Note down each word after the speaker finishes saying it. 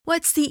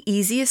What's the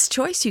easiest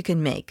choice you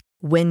can make?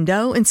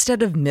 Window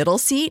instead of middle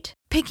seat?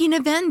 Picking a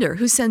vendor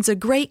who sends a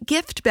great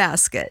gift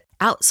basket?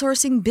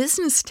 Outsourcing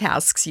business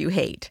tasks you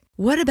hate?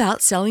 What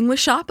about selling with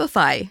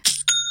Shopify?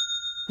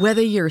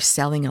 Whether you're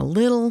selling a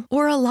little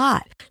or a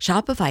lot,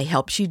 Shopify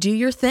helps you do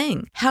your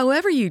thing,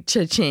 however you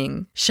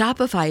cha-ching.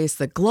 Shopify is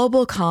the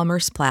global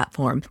commerce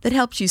platform that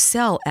helps you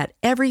sell at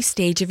every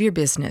stage of your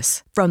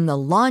business. From the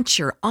launch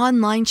your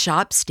online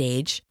shop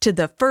stage to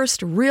the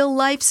first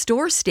real-life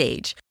store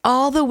stage,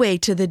 all the way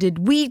to the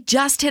did we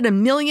just hit a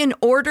million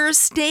orders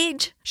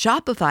stage.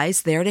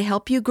 Shopify's there to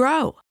help you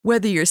grow.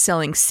 Whether you're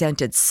selling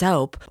scented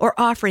soap or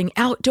offering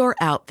outdoor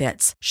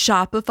outfits,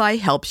 Shopify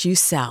helps you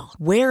sell.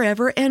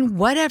 Wherever and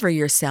whatever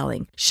you're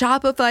selling,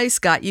 Shopify's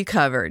got you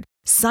covered.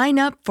 Sign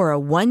up for a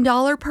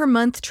 $1 per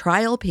month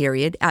trial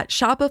period at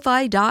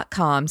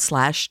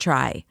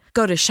shopify.com/try.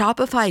 Go to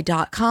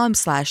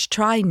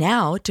shopify.com/try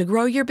now to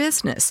grow your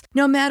business,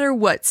 no matter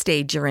what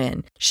stage you're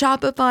in.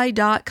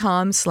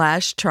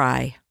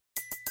 Shopify.com/try.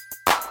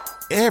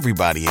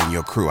 Everybody in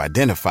your crew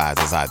identifies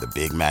as either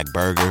Big Mac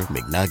Burger,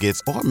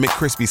 McNuggets, or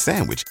McCrispy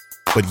Sandwich.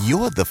 But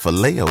you're the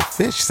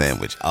Filet-O-Fish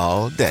Sandwich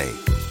all day.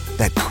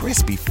 That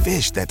crispy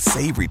fish, that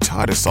savory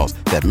tartar sauce,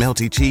 that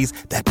melty cheese,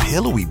 that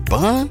pillowy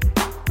bun.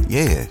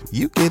 Yeah,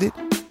 you get it.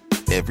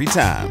 Every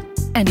time.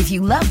 And if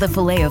you love the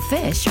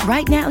Filet-O-Fish,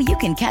 right now you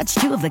can catch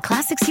two of the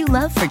classics you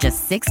love for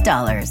just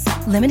 $6.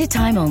 Limited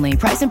time only.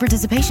 Price and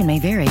participation may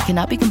vary.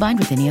 Cannot be combined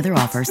with any other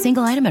offer.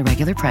 Single item at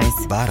regular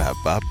price.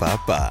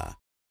 Ba-da-ba-ba-ba.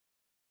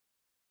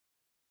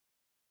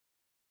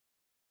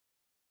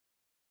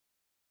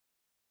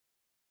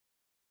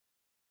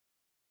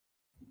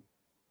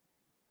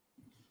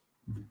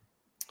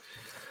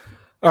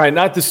 All right,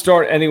 not the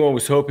start anyone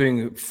was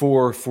hoping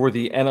for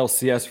the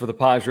NLCS for the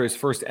Padres.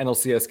 First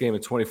NLCS game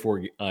in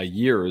 24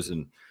 years,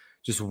 and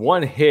just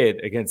one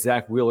hit against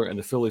Zach Wheeler and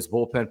the Phillies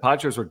bullpen.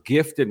 Padres were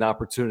gifted an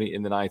opportunity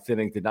in the ninth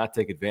inning, did not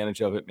take advantage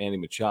of it. Manny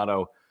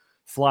Machado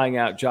flying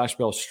out, Josh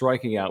Bell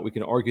striking out. We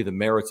can argue the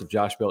merits of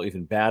Josh Bell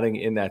even batting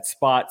in that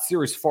spot.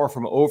 Series far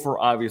from over,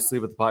 obviously,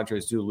 but the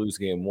Padres do lose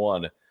game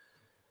one.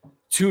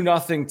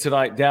 2-0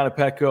 tonight down at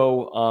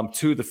Petco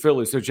to the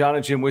Phillies. So John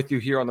and Jim with you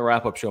here on the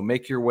wrap-up show.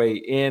 Make your way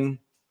in.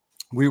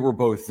 We were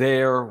both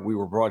there. We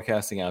were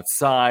broadcasting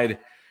outside.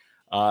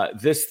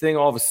 This thing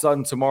all of a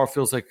sudden tomorrow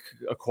feels like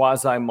a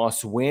quasi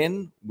must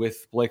win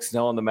with Blake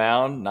Snell on the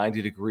mound,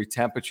 90-degree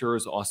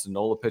temperatures. Austin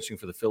Nola pitching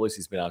for the Phillies.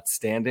 He's been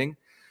outstanding,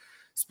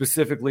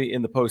 specifically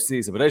in the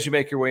postseason. But as you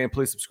make your way in,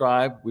 please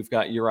subscribe. We've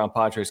got year-round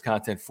Padres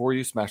content for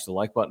you. Smash the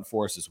like button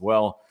for us as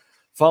well.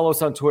 Follow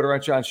us on Twitter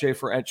at John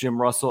Schaefer, at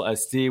Jim Russell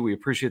SD. We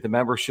appreciate the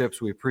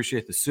memberships. We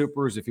appreciate the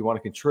supers. If you want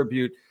to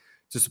contribute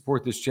to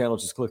support this channel,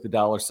 just click the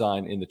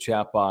 $ in the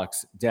chat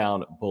box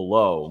down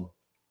below.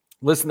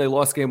 Listen, they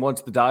lost game one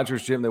to the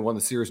Dodgers, Jim. They won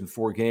the series in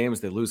 4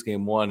 games. They lose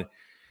game one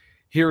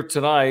here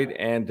tonight.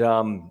 And,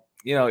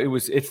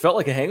 it felt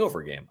like a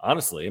hangover game,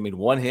 honestly. I mean,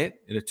 one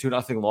hit in a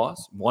 2-0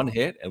 loss, one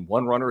hit and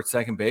one runner at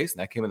second base.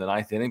 And that came in the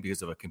ninth inning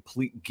because of a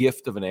complete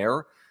gift of an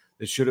error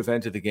that should have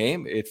ended the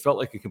game. It felt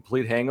like a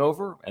complete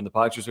hangover, and the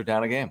Padres are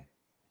down a game.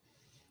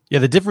 Yeah,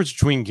 the difference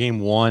between game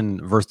one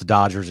versus the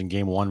Dodgers and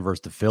game one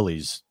versus the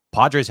Phillies,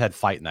 Padres had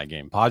fight in that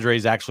game.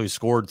 Padres actually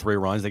scored 3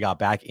 runs. They got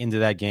back into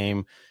that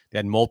game. They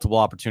had multiple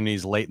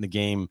opportunities late in the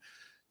game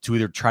to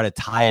either try to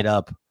tie it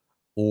up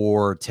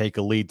or take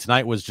a lead.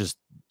 Tonight was just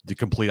the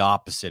complete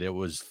opposite. It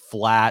was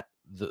flat.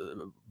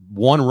 The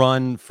one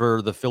run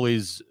for the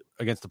Phillies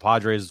against the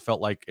Padres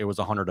felt like it was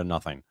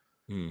 100-0.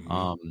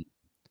 Mm-hmm.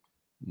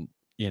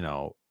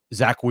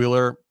 Zach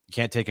Wheeler,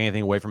 can't take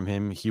anything away from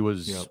him. He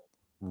was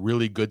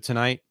really good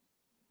tonight.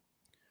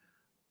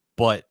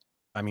 But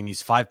I mean,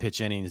 these 5-pitch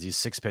innings, these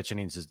 6-pitch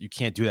innings, you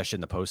can't do that shit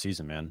in the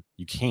postseason, man.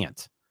 You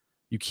can't.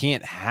 You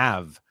can't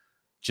have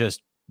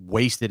just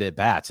wasted at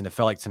bats. And it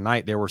felt like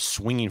tonight they were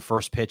swinging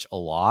first pitch a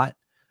lot,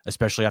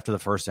 especially after the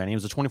first inning.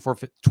 It was a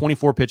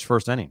 24-pitch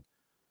first inning.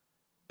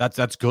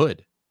 That's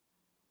good.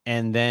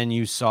 And then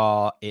you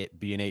saw it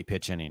be an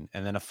 8-pitch inning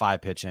and then a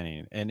 5-pitch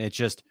inning. And it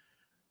just,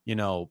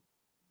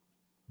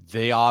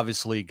 they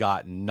obviously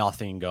got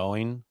nothing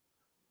going.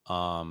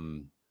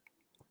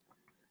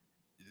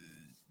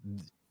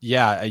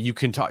 Yeah,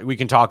 we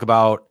can talk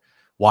about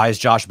why is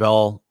Josh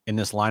Bell in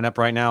this lineup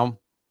right now.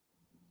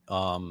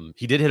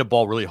 He did hit a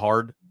ball really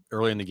hard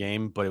early in the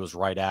game, but it was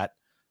right at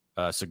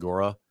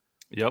Segura.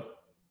 Yep.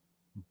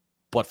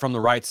 But from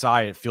the right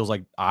side, it feels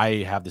like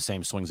I have the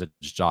same swings as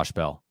Josh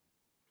Bell.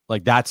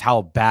 Like, that's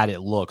how bad it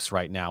looks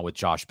right now with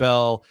Josh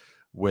Bell,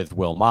 with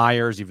Will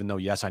Myers, even though,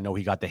 yes, I know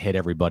he got to hit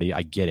everybody.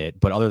 I get it.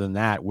 But other than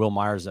that, Will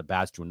Myers'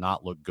 at-bats do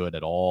not look good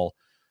at all.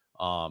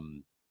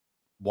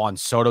 Juan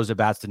Soto's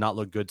at-bats did not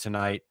look good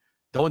tonight.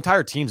 The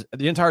entire team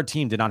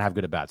did not have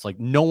good at-bats. Like,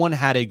 no one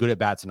had a good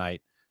at-bat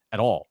tonight at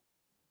all,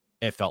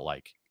 it felt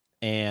like.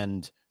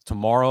 And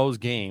tomorrow's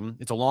game,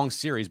 it's a long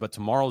series, but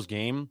tomorrow's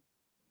game,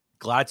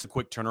 glad it's a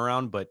quick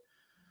turnaround, but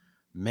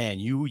man,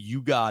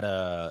 you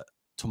gotta,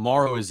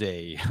 tomorrow is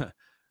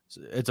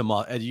it's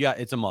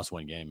a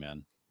must-win game,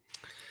 man.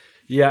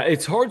 Yeah,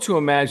 it's hard to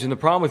imagine. The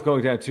problem with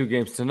going down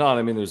 2-0,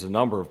 I mean, there's a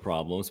number of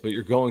problems, but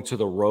you're going to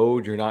the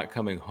road. You're not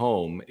coming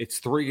home. It's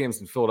 3 games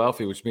in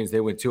Philadelphia, which means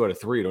they win 2 out of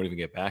 3. You don't even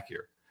get back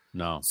here.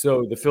 No.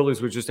 So the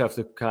Phillies would just have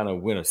to kind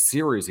of win a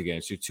series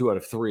against you, 2 out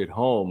of 3 at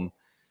home.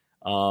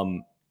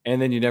 And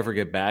then you never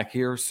get back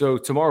here. So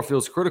tomorrow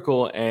feels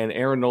critical, and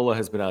Aaron Nola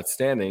has been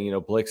outstanding. You know,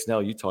 Blake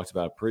Snell, you talked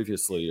about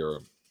previously or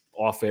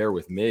off air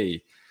with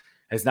me,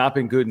 has not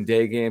been good in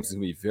day games. It's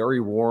going to be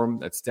very warm.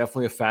 That's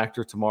definitely a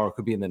factor tomorrow. It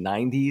could be in the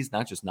 90s,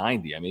 not just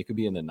 90. I mean, it could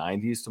be in the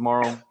 90s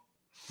tomorrow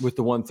with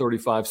the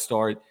 135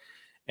 start.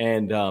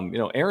 And,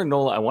 Aaron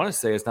Nola, I want to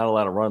say, is not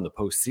allowed to run in the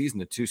postseason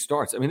at 2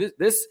 starts. I mean,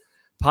 this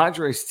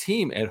Padres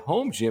team at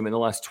home, Jim, in the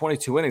last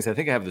 22 innings, I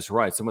think I have this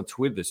right. Someone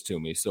tweeted this to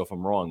me, so if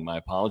I'm wrong, my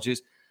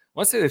apologies. I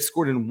want to say they've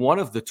scored in one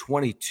of the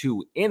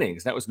 22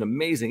 innings. That was an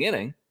amazing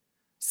inning.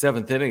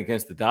 7th inning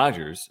against the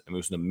Dodgers. I mean, it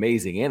was an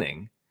amazing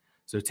inning.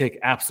 So take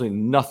absolutely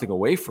nothing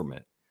away from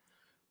it.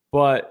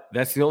 But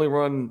that's the only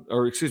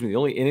the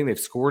only inning they've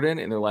scored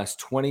in their last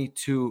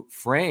 22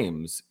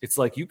 frames. It's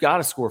like you got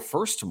to score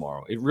first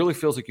tomorrow. It really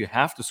feels like you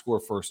have to score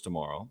first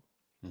tomorrow.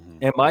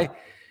 Mm-hmm.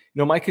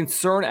 And my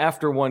concern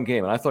after one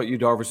game, and I thought Yu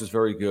Darvish was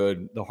very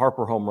good. The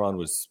Harper home run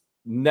was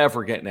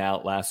never getting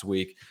out last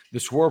week. The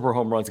Schwarber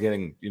home run's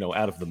getting,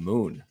 out of the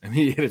moon. I mean,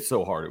 he hit it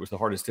so hard. It was the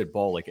hardest hit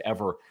ball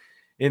ever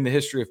in the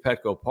history of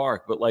Petco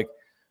Park. But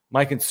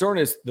my concern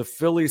is the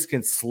Phillies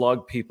can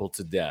slug people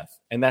to death,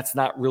 and that's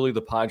not really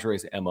the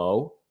Padres'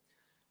 MO,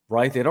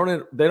 right? They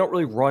don't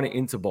really run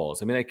into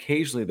balls. I mean,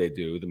 occasionally they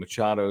do. The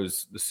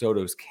Machados, the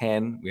Sotos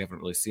can. We haven't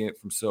really seen it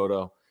from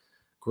Soto.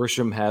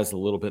 Grisham has a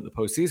little bit in the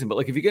postseason, but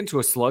if you get into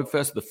a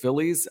slugfest with the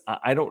Phillies,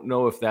 I don't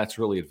know if that's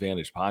really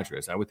advantage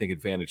Padres. I would think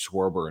advantage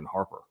Schwarber and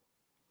Harper.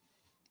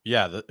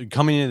 Yeah,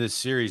 coming into this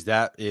series,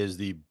 that's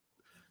the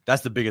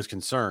biggest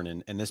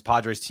concern. And this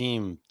Padres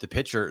team, the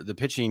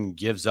pitching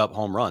gives up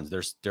home runs.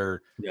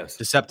 They're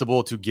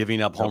susceptible to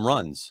giving up home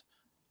runs.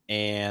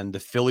 And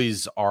the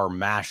Phillies are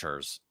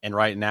mashers. And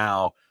right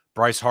now,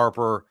 Bryce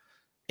Harper,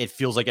 it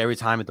feels like every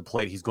time at the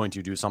plate he's going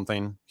to do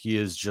something. He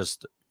is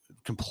just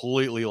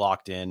completely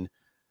locked in.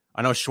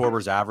 I know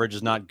Schwarber's average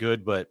is not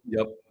good, but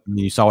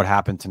you saw what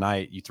happened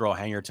tonight. You throw a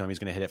hanger to him, he's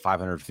going to hit it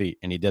 500 feet,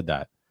 and he did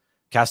that.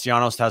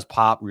 Castellanos has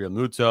pop,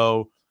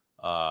 Realmuto,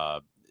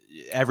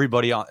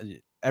 everybody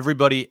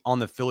on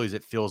the Phillies,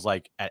 it feels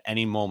like at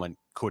any moment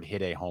could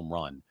hit a home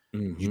run.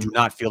 Mm-hmm. You do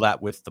not feel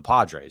that with the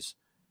Padres.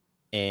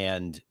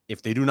 And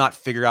if they do not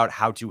figure out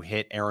how to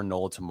hit Aaron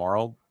Nola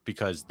tomorrow,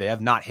 because they have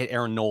not hit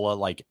Aaron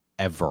Nola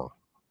ever.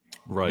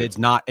 Right. It's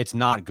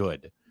not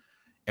good.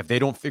 If they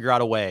don't figure out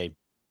a way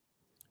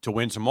to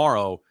win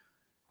tomorrow,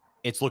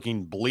 it's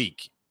looking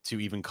bleak to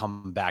even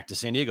come back to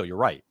San Diego. You're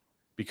right.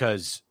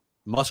 Because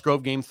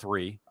Musgrove game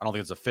 3, I don't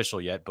think it's official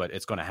yet, but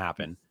it's going to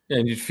happen. Yeah,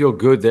 and you'd feel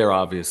good there,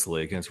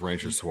 obviously, against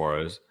Ranger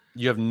Suarez.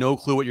 You have no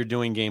clue what you're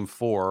doing game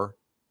 4.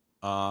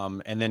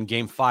 And then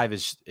game 5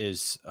 is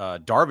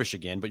Darvish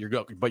again, but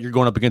you're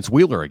going up against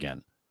Wheeler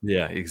again.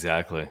 Yeah,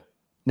 exactly.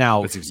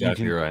 Now that's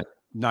exactly right.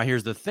 Now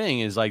here's the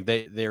thing: is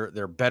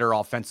they're better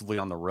offensively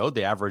on the road.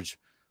 They average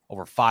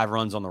over 5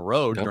 runs on the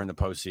road during the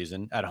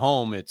postseason. At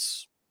home,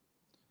 it's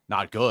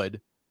not good.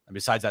 And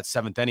besides that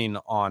 7th inning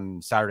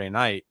on Saturday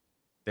night,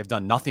 they've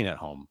done nothing at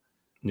home.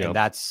 Yep. And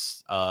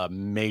that's a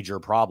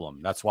major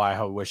problem. That's why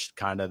I wish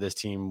kind of this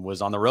team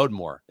was on the road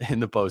more in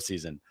the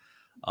postseason.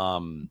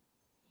 But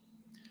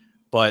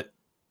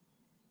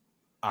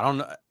I don't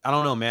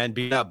know, man.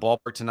 Being at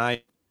ballpark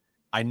tonight,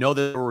 I know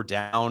that we're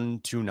down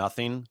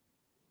 2-0,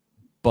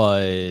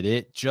 but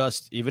it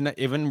just even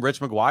Rich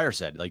McGuire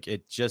said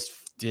it just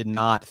did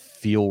not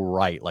feel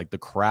right. The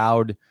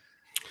crowd,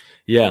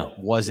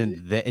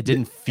 wasn't that it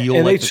didn't feel.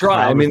 And like they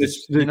tried. I mean,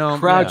 the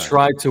crowd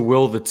tried to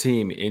will the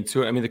team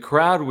into it. I mean, the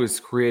crowd was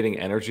creating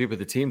energy, but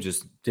the team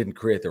just didn't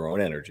create their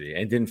own energy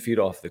and didn't feed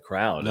off the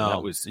crowd. No, and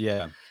that was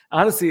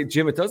honestly,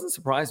 Jim. It doesn't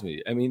surprise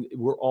me. I mean,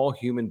 we're all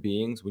human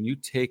beings. When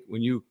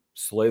you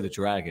slay the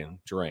dragon,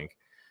 drink.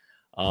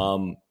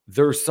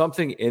 There's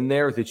something in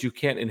there that you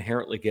can't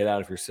inherently get out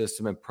of your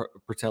system and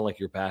pretend like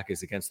your back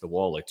is against the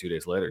wall 2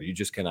 days later. You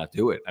just cannot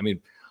do it. I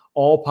mean,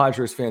 all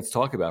Padres fans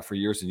talk about for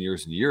years and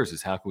years and years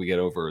is how can we get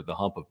over the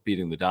hump of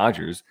beating the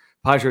Dodgers.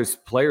 Padres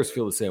players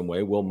feel the same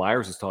way. Will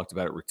Myers has talked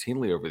about it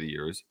routinely over the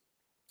years.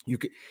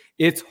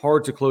 It's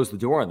hard to close the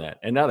door on that.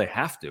 And now they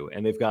have to.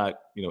 And they've got,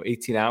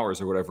 18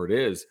 hours or whatever it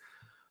is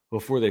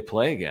before they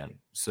play again.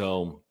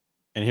 So,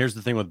 and here's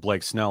the thing with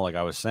Blake Snell, like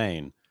I was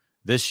saying,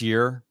 this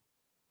year,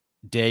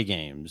 day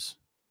games.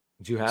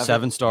 Do you have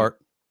 7 start?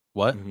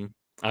 What? Mm-hmm.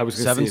 I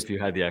was going to see if you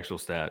had the actual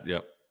stat.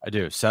 Yep. I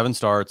do. 7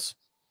 starts.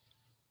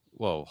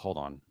 Whoa, hold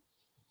on.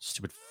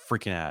 Stupid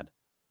freaking ad.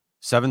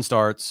 7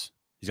 starts.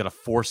 He's got a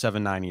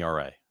 4.79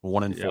 ERA.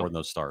 1-4 in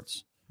those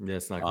starts. Yeah,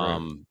 it's not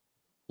great.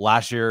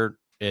 Last year,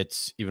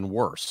 it's even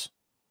worse.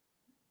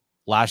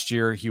 Last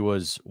year, he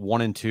was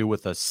 1-2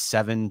 with a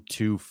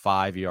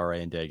 7.25 ERA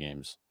in day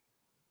games.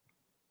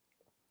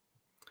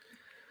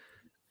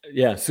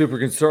 Yeah, super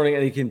concerning.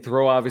 And he can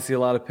throw obviously a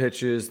lot of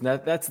pitches.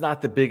 That's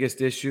not the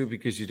biggest issue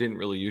because you didn't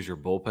really use your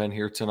bullpen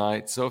here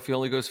tonight. So if he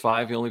only goes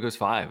 5, he only goes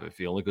 5. If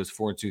he only goes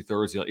 4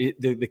 2/3,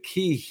 the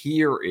key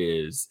here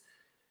is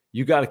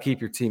you got to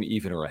keep your team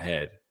even or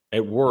ahead.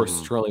 At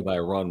worst, trailing by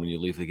a run when you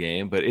leave the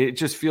game. But it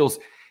just feels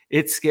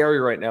it's scary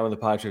right now when the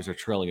Padres are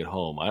trailing at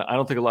home. I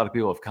don't think a lot of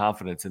people have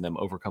confidence in them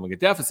overcoming a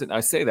deficit. And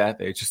I say that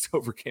they just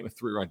overcame a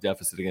 3-run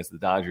deficit against the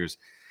Dodgers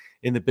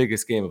in the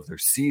biggest game of their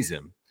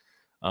season.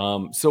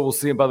 So we'll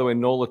see. And by the way,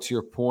 Nola, to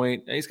your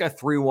point, he's got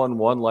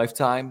 3.11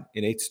 lifetime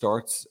in 8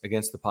 starts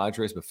against the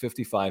Padres, but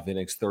 55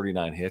 innings,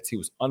 39 hits. He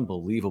was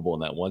unbelievable in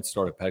that one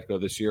start at Petco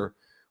this year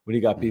when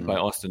he got beat by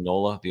Austin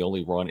Nola, the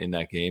only run in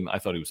that game. I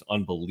thought he was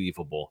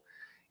unbelievable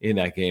in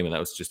that game, and that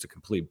was just a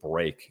complete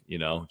break,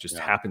 just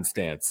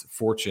happenstance,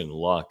 fortune,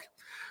 luck.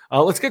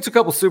 Let's get to a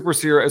couple supers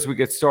here as we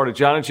get started.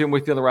 John and Jim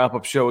with you on the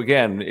wrap-up show.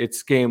 Again,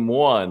 it's game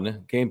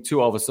 1. Game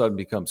 2 all of a sudden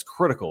becomes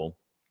critical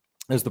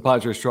as the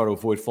Padres try to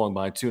avoid falling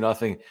behind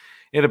 2-0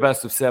 in a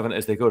best of 7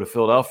 as they go to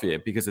Philadelphia,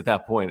 because at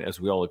that point, as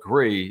we all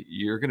agree,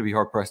 you're going to be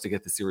hard-pressed to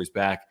get the series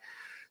back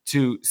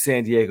to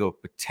San Diego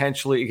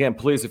potentially. Again,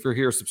 please, if you're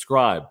here,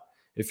 subscribe.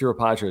 If you're a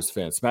Padres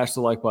fan, smash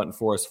the like button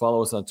for us.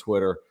 Follow us on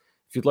Twitter.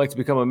 If you'd like to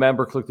become a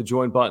member, click the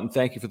join button.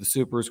 Thank you for the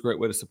supers. Great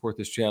way to support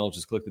this channel.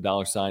 Just click the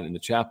 $ in the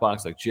chat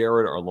box, like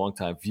Jared, our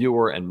longtime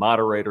viewer and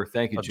moderator.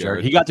 Thank you,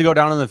 Jared. He got to go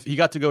down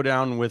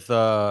with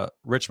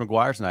Rich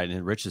McGuire tonight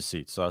in Rich's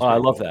seat. So I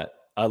love that.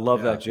 I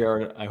love that,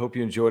 Jared. I hope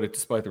you enjoyed it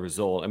despite the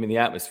result. I mean, the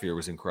atmosphere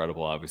was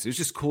incredible, obviously. It's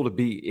just cool to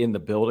be in the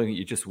building.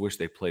 You just wish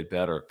they played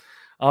better.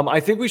 I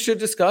think we should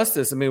discuss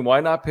this. I mean, why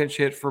not pinch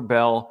hit for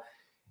Bell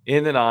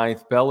in the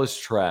 9th? Bell is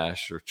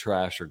trash or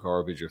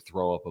garbage or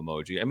throw up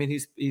emoji. I mean,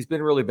 he's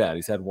been really bad.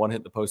 He's had 1 hit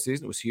in the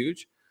postseason. It was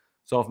huge.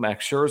 It's off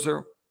Max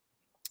Scherzer.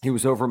 He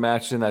was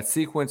overmatched in that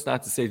sequence.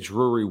 Not to say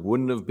Drury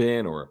wouldn't have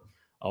been or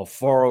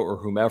Alfaro or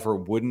whomever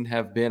wouldn't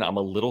have been. I'm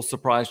a little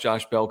surprised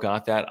Josh Bell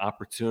got that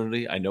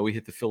opportunity. I know he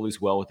hit the Phillies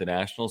well with the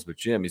Nationals, but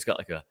Jim, he's got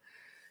like a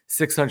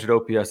 600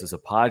 OPS as a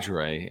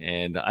Padre,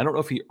 and I don't know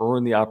if he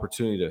earned the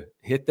opportunity to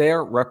hit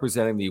there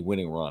representing the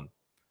winning run.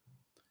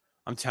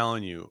 I'm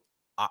telling you,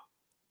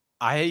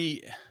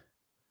 I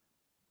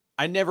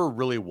never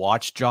really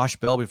watched Josh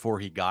Bell before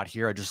he got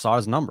here. I just saw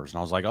his numbers, and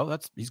I was like, oh,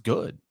 he's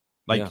good.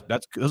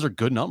 Those are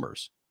good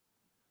numbers.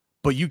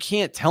 But you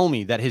can't tell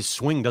me that his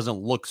swing doesn't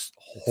look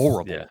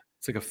horrible. Yeah,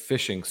 it's like a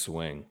fishing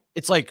swing.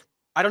 It's like,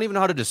 I don't even know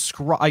how to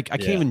describe. I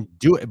can't even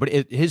do it. But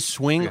his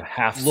swing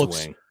like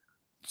looks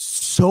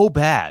so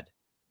bad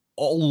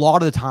a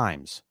lot of the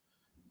times.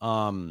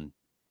 When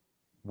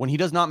he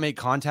does not make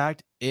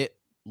contact, it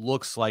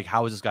looks like,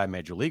 how is this guy a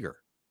major leaguer?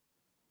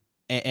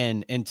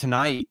 And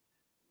tonight,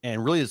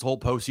 and really this whole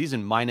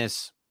postseason,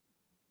 minus,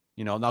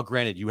 now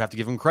granted, you have to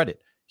give him credit.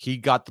 He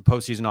got the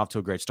postseason off to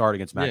a great start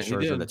against Max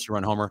Scherzer. That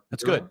 2-run homer.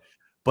 That's good.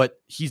 But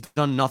he's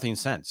done nothing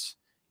since.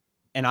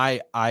 And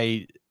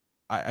I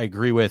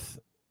agree with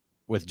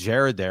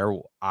Jared there.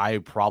 I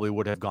probably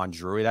would have gone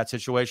Drury that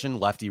situation,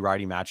 lefty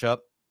righty matchup.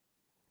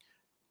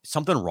 Is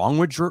something wrong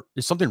with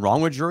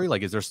Drury?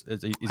 Like, is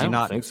he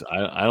not? Think so.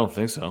 I don't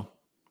think so.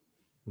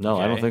 No,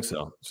 okay. I don't think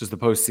so. It's just the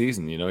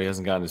postseason. He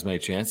hasn't gotten as many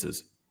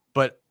chances.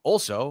 But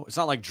also, it's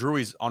not like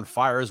Drury's on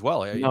fire as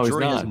well. No,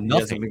 Drury he's not. Has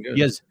nothing.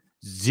 He has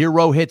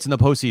 0 hits in the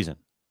postseason.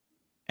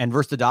 And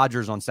versus the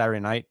Dodgers on Saturday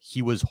night,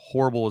 he was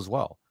horrible as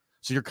well.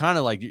 So you're kind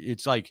of like,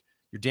 it's like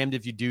you're damned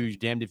if you do, you're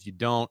damned if you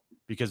don't,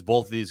 because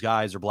both of these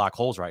guys are black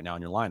holes right now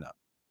in your lineup.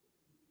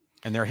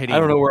 And they're hitting. I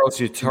don't know where else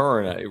you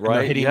turn, right?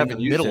 They're hitting in the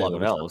middle of it.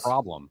 That's the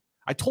problem.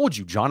 I told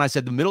you, John. I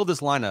said the middle of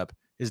this lineup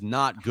is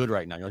not good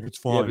right now. You're like, it's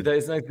fine. Yeah, but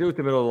that's nothing to do with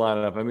the middle of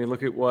the lineup. I mean,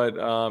 look at what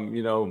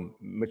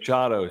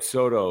Machado,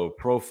 Soto,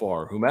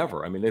 Profar,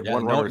 whomever. I mean, they've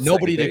won.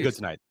 Nobody did good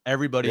tonight.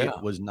 Everybody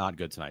was not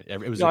good tonight.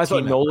 It was. I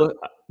thought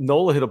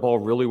Nola hit a ball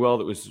really well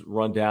that was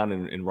run down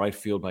in right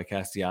field by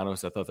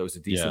Castellanos. I thought that was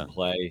a decent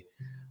play.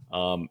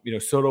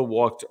 Soto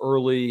walked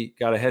early,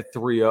 got ahead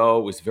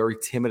 3-0, was very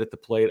timid at the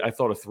plate. I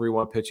thought a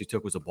 3-1 pitch he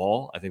took was a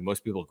ball. I think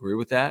most people agree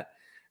with that.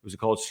 It was a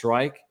called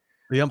strike.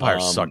 The umpire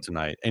sucked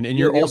tonight, and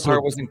the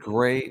umpire wasn't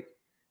great.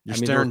 You're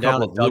staring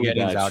down at Doug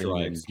Eddings outing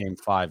in Game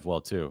 5.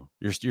 Well, too.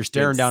 You're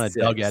staring down at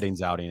Doug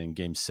Eddings outing in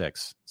Game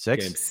 6.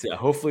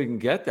 Hopefully, you can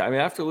get that. I mean,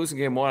 after losing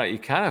Game 1, you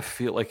kind of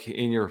feel like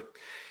you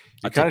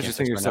kind of just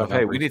think to yourself,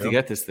 "Hey, we need to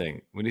get this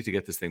thing. We need to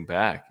get this thing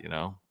back."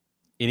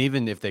 And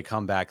even if they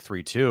come back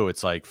 3-2,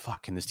 it's like,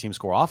 fuck, can this team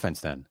score offense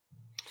then?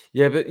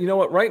 Yeah, but you know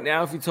what? Right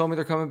now, if you told me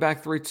they're coming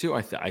back 3-2,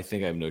 I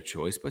think I have no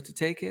choice but to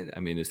take it. I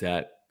mean, is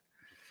that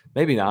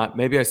maybe not?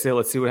 Maybe I say,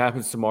 let's see what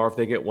happens tomorrow. If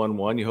they get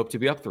 1-1, you hope to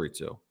be up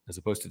 3-2 as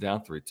opposed to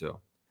down 3-2.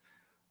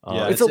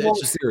 It's a long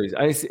series.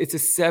 It's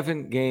a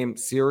 7-game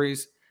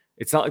series.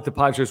 It's not like the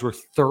Padres were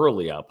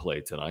thoroughly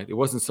outplayed tonight. It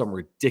wasn't some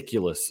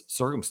ridiculous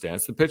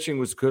circumstance. The pitching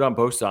was good on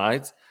both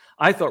sides.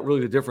 I thought really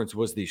the difference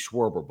was the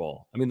Schwarber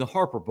ball. I mean, the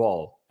Harper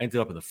ball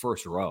ended up in the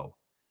first row.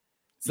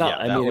 It's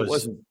not. It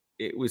wasn't.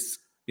 It was.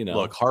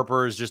 Look,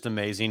 Harper is just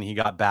amazing. He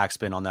got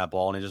backspin on that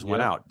ball and it just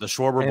went out. The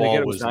Schwarber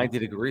ball was 90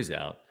 degrees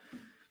out.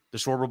 The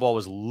short ball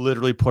was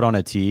literally put on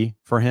a tee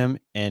for him,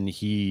 and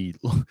we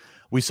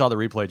saw the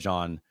replay,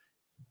 John,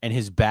 and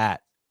his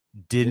bat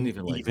didn't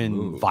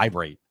even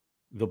vibrate.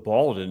 The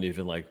ball didn't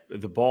even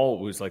the ball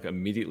was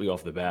immediately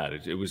off the bat.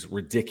 It was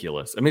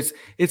ridiculous. I mean,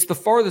 it's the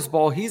farthest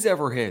ball he's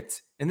ever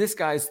hit, and this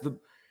guy's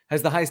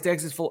has the highest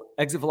exit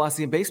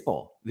velocity in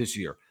baseball this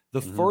year.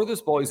 The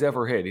furthest ball he's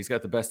ever hit, he's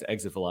got the best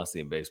exit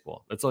velocity in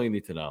baseball. That's all you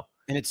need to know.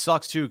 And it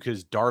sucks too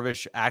because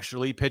Darvish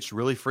actually pitched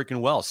really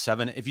freaking well.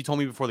 7. If you told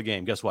me before the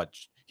game, guess what?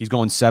 He's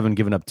going 7,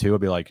 giving up 2.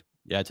 I'd be like,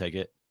 yeah, take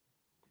it.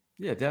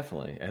 Yeah,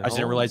 definitely. I just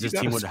didn't realize this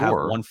team would have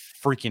one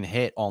freaking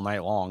hit all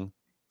night long.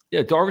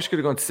 Yeah, Darvish could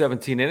have gone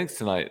 17 innings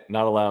tonight,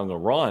 not allowing a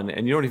run,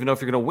 and you don't even know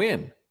if you're going to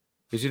win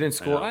because you didn't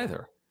score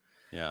either.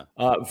 Yeah.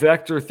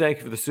 Vector, thank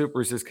you for the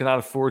super. He says, cannot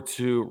afford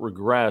to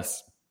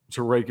regress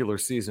to regular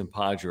season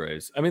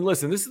Padres. I mean,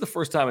 listen, this is the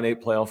first time in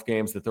 8 playoff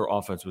games that their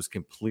offense was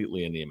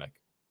completely anemic.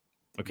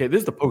 Okay, this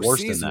is the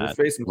postseason. We're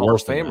facing Hall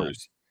of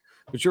Famers.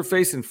 But you're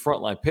facing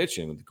frontline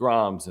pitching with the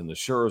Groms and the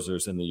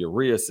Scherzers and the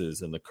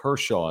Uriases and the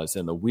Kershaws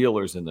and the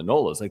Wheelers and the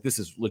Nolas. This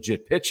is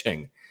legit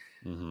pitching.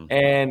 Mm-hmm.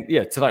 And,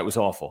 yeah, tonight was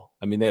awful.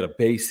 I mean, they had a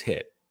base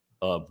hit,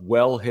 a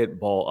well-hit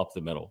ball up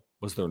the middle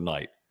was their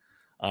night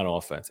on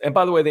offense. And,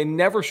 by the way, they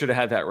never should have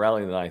had that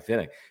rally in the 9th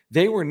inning.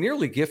 They were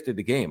nearly gifted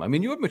the game. I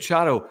mean, you had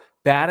Machado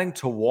batting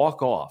to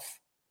walk off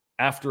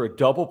after a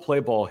double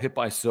play ball hit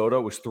by Soto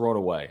was thrown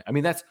away. I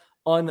mean, that's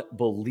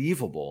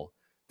unbelievable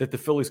that the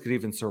Phillies could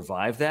even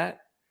survive that.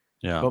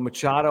 Yeah. But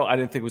Machado, I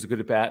didn't think was a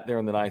good at bat there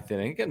in the 9th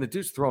inning. Again, the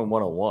dude's throwing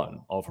 101,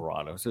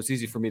 Alvarado, so it's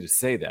easy for me to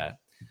say that.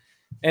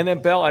 And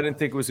then Bell, I didn't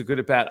think was a good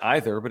at bat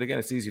either. But again,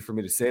 it's easy for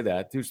me to say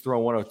that. Dude's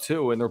throwing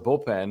 102 in their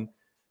bullpen.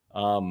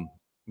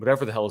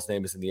 Whatever the hell his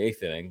name is in the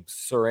 8th inning,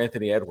 Sir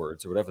Anthony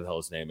Edwards or whatever the hell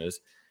his name is.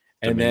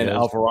 And Dominguez. Then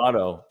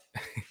Alvarado.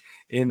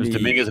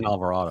 Dominguez and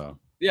Alvarado.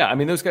 Yeah, I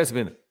mean, those guys have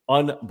been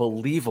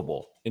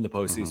unbelievable in the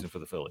postseason for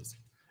the Phillies.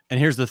 And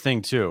here's the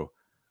thing, too.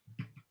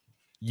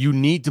 You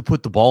need to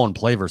put the ball in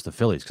play versus the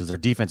Phillies because their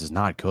defense is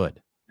not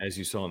good. As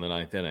you saw in the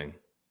 9th inning.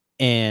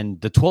 And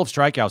the 12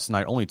 strikeouts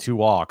tonight, only 2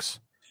 walks.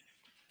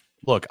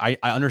 Look, I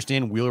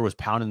understand Wheeler was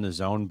pounding the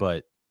zone,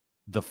 but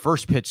the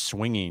first pitch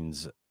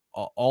swingings,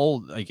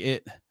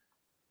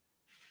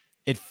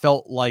 it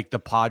felt like the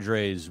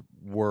Padres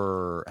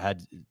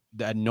had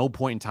at no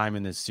point in time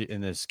in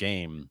this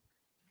game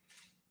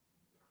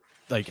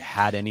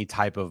had any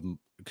type of.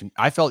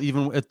 I felt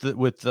even with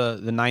the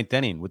 9th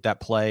inning with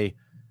that play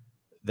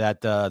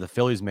that the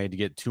Phillies made to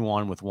get 2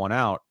 on with 1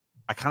 out.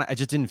 I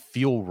just didn't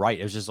feel right.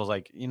 It was just, I was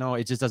like,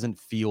 it just doesn't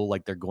feel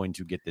like they're going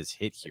to get this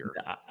hit here.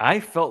 I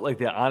felt like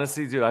that.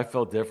 Honestly, dude, I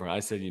felt different. I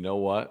said, you know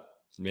what?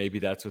 Maybe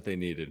that's what they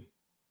needed.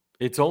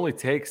 It only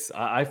takes,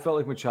 I felt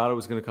like Machado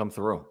was going to come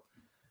through.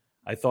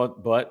 I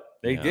thought, but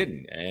they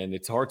didn't. And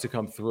it's hard to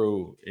come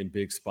through in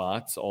big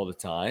spots all the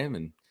time.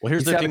 And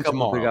here's the thing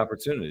tomorrow. Big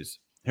opportunities.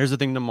 Here's the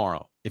thing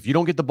tomorrow. If you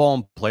don't get the ball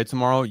in play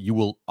tomorrow, you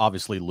will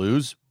obviously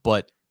lose.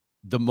 But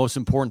the most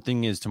important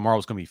thing is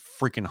tomorrow's going to be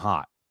freaking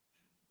hot.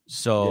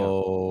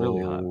 So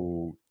really hot.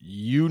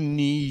 You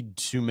need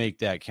to make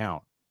that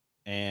count.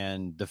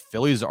 And the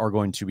Phillies are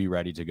going to be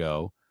ready to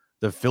go.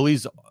 The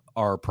Phillies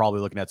are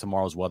probably looking at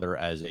tomorrow's weather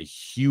as a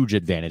huge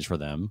advantage for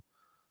them.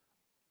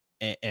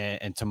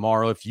 And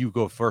tomorrow, if you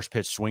go first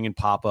pitch swinging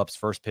pop-ups,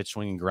 first pitch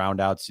swinging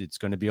groundouts, it's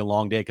going to be a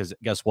long day because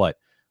guess what?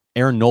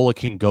 Aaron Nola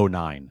can go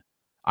 9.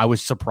 I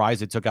was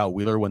surprised they took out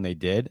Wheeler when they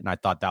did, and I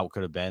thought that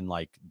could have been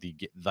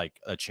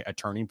a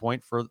turning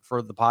point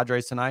for the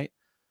Padres tonight.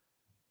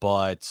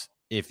 But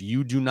if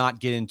you do not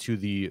get into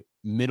the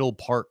middle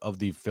part of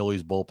the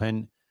Phillies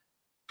bullpen,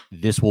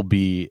 this will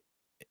be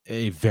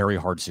a very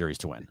hard series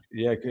to win.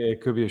 Yeah,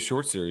 it could be a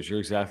short series. You're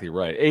exactly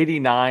right.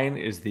 89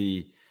 is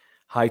the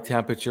high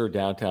temperature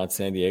downtown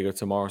San Diego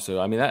tomorrow. So,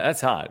 I mean, that's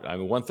hot. I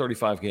mean,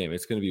 135 game.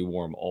 It's going to be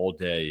warm all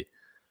day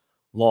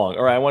long.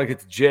 All right, I want to get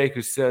to Jake,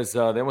 who says they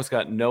almost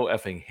got no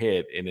effing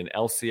hit in an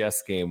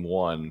LCS game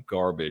 1.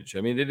 Garbage.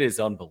 I mean, it is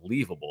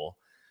unbelievable.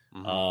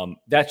 Mm-hmm.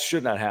 That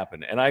should not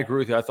happen. And I agree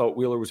with you. I thought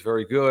Wheeler was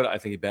very good. I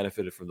think he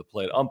benefited from the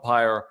plate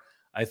umpire.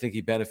 I think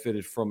he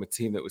benefited from a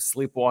team that was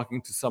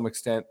sleepwalking to some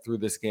extent through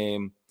this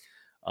game.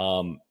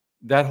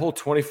 That whole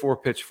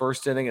 24-pitch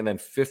first inning and then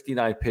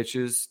 59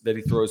 pitches that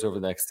he throws over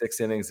the next 6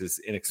 innings is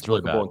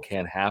inexplicable and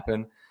can't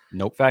happen.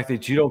 Nope. The fact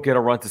that you don't get a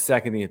run to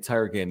second the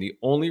entire game, the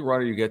only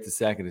runner you get to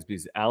second is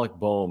because Alec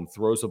Boehm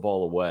throws a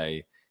ball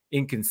away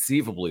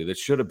inconceivably that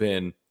should have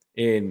been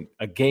in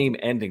a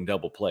game-ending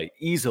double play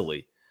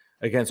easily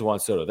against Juan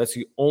Soto. That's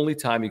the only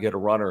time you get a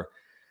runner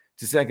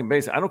to second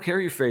base. I don't care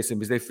who you face them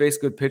because they face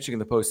good pitching in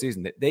the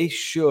postseason. They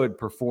should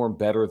perform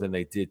better than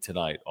they did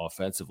tonight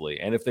offensively.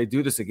 And if they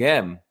do this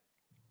again,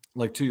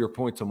 like to your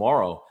point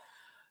tomorrow,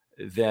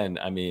 then,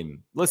 I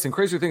mean, listen,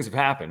 crazier things have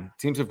happened.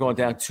 Teams have gone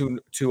down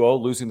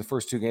 2-0, losing the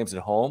first 2 games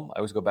at home. I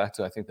always go back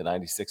to, I think, the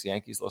 96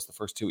 Yankees lost the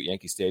first 2 at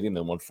Yankee Stadium,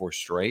 then won 4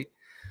 straight.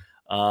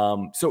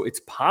 So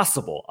it's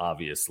possible,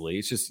 obviously.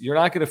 It's just you're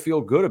not going to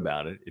feel good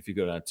about it if you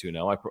go down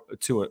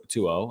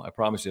 2-0. I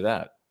promise you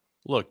that.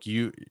 Look,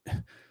 you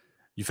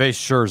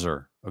faced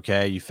Scherzer,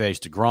 okay? You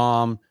faced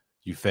DeGrom.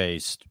 You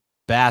faced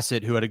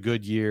Bassett, who had a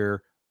good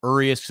year.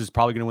 Urias, who's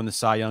probably going to win the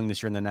Cy Young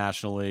this year in the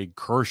National League.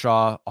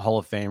 Kershaw, a Hall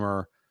of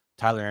Famer.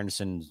 Tyler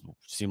Anderson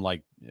seemed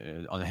like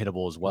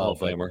unhittable as well. Hall of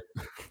Famer.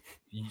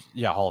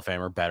 Yeah, Hall of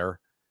Famer, better.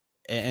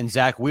 And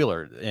Zach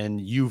Wheeler.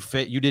 And you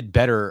did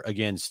better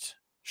against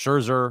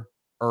Scherzer,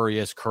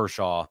 Urias,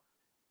 Kershaw,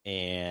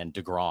 and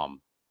DeGrom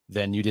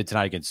than you did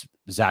tonight against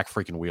Zach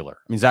freaking Wheeler.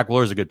 I mean, Zach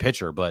Wheeler is a good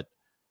pitcher, but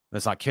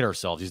let's not kid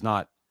ourselves. He's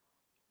not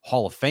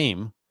Hall of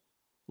Fame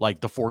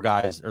like the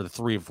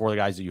 3 or 4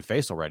 guys that you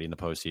faced already in the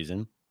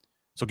postseason.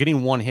 So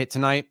getting 1 hit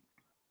tonight,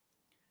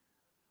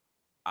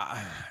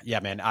 yeah,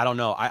 man, I don't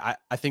know. I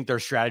think their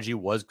strategy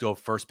was go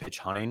first pitch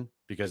hunting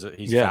because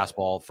he's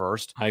fastball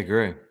first. I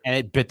agree. And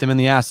it bit them in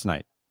the ass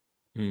tonight.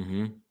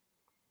 Mm-hmm.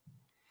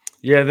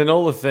 Yeah, the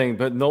Nola thing,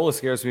 but Nola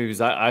scares me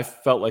because I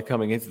felt like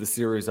coming into the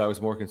series, I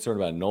was more concerned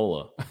about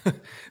Nola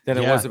than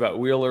it was about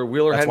Wheeler.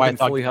 Wheeler hadn't been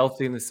fully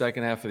healthy in the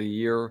second half of the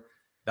year.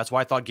 That's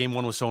why I thought game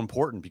 1 was so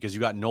important, because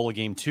you got Nola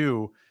game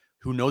 2.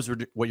 Who knows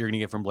what you're going to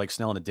get from Blake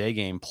Snell in a day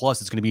game? Plus,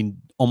 it's going to be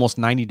almost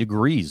 90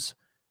 degrees.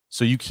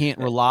 So you can't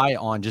rely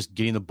on just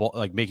getting the ball,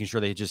 like making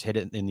sure they just hit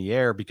it in the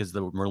air, because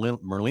the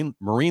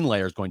marine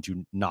layer is going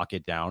to knock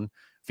it down.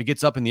 If it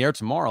gets up in the air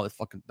tomorrow,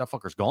 that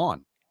fucker's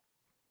gone.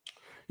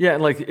 Yeah,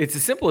 and like it's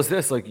as simple as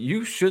this. Like,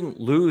 you shouldn't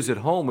lose at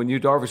home when Yu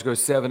Darvish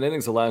goes 7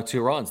 innings, allowing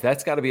 2 runs.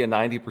 That's got to be a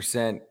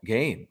 90%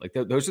 game. Like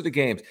those are the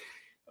games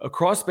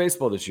across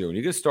baseball this year. When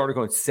you get started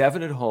going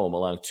 7 at home,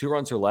 allowing 2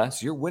 runs or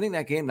less, you're winning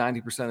that game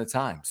 90% of the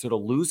time. So to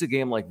lose a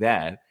game like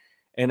that,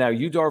 and now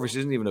Yu Darvish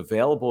isn't even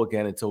available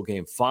again until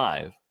game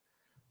 5,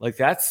 like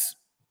that's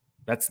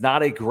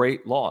not a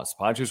great loss.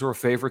 Padres were a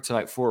favorite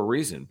tonight for a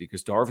reason,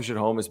 because Darvish at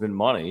home has been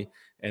money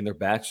and their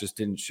bats just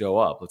didn't show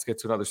up. Let's get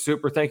to another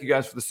super. Thank you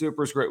guys for the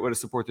supers. Great way to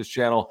support this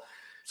channel.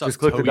 Just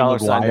click the dollar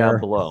sign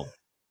down below.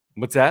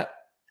 What's that?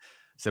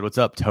 I said, what's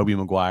up, Toby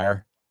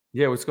Maguire?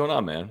 Yeah, what's going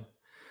on, man?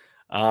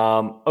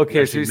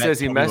 Okay, so he says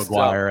he messed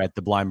Maguire up at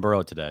the Blind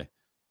Burrow today.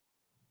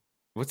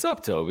 What's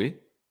up, Toby?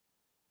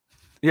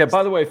 Yeah,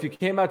 by the way, if you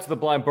came out to the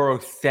Blind Burrow,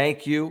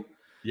 thank you.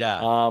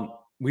 Yeah.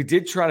 We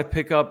did try to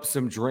pick up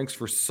some drinks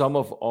for some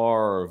of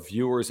our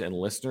viewers and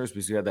listeners,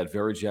 because we had that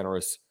very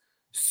generous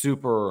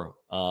super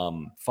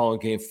following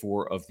game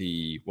 4 of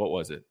the, what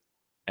was it?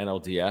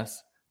 NLDS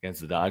against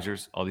the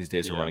Dodgers. All these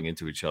days are running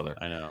into each other.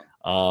 I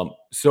know.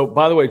 So,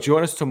 by the way,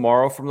 join us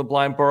tomorrow from the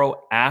Blind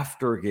Burrow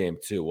after game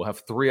 2. We'll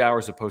have 3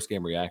 hours of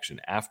post-game reaction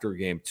after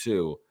game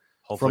 2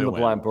 from the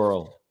Blind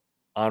Burrow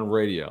on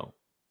radio.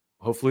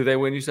 Hopefully they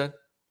win, you said?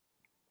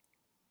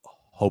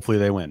 Hopefully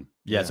they win.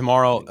 Yeah,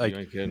 tomorrow, you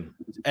ain't kidding.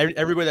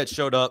 Everybody that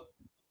showed up,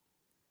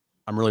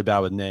 I'm really bad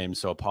with names,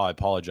 so I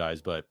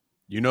apologize, but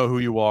you know who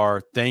you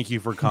are. Thank you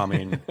for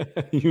coming.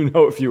 You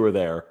know if you were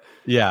there.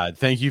 Yeah,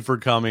 thank you for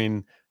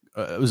coming.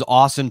 It was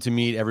awesome to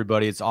meet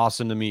everybody. It's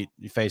awesome to meet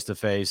face to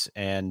face.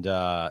 And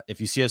if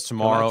you see us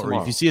tomorrow, or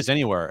if you see us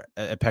anywhere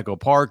at Petco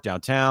Park,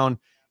 downtown,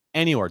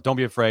 anywhere, don't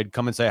be afraid.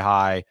 Come and say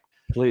hi,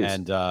 please.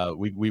 And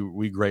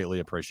we greatly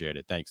appreciate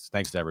it.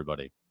 Thanks to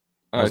everybody.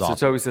 All right, so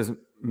Toby says,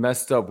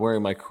 messed up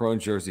wearing my Crone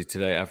jersey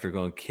today after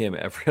going Kim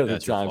every other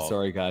time.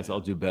 Sorry, guys. I'll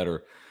do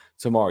better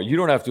tomorrow. You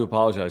don't have to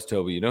apologize,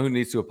 Toby. You know who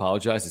needs to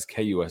apologize is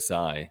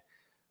KUSI.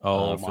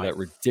 For that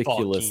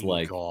ridiculous,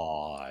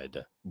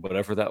 God,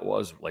 whatever that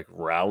was, like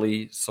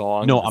rally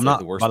song. No, I'm not.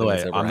 The worst by the way,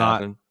 that's ever I'm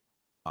happened.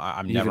 not.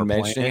 I'm You never even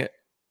mentioning playing it.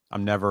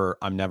 I'm never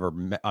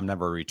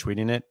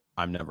retweeting it.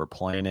 I'm never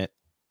playing it.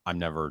 I'm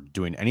never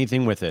doing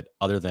anything with it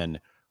other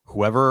than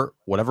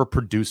whatever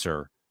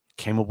producer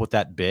came up with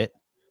that bit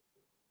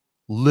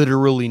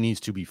literally needs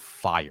to be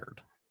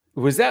fired.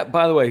 Was that,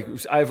 by the way,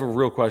 I have a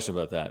real question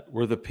about that.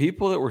 Were the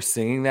people that were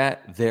singing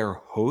that their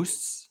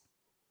hosts?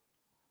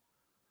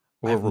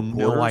 Or I have reporters?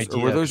 no idea.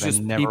 Or were those just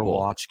I never people?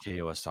 watched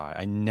KOSI.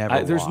 I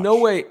never. There's no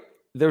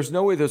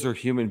way those are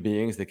human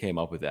beings that came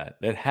up with that.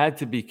 That had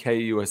to be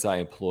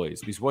KUSI employees,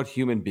 because what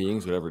human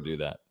beings would ever do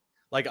that?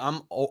 Like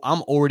I'm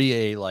already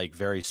a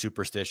very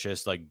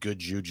superstitious, good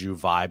juju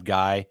vibe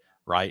guy,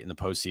 right? In the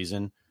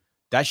postseason,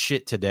 that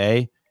shit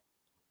today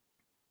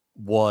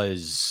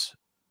was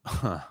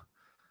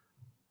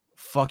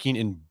fucking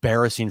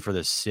embarrassing for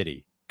the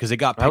city, because it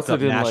got picked up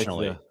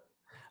nationally.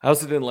 I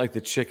also didn't like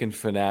the chicken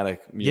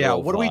fanatic. Yeah,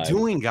 what are we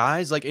doing,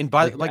 guys?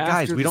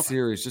 Guys, we don't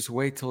series. Just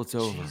wait till it's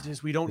over.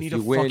 Jesus, we don't need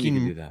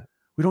do that.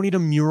 We don't need a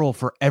mural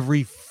for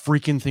every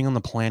freaking thing on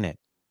the planet.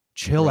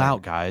 Chill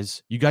out,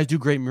 guys. You guys do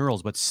great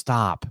murals, but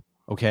stop.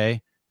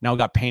 Okay, now it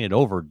got painted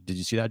over. Did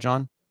you see that,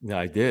 John? No,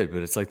 I did,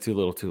 but it's too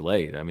little, too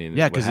late. I mean,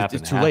 yeah, because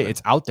it's too late.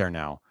 It's out there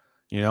now.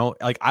 You know,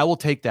 I will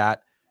take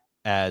that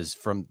as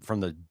from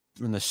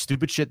the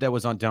stupid shit that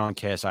was down on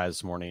KSI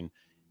this morning,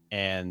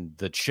 and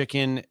the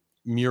chicken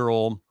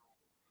mural.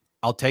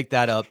 I'll take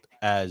that up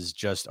as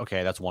just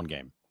okay. That's one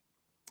game.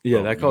 Yeah,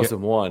 so that cost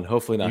them 1.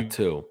 Hopefully not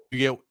 2. You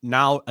get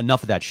now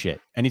enough of that shit.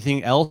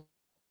 Anything else?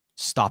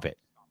 Stop it.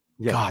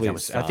 Yeah, God,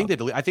 I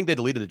think they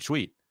deleted the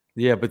tweet.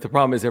 Yeah, but the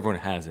problem is everyone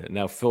has it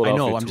now. Philadelphia. I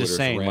know. I'm Twitter's just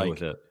saying,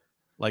 with it.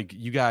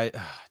 You guys,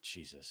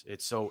 Jesus,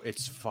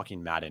 it's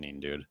fucking maddening,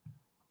 dude.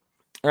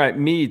 All right,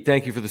 Mead,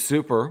 thank you for the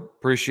super.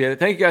 Appreciate it.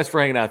 Thank you guys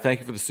for hanging out. Thank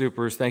you for the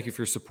supers. Thank you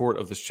for your support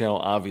of this channel,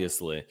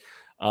 obviously.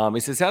 He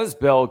says, how does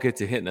Bell get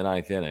to hit in the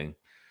ninth inning?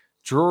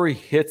 Drury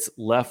hits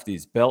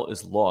lefties. Bell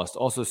is lost.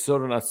 Also,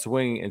 Soto not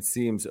swinging and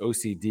seems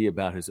OCD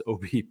about his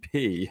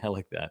OBP. I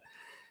like that.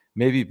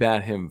 Maybe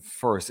bat him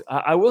first.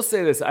 I will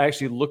say this. I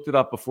actually looked it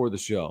up before the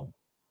show.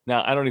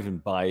 Now, I don't even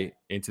buy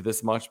into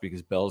this much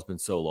because Bell's been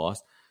so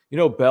lost.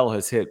 Bell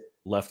has hit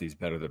lefties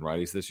better than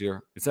righties this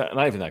year. It's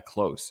not even that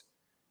close.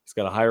 He's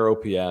got a higher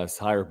OPS,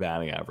 higher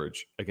batting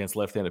average against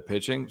left-handed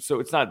pitching. So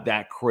it's not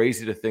that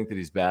crazy to think that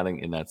he's batting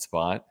in that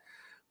spot.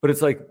 But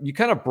it's like you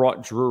kind of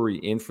brought Drury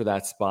in for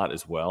that spot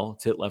as well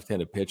to hit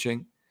left-handed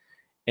pitching.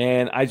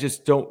 And I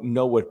just don't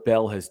know what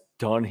Bell has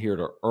done here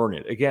to earn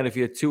it. Again, if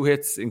he had 2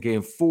 hits in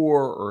game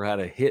 4 or had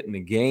a hit in the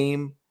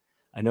game,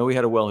 I know he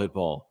had a well-hit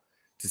ball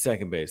to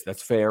second base.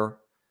 That's fair.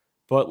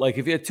 But like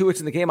if he had 2 hits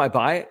in the game, I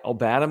buy it. I'll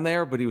bat him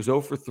there. But he was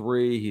 0 for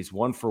 3. He's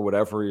 1 for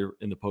whatever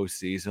in the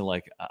postseason.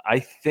 Like I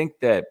think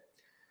that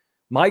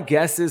my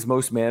guess is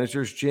most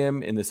managers,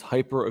 Jim, in this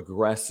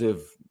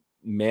hyper-aggressive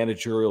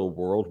managerial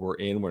world we're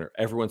in where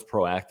everyone's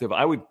proactive,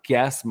 I would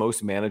guess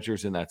most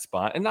managers in that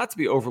spot, and not to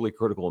be overly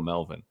critical of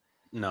Melvin.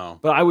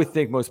 No. But I would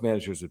think most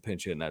managers would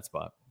pinch hit in that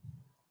spot.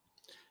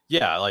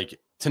 Yeah, like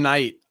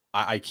tonight,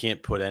 I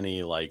can't put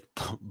any like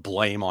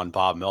blame on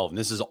Bob Melvin.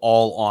 This is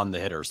all on the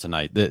hitters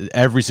tonight.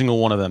 Every single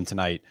one of them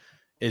tonight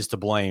is to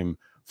blame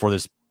for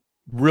this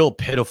real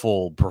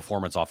pitiful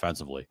performance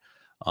offensively.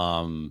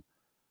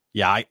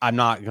 Yeah, I'm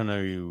not going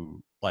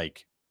to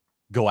like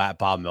go at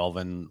Bob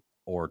Melvin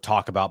or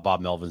talk about Bob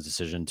Melvin's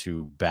decision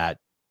to bat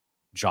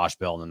Josh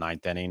Bell in the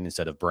 9th inning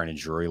instead of Brandon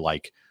Drury.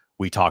 Like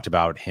we talked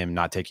about him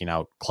not taking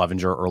out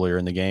Clevenger earlier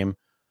in the game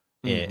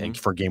and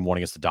for game 1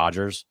 against the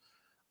Dodgers.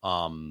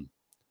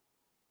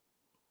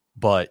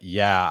 But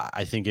yeah,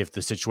 I think if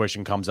the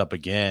situation comes up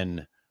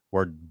again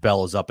where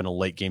Bell is up in a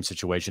late game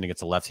situation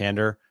against a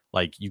left-hander,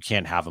 like you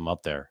can't have him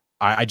up there.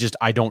 I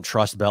don't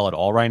trust Bell at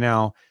all right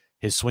now.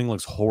 His swing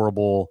looks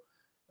horrible.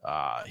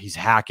 He's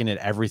hacking at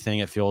everything.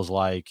 It feels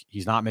like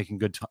he's not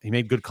making he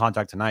made good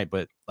contact tonight,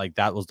 but like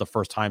that was the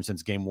first time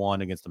since game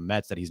 1 against the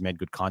Mets that he's made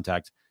good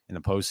contact in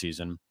the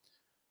postseason.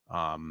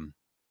 But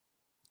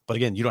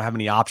again, you don't have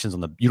any options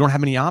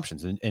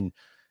and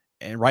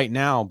right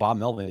now Bob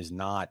Melvin is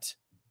not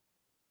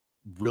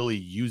really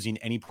using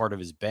any part of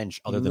his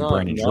bench other than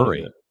Brandon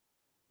Drury.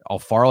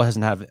 Alfaro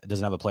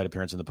doesn't have a plate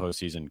appearance in the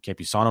postseason.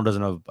 Campusano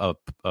doesn't have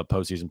a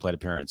postseason plate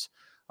appearance.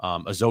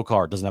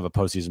 Azokar doesn't have a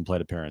postseason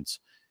plate appearance.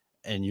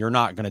 And you're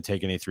not going to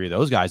take any 3 of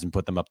those guys and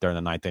put them up there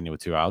in the 9th inning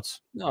with 2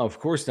 outs. No, of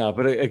course not.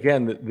 But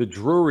again, the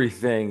Drury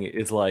thing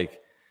is like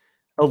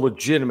a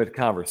legitimate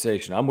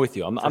conversation. I'm with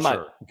you. I'm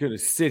not going to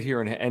sit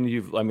here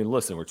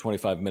listen, we're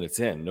 25 minutes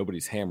in.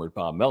 Nobody's hammered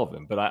Bob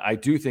Melvin. But I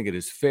do think it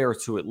is fair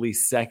to at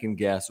least second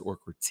guess or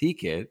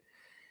critique it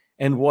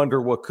and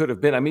wonder what could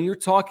have been. I mean, you're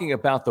talking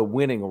about the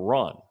winning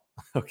run.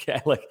 Okay.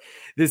 Like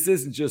this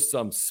isn't just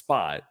some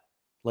spot.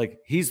 Like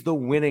he's the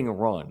winning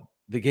run.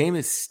 The game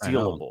is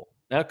stealable.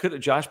 Now,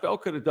 Josh Bell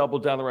could have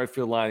doubled down the right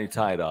field line and he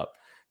tied up.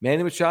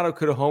 Manny Machado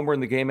could have homered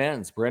and the game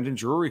ends. Brandon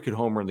Drury could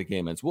homer and the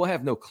game ends. We'll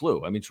have no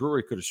clue. I mean,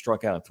 Drury could have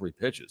struck out on 3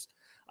 pitches.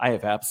 I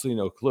have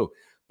absolutely no clue.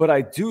 But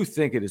I do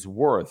think it is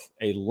worth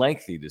a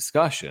lengthy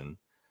discussion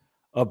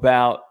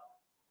about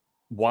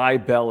why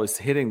Bell is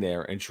hitting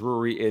there and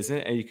Drury isn't,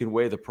 and you can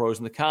weigh the pros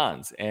and the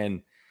cons.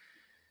 And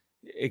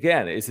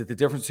again, is it the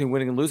difference between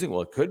winning and losing?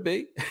 Well, it could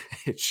be.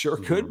 It sure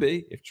could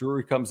be. If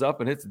Drury comes up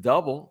and hits a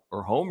double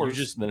or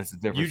homers, then it's a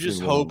difference.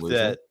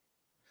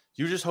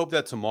 You just hope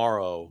that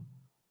tomorrow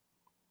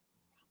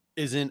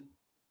isn't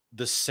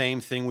the same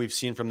thing we've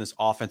seen from this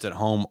offense at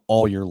home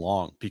all year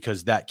long,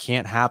 because that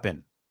can't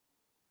happen.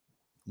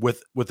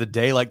 With a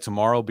day like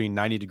tomorrow being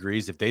 90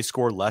 degrees, if they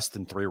score less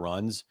than 3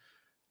 runs,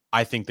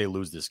 I think they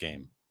lose this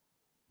game.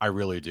 I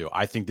really do.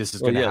 I think this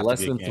is going to have less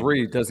to be than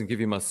 3 doesn't give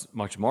you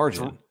much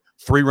margin.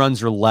 3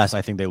 runs or less,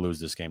 I think they lose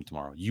this game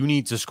tomorrow. You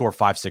need to score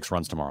 5-6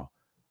 runs tomorrow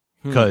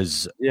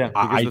because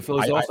the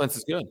Phillies offense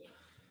is good.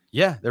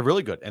 Yeah, they're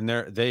really good, and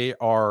they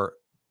are.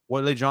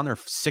 What are they, John? They're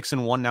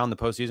 6-1 now in the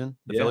postseason.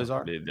 The Phillies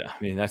are. I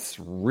mean, that's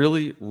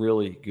really,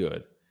 really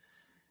good.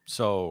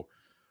 So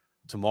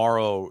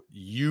tomorrow,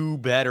 you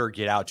better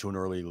get out to an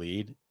early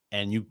lead,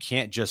 and you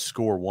can't just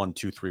score 1,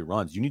 2, 3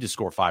 runs. You need to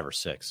score 5 or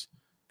 6,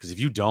 because if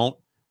you don't,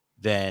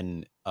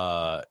 then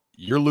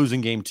you're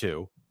losing game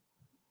 2.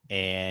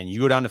 And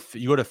you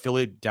go to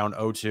Philly down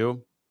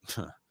 0-2.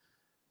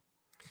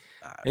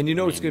 And it's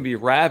going to be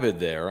rabid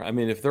there. I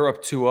mean, if they're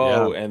up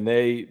 2-0 and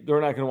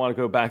they're not going to want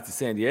to go back to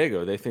San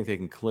Diego, they think they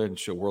can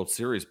clinch a World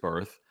Series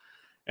berth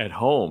at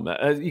home.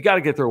 You got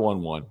to get there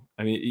 1-1.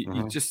 I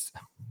mean,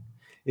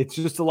 it's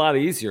just a lot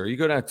easier. You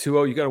go down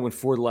 2-0, you got to win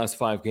 4 of the last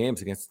 5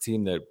 games against a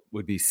team that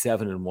would be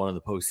 7-1 in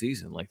the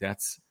postseason. Like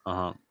that's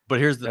But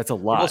that's a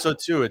lot. Also,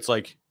 too, it's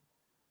like,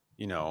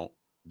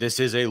 this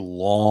is a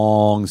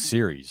long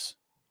series.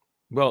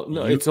 Well,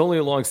 no, it's only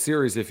a long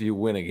series if you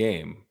win a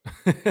game.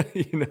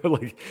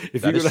 Like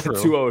if you go down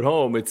 2-0 at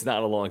home, it's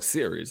not a long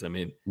series. I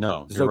mean,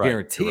 no, there's no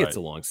guarantee it's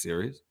a long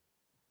series.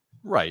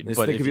 Right. This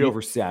But thing if could be you,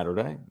 over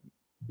Saturday.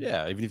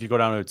 yeah, even if you go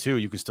down to 2,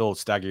 you can still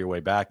stagger your way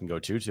back and go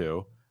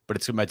 2-2. But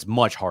it's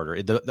much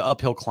harder. The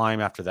uphill climb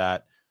after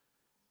that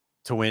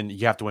to win,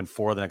 you have to win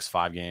 4 of the next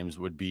 5 games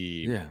would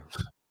be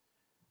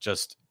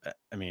just,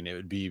 I mean,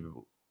 it'd be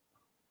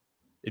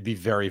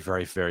very,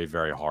 very, very,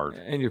 very hard.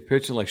 And you're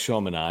pitching like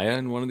Sean Manaea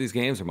in one of these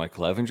games, or Mike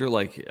Clevenger,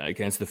 like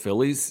against the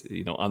Phillies,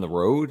 on the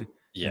road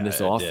in this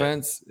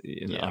offense.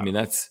 I mean,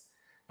 that's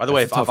by the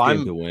way, a tough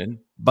game to win.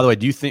 By the way,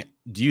 do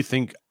you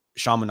think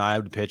Sean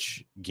Manaea would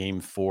pitch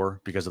game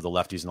 4 because of the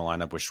lefties in the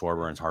lineup with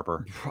Schwarber and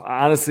Harper?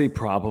 Honestly,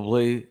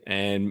 probably.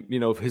 And,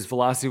 if his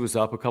velocity was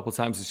up a couple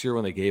times this year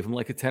when they gave him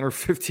like a 10 or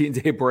 15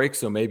 day break.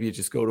 So maybe you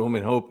just go to him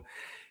and hope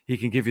he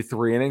can give you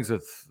 3 innings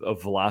of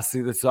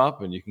velocity that's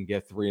up, and you can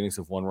get 3 innings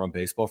of 1-run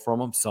baseball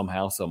from him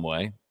somehow, some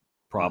way.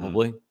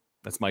 Probably.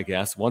 That's my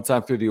guess. One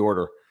time through the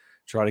order,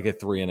 try to get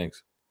 3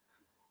 innings.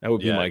 That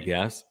would be my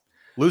guess.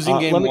 Losing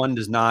game 1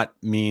 does not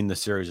mean the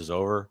series is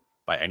over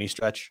by any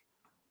stretch.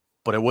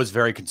 But it was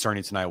very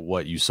concerning tonight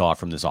what you saw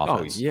from this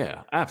offense. Oh,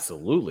 yeah,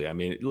 absolutely. I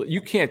mean, you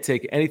can't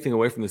take anything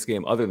away from this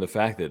game other than the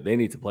fact that they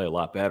need to play a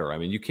lot better. I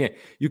mean, you can't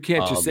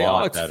just say,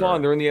 "Oh, it's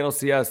fun. They're in the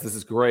NLCS. This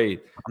is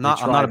great." I'm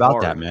not about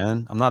that,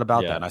 man. I'm not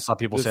about that. And I saw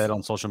people say it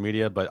on social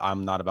media, but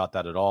I'm not about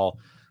that at all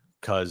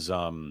because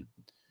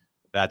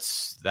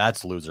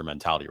that's loser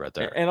mentality right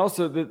there. And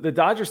also, the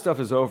Dodger stuff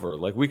is over.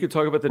 Like, we could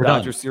talk about the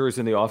Dodger series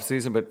in the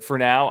offseason, but for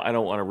now, I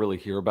don't want to really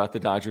hear about the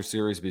Dodger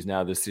series because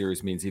now this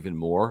series means even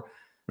more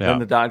than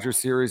the Dodger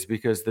series,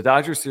 because the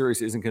Dodger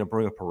series isn't going to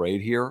bring a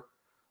parade here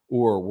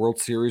or World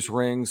Series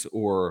rings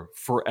or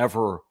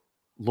forever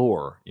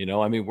lore.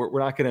 I mean, we're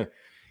not going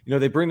to,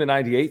 they bring the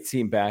 98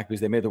 team back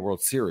because they made the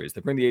World Series.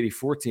 They bring the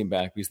 84 team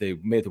back because they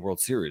made the World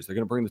Series. They're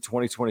going to bring the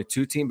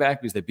 2022 team back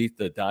because they beat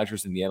the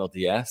Dodgers in the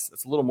NLDS.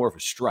 That's a little more of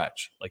a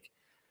stretch. Like,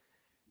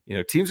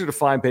 teams are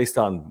defined based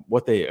on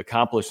what they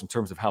accomplish in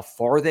terms of how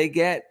far they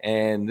get.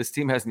 And this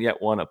team hasn't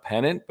yet won a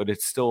pennant, but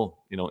it's still,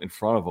 in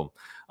front of them.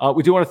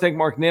 We do want to thank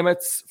Mark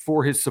Nimitz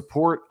for his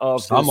support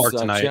of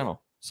this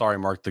channel. Sorry,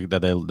 Mark,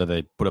 that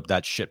they put up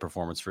that shit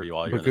performance for you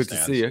all. But good to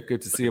see you.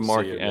 Good to see you,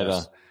 Mark,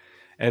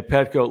 at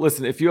Petco.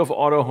 Listen, if you have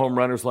auto, home,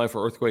 renter's life,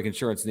 or earthquake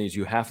insurance needs,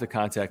 you have to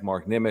contact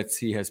Mark Nimitz.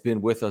 He has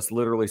been with us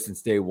literally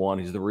since day one.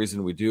 He's the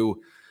reason we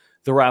do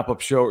the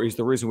wrap-up show. He's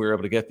the reason we were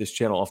able to get this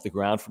channel off the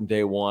ground from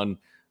day one.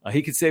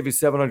 He could save you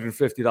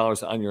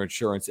 $750 on your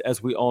insurance.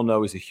 As we all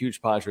know, he's a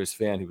huge Padres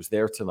fan. He was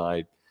there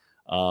tonight.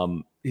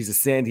 He's a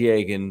San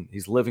Diegan.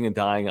 He's living and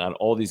dying on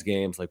all these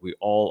games like we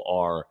all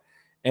are.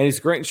 And he's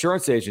a great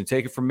insurance agent.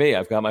 Take it from me.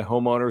 I've got my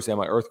homeowners and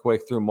my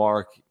earthquake through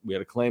Mark. We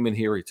had a claim in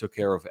here. He took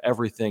care of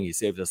everything. He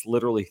saved us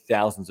literally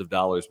thousands of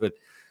dollars. But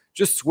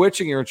just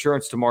switching your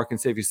insurance to Mark can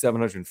save you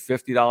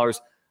 $750.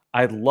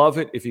 I'd love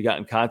it if you got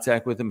in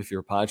contact with him if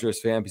you're a Padres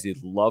fan, because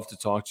he'd love to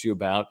talk to you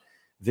about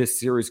this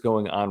series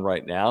going on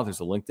right now. There's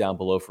a link down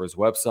below for his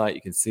website.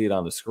 You can see it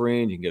on the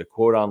screen. You can get a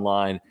quote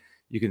online.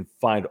 You can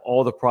find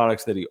all the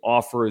products that he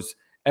offers,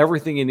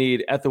 everything you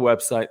need at the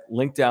website,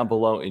 link down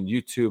below in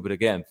YouTube. But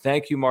again,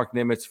 thank you, Mark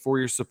Nimitz, for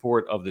your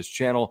support of this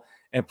channel.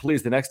 And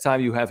please, the next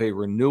time you have a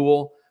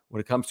renewal when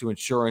it comes to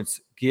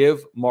insurance,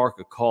 give Mark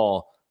a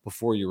call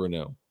before you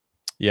renew.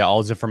 Yeah, all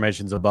his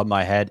information is above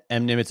my head.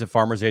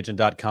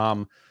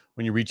 mnimitz@farmersagent.com.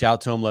 When you reach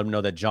out to him, let him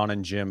know that John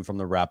and Jim from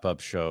the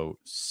wrap-up show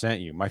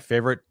sent you. My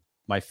favorite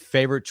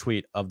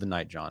tweet of the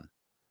night, John.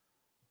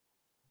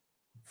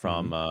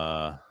 From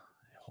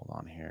hold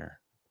on here.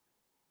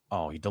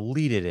 Oh, he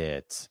deleted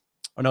it.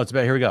 Oh no, it's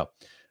about here we go.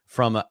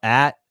 From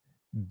at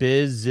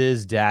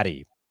Biz's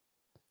Daddy.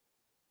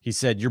 He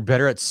said, "You're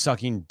better at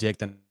sucking dick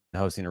than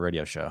hosting a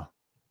radio show."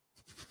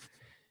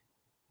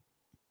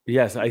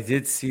 Yes, I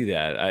did see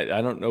that.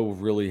 I don't know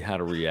really how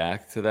to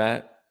react to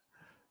that.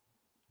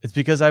 It's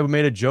because I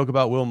made a joke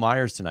about Will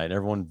Myers tonight.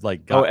 Everyone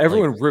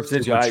everyone ripped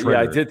into it.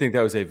 I did think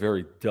that was a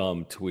very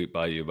dumb tweet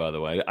by you, by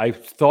the way. I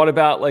thought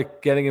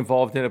about getting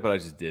involved in it, but I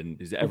just didn't.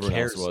 Because everyone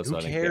else was.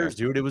 Who cares,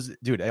 dude?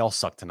 They all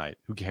suck tonight.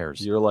 Who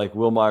cares? You're like,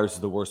 Will Myers is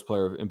the worst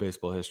player in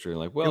baseball history.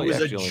 And it was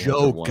a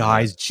joke,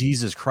 guys.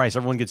 Jesus Christ!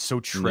 Everyone gets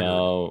so triggered.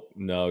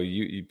 No,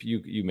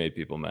 you made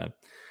people mad.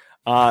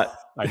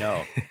 I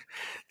know.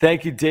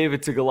 Thank you,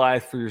 David to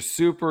Goliath, for your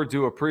super.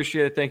 Do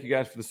appreciate it. Thank you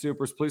guys for the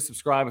supers. Please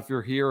subscribe if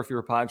you're here. If you're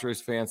a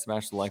Padres fan,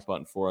 smash the like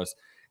button for us.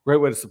 Great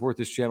way to support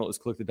this channel is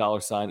click the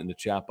 $ in the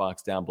chat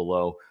box down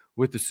below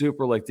with the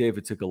super, like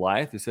David to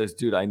Goliath, who says,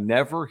 "Dude, I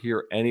never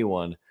hear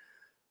anyone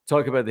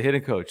talk about the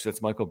hitting coach."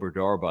 That's Michael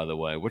Berdar, by the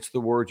way. What's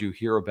the word you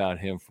hear about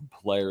him from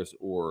players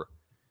or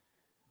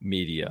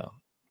media?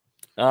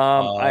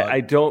 I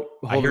don't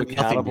hold him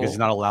accountable because he's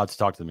not allowed to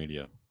talk to the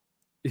media.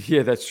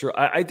 Yeah, that's true.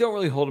 I don't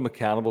really hold him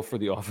accountable for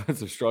the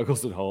offensive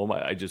struggles at home.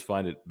 I just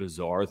find it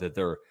bizarre that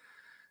they're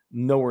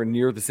nowhere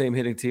near the same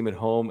hitting team at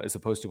home as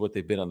opposed to what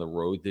they've been on the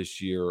road this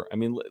year. I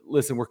mean,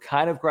 listen, we're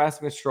kind of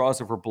grasping at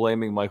straws if we're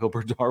blaming Michael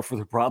Berdar for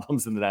the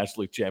problems in the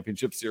National League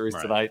Championship Series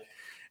tonight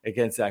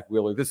against Zach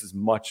Wheeler. This is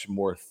much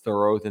more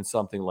thorough than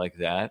something like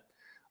that.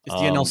 It's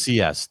the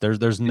NLCS.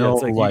 There's no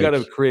it's you got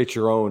to create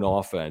your own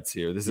offense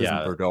here. This isn't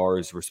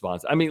Berdar's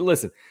response. I mean,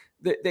 listen,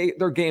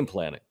 they're game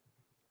planning.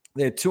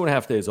 They had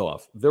 2.5 days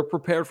off. They're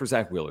prepared for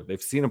Zach Wheeler.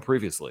 They've seen him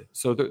previously,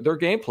 so they're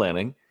game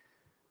planning.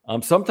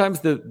 Sometimes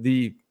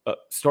the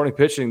starting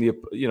pitching,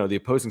 the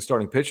opposing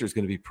starting pitcher is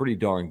going to be pretty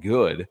darn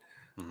good.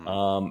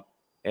 Mm-hmm.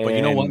 But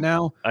you know what?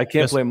 Now I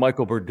can't blame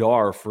Michael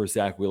Berdar for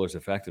Zach Wheeler's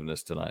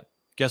effectiveness tonight.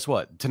 Guess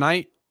what?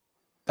 Tonight,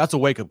 that's a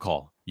wake-up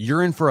call.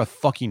 You're in for a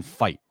fucking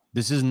fight.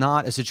 This is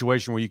not a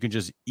situation where you can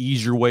just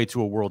ease your way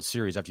to a World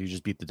Series after you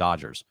just beat the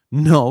Dodgers.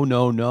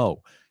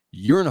 No.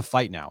 You're in a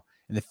fight now.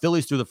 And the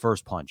Phillies threw the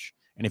first punch.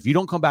 And if you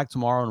don't come back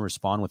tomorrow and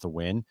respond with a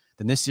win,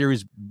 then this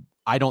series,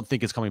 I don't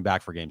think it's coming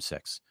back for Game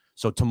 6.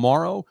 So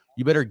tomorrow,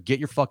 you better get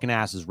your fucking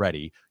asses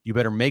ready. You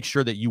better make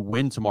sure that you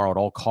win tomorrow at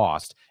all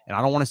cost. And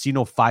I don't want to see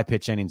no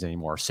 5-pitch innings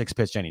anymore,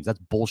 6-pitch innings. That's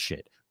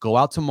bullshit. Go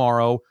out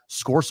tomorrow,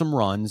 score some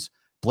runs.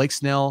 Blake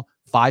Snell,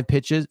 5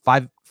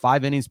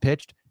 innings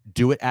pitched.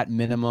 Do it at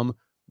minimum.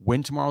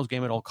 Win tomorrow's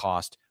game at all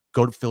cost.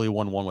 Go to Philly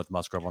 1-1 with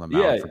Musgrove on the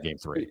mound for Game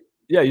 3.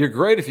 Yeah, you're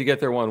great if you get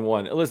there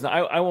 1-1. Listen,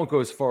 I won't go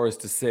as far as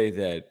to say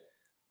that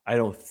I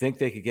don't think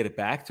they could get it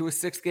back to a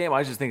 6th game.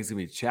 I just think it's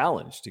going to be a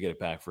challenge to get it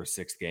back for a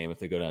 6th game if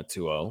they go down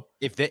 2-0.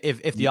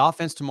 If the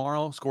offense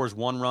tomorrow scores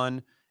 1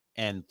 run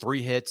and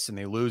 3 hits and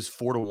they lose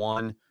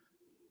 4-1,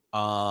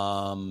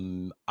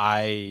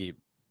 I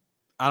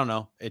don't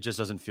know. It just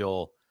doesn't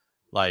feel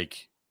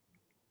like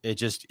it.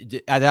 Just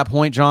at that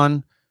point,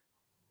 John,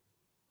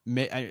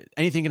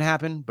 anything can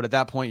happen. But at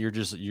that point,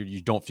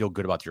 you don't feel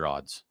good about your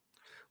odds.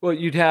 Well,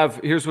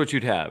 here's what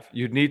you'd have.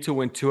 You'd need to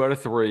win 2 out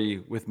of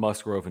 3 with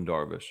Musgrove and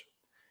Darvish.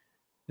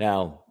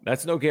 Now,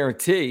 that's no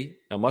guarantee.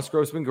 Now,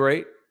 Musgrove's been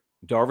great.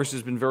 Darvish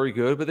has been very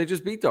good, but they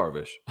just beat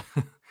Darvish.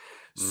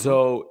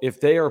 So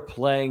if they are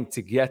playing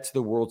to get to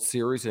the World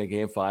Series in a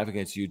Game 5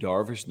 against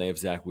Darvish, and they have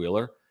Zach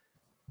Wheeler,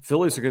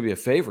 Phillies are going to be a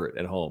favorite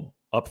at home.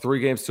 Up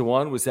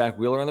 3-1 with Zach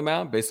Wheeler on the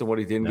mound, based on what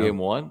he did in Game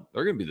 1,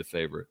 they're going to be the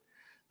favorite,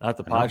 not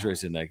the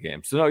Padres in that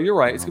game. So, no, you're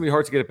right. It's going to be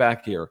hard to get it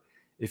back here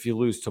if you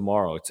lose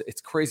tomorrow.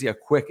 It's crazy how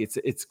quick.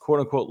 It's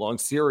quote-unquote long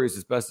series.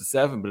 It's best of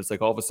 7, but it's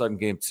like all of a sudden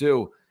Game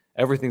 2,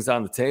 everything's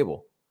on the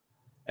table.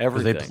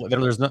 Everything.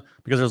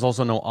 Because there's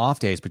also no off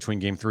days between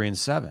Game 3 and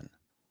 7.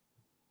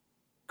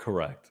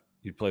 Correct.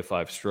 You'd play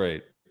 5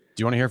 straight.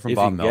 Do you want to hear from if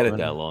Bob you Melvin? Get it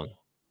that long.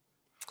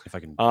 If I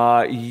can.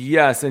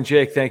 Yes, and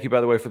Jake, thank you,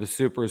 by the way, for the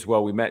super as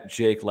well. We met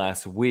Jake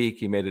last week.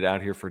 He made it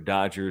out here for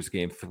Dodgers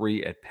Game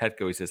 3 at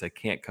Petco. He says, I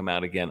can't come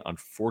out again,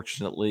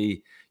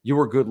 unfortunately. You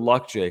were good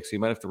luck, Jake, so you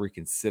might have to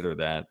reconsider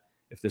that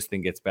if this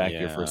thing gets back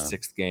here for a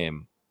 6th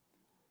game.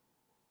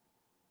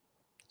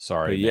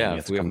 Sorry. But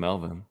if we have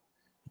Melvin.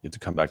 You have to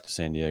come back to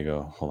San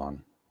Diego. Hold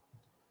on.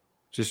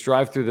 Just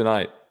drive through the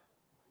night.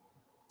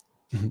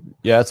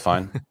 Yeah, it's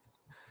fine.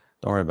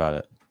 Don't worry about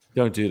it.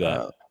 Don't do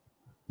that.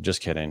 Just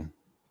kidding.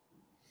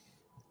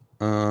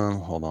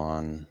 Hold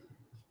on.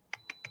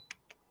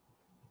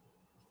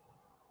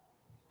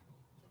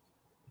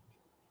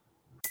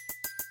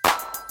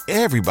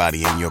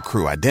 Everybody in your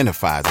crew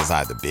identifies as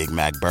either Big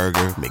Mac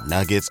Burger,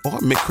 McNuggets, or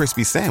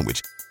McCrispy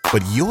Sandwich.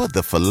 But you're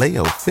the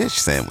Filet-O-Fish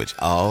Sandwich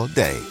all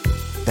day.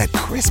 That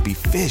crispy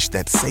fish,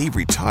 that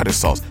savory tartar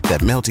sauce,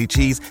 that melty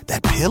cheese,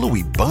 that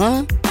pillowy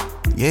bun.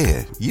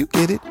 Yeah, you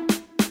get it.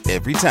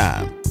 Every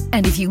time.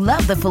 And if you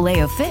love the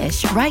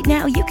Filet-O-Fish, right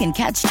now you can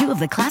catch 2 of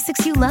the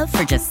classics you love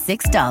for just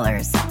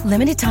 $6.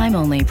 Limited time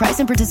only. Price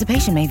and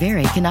participation may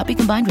vary. Cannot be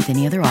combined with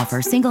any other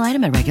offer. Single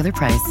item at regular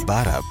price.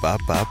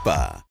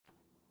 Ba-da-ba-ba-ba.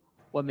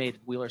 What made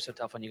Wheeler so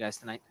tough on you guys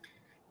tonight?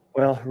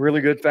 Well,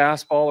 really good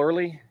fastball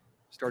early.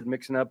 Started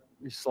mixing up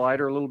his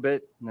slider a little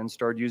bit, and then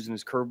started using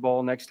his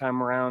curveball next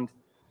time around.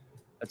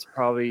 That's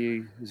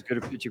probably as good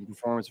a pitching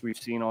performance we've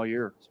seen all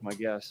year, is my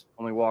guess.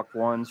 Only walked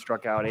 1,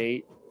 struck out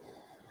 8,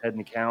 head in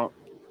the count.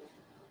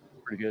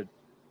 Pretty good.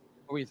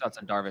 What were your thoughts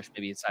on Darvish?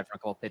 Maybe aside from a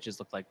couple of pitches,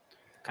 looked like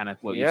kind of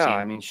what you've seen. Yeah,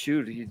 I mean,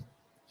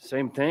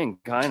 same thing,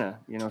 kind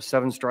of.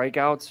 7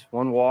 strikeouts,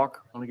 1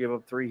 walk, only gave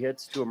up 3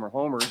 hits, 2 of them are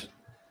homers.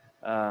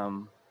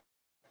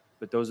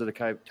 But those are the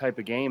type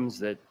of games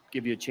that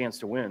give you a chance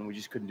to win. We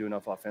just couldn't do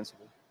enough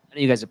offensively. I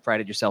know you guys have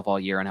prided yourself all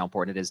year on how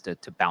important it is to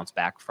bounce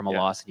back from a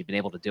loss, and you've been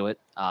able to do it.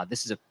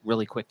 This is a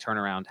really quick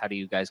turnaround. How do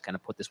you guys kind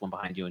of put this one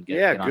behind you and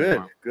get on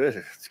tomorrow? Good.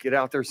 Let's get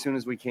out there as soon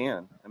as we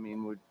can. I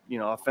mean,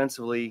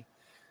 offensively,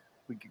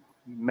 we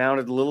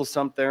mounted a little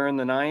something there in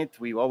the 9th.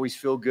 We always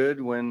feel good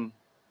when,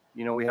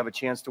 we have a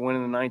chance to win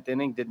in the 9th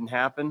inning. Didn't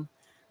happen.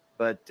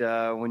 But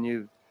when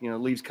it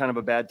leaves kind of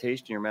a bad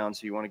taste in your mouth,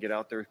 so you want to get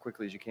out there as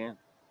quickly as you can.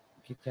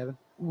 Kevin?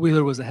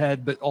 Wheeler was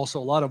ahead, but also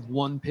a lot of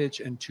 1-pitch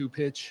and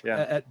 2-pitch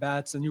at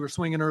bats, and you were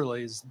swinging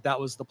early. That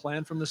was the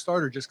plan from the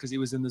start, or just because he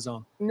was in the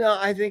zone? No,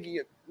 I think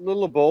a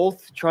little of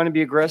both. Trying to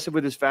be aggressive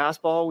with his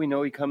fastball. We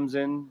know he comes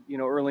in,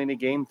 early in the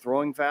game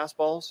throwing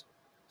fastballs,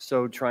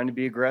 so trying to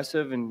be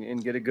aggressive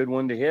and get a good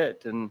one to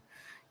hit. And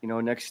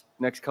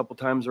next couple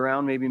times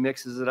around, maybe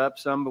mixes it up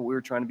some, but we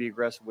were trying to be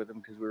aggressive with him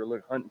because we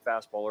were hunting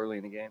fastball early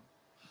in the game.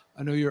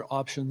 I know your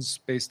options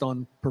based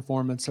on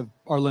performance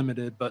are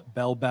limited, but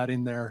Bell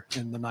batting there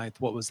in the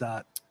 9th, what was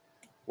that?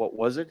 What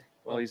was it?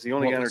 Well, he's the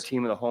only guy on our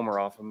team with a homer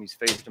off him. He's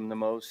faced him the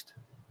most,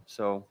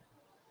 so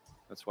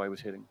that's why he was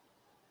hitting.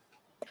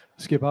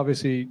 Skip,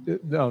 obviously,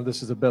 no,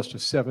 this is a best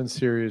of 7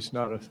 series,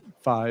 not a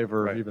 5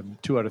 or even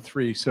 2 out of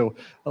 3. So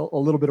a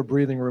little bit of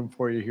breathing room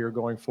for you here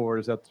going forward.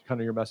 Is that kind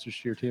of your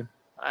message to your team?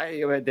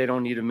 They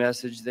don't need a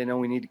message. They know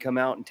we need to come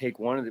out and take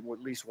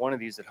at least one of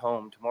these at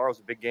home. Tomorrow's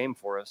a big game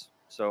for us.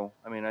 So,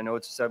 I mean, I know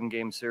it's a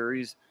 7-game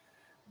series,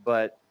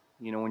 but,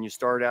 when you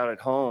start out at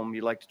home,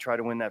 you like to try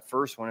to win that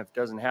first one. If it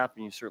doesn't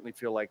happen, you certainly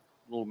feel like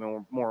a little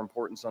bit more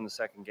importance on the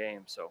second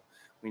game. So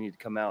we need to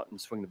come out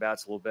and swing the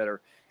bats a little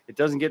better. It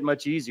doesn't get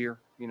much easier.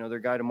 Their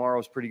guy tomorrow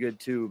is pretty good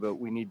too, but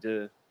we need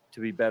to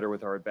be better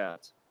with our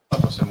at-bats.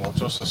 も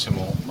調子として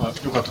も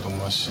良かったと思い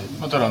ます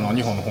し、ただ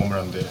2本のホーム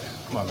ランで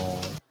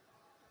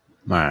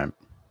All right.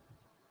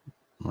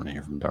 I want to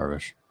hear from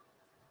Darvish.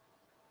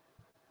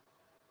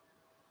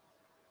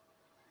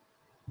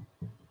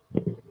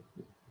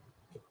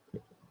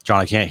 John,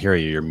 I can't hear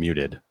you. You're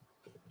muted.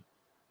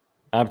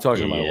 I'm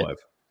talking to my wife.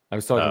 I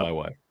was talking to my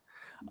wife.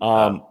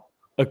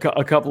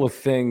 A couple of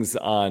things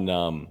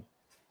on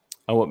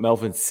what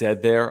Melvin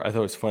said there. I thought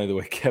it was funny the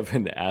way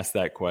Kevin asked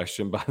that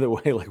question. By the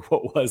way, like,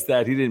 what was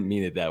that? He didn't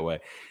mean it that way.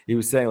 He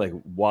was saying, like,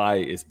 why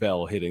is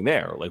Bell hitting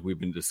there? Like we've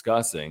been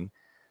discussing.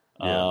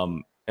 Yeah.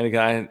 And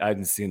again, I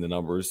hadn't seen the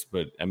numbers,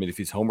 but I mean, if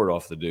he's homered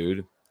off the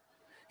dude,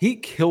 he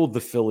killed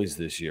the Phillies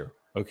this year.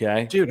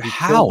 Okay, dude, he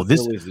how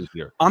this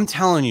year? I'm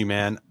telling you,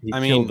 man. He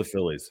killed the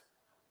Phillies.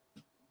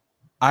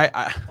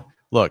 I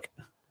look.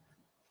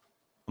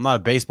 I'm not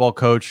a baseball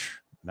coach.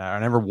 I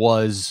never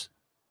was,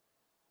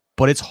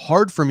 but it's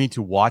hard for me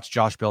to watch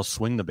Josh Bell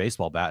swing the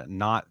baseball bat and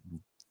not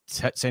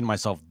say to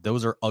myself,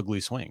 "Those are ugly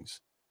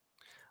swings."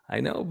 I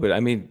know, but I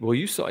mean, well,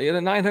 you saw he had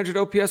a 900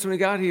 OPS when he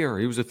got here.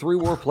 He was a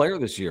 3-WAR player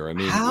this year. I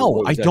mean,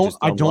 how? I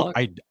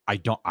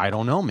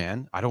don't know,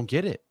 man. I don't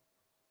get it.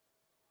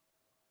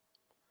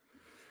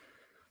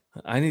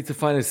 I need to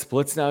find his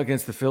splits now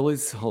against the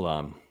Phillies. Hold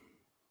on.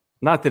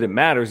 Not that it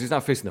matters. He's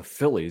not facing the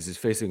Phillies. He's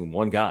facing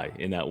one guy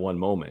in that one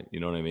moment. You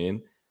know what I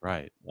mean?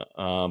 Right.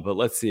 But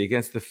let's see.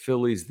 Against the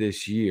Phillies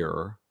this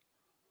year,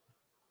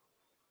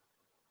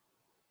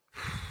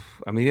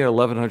 I mean, he had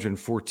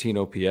 1,114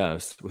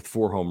 OPS with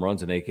 4 home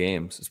runs in 8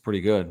 games. It's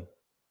pretty good.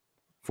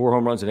 4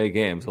 home runs in 8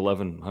 games,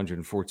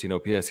 1,114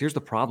 OPS. Here's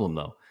the problem,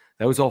 though.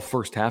 That was all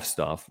first half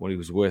stuff when he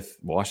was with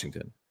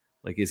Washington.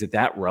 Like, is it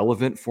that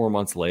relevant 4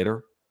 months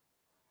later?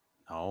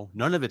 No,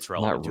 none of it's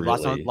relevant.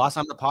 Not really. Last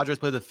time the Padres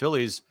played the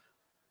Phillies,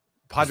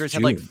 Padres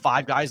had like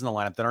 5 guys in the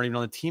lineup that aren't even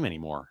on the team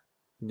anymore.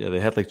 Yeah, they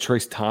had like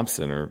Trace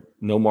Thompson or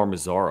Nomar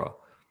Mazara.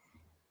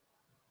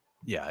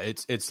 Yeah,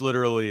 it's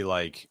literally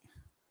like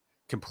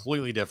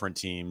completely different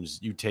teams.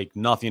 You take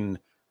nothing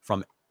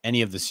from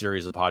any of the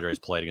series the Padres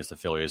played against the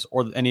Phillies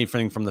or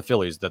anything from the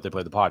Phillies that they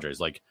played the Padres.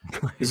 Like,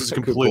 this is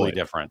completely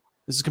different.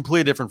 This is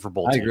completely different for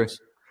both teams. Agree.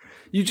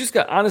 You just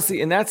got, honestly,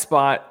 in that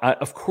spot,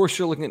 of course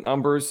you're looking at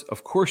numbers.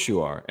 Of course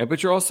you are.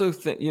 But you're also,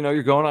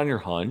 you're going on your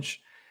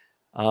hunch.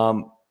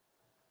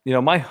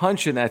 My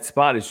hunch in that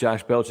spot is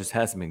Josh Bell just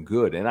hasn't been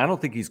good. And I don't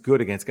think he's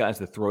good against guys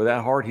that throw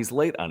that hard. He's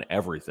late on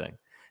everything.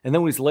 And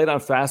then when he's late on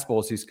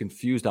fastballs, he's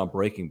confused on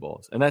breaking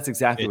balls. And that's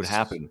exactly what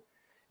happened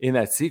in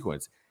that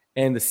sequence.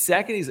 And the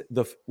second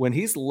when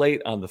he's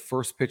late on the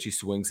first pitch he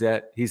swings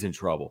at, he's in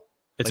trouble.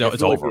 It's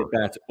over.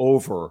 That's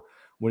over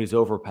when he's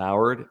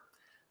overpowered.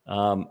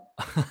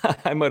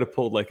 I might have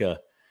pulled like a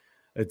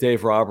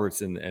Dave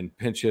Roberts and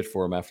pinch hit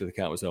for him after the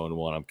count was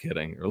 0-1. I'm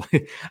kidding.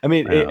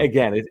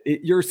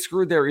 You're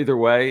screwed there either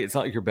way. It's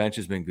not like your bench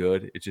has been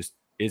good. It just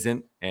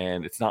isn't.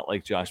 And it's not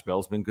like Josh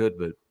Bell's been good,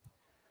 but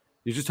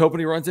you're just hoping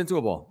he runs into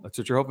a ball. That's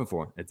what you're hoping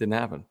for. It didn't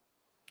happen.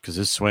 Because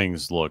his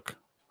swings look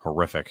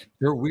horrific.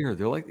 They're weird.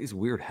 They're like these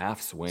weird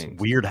half swings.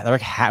 It's weird. They're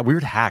like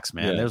weird hacks,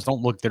 man. Yeah.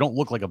 They don't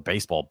look like a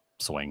baseball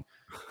swing.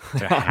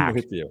 I'm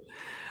with you.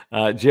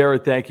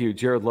 Jared, thank you.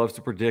 Jared loves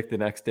to predict the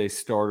next day's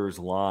starters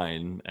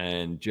line.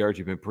 And Jared,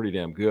 you've been pretty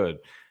damn good.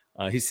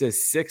 He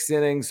says 6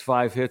 innings,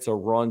 5 hits, a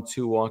run,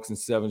 2 walks, and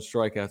 7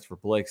 strikeouts for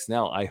Blake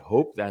Snell. I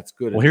hope that's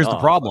good. Well, here's the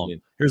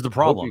problem. Here's the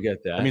problem. You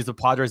get that. That means the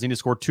Padres need to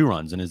score 2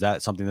 runs. And is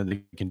that something that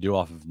they can do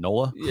off of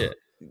Nola? Yeah.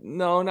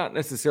 No, not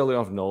necessarily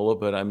off Nola,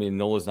 but I mean,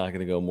 Nola's not going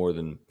to go more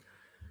than,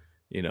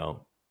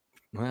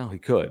 well, he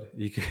could.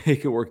 He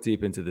could work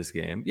deep into this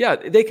game. Yeah,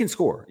 they can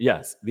score.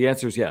 Yes. The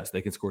answer is yes.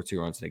 They can score 2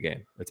 runs in a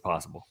game. It's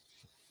possible.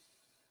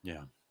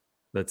 Yeah.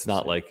 That's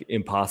not like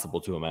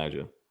impossible to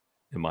imagine,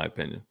 in my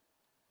opinion.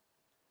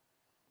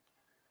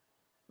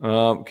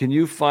 Can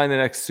you find the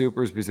next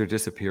supers because they're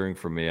disappearing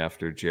from me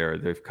after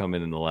Jared? They've come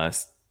in the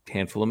last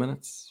handful of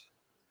minutes.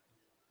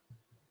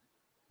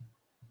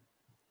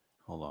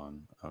 Hold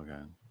on. Okay.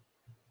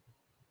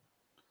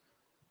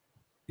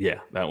 Yeah,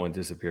 that one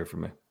disappeared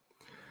from me.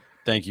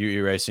 Thank you,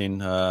 Erasing.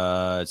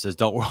 It says,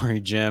 don't worry,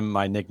 Jim.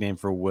 My nickname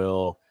for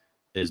Will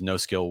is No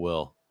Skill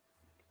Will.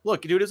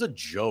 Look, dude, it's a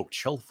joke.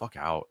 Chill the fuck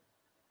out.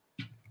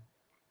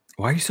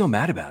 Why are you so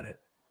mad about it?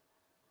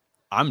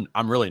 I'm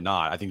really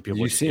not. I think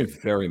people seem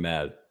very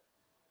mad.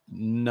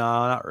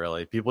 No, not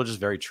really. People are just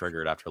very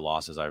triggered after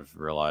losses, I've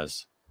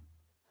realized.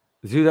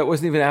 Dude, that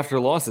wasn't even after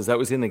losses. That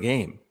was in the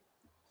game.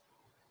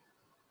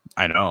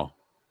 I know.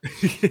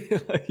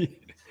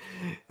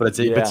 But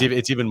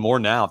it's even more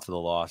now after the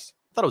loss.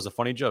 thought it was a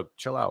funny joke.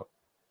 Chill out.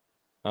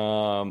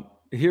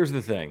 Here's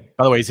the thing.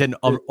 By the way, he's hitting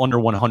under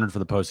 100 for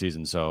the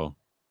postseason. So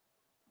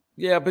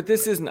yeah, but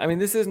this isn't on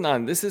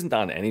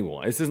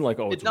anyone. This isn't like,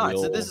 it's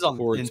Will. This is on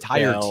the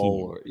entire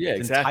team. Yeah,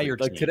 exactly.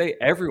 Like today,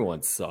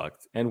 everyone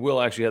sucked, and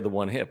Will actually had the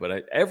one hit,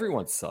 but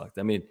everyone sucked.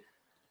 I mean,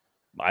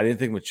 I didn't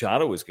think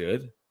Machado was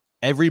good.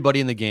 Everybody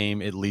in the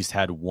game at least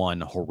had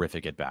one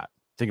horrific at bat.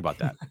 Think about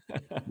that.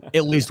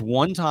 At least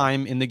one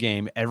time in the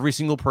game, every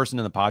single person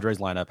in the Padres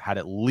lineup had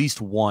at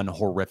least one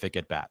horrific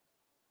at bat.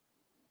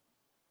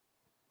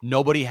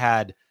 Nobody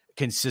had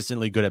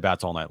consistently good at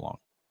bats all night long.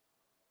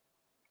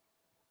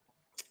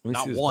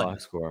 Let me see one.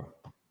 Box score.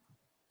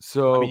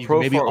 So you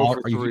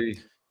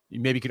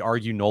maybe could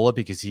argue Nola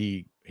because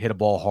he hit a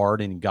ball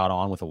hard and got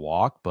on with a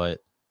walk, but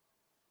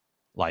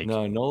like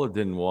no, Nola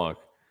didn't walk.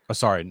 Oh,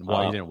 sorry, he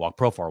didn't walk.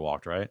 Profar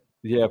walked, right?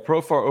 Yeah,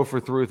 Profar 0 for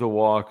 3 with a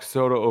walk.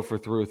 Soto 0 for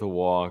 3 with a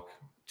walk.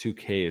 2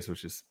 Ks,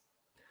 which is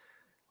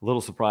a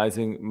little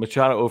surprising.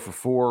 Machado 0 for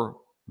 4.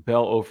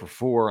 Bell 0 for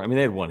 4. I mean,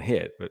 they had one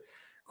hit, but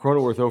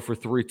Cronenworth 0 for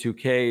 3, 2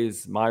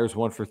 Ks. Myers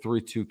 1 for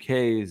 3, 2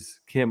 Ks.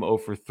 Kim 0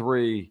 for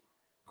 3.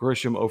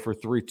 Grisham 0 for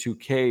 3, 2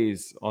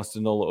 Ks.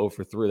 Austin Nola 0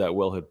 for 3. That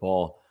well hit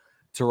ball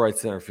to right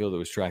center field that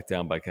was tracked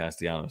down by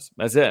Castellanos.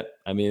 That's it.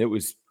 I mean, it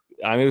was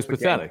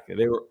pathetic.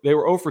 They were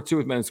 0 for 2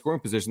 with men in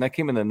scoring position. That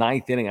came in the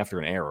 9th inning after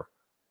an error.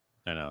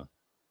 I know.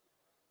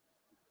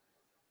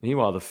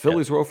 Meanwhile, the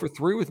Phillies were 0 for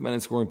 3 with men in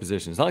scoring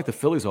position. It's not like the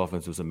Phillies'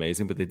 offense was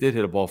amazing, but they did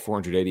hit a ball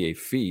 488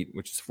 feet,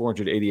 which is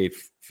 488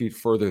 feet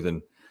further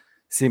than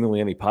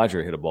seemingly any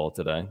Padre hit a ball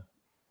today.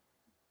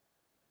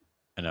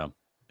 I know.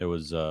 It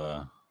was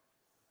a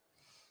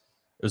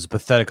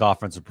pathetic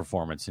offensive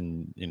performance,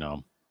 and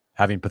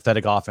having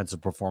pathetic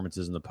offensive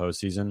performances in the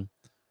postseason,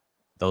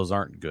 those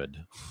aren't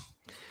good.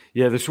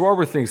 Yeah, the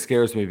Schwarber thing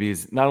scares me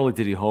because not only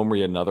did he homer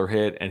another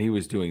hit, and he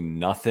was doing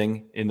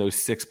nothing in those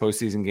 6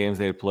 postseason games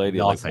they had played. He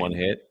had like one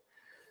hit.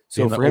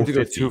 So for him to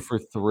go 2 for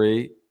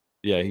 3,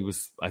 yeah, he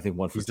was, I think,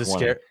 1 for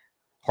 20.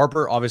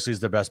 Harper obviously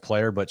is their best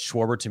player, but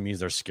Schwarber to me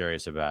is their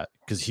scariest at bat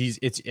because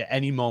it's at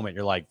any moment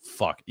you're like,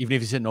 fuck. Even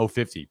if he's hitting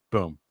 050,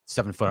 boom,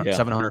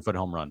 700-foot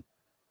home run.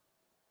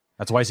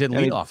 That's why he's hitting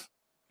leadoff.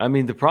 I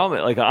mean, the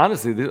problem, like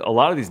honestly, a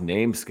lot of these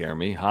names scare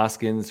me.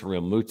 Hoskins,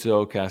 Real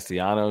Muto,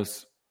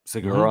 Castellanos,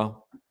 Segura.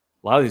 Mm-hmm.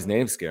 A lot of these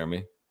names scare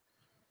me.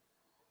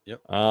 Yep.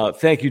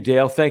 Thank you,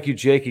 Dale. Thank you,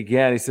 Jake,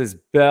 again. He says,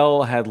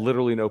 Bell had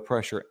literally no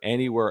pressure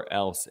anywhere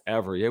else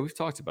ever. Yeah, we've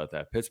talked about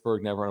that.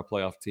 Pittsburgh never on a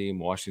playoff team.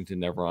 Washington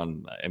never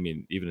on,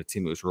 even a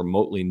team that was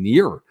remotely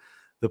near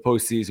the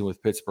postseason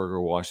with Pittsburgh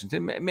or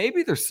Washington.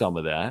 Maybe there's some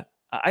of that.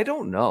 I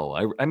don't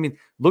know. I mean,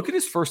 look at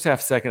his first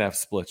half, second half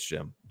splits,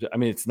 Jim. I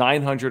mean, it's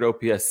 900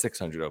 OPS,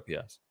 600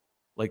 OPS.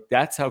 Like,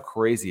 that's how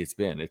crazy it's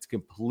been. It's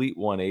complete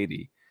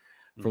 180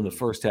 from the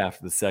first half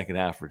to the second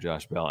half for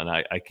Josh Bell, and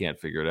I can't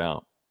figure it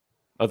out.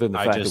 Other than the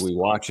fact that we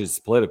watch his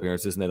split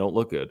appearances and they don't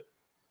look good.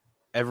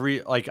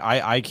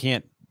 I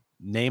can't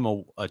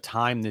name a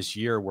time this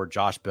year where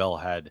Josh Bell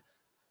had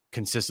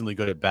consistently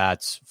good at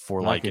bats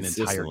for like an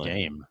entire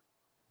game.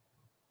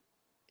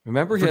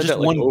 Remember he had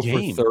that like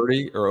 0 for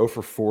 30 or 0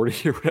 for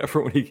 40 or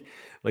whatever when he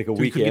like a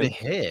weekend get a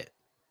hit.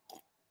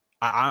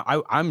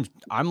 I'm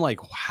like,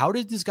 how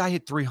did this guy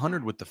hit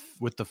 300 with the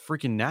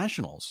freaking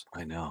Nationals?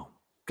 I know.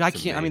 Guy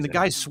can't. I mean, the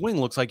guy's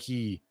swing looks like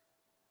I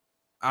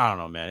don't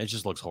know, man. It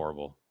just looks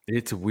horrible.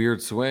 It's a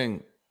weird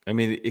swing. I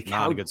mean,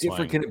 how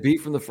different can it be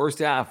from the first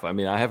half? I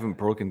mean, I haven't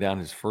broken down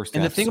his first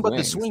half. And the thing about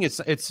the swing, it's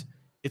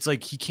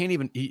like he can't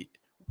even.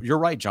 You're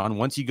right, John.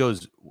 Once he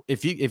goes,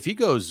 if he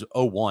goes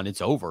 0-1,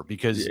 it's over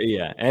because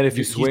and if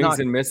he swings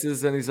and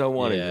misses, then he's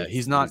 0-1. Yeah,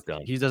 he's done.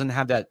 He doesn't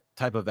have that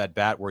type of at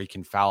bat where he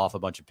can foul off a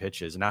bunch of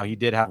pitches. Now he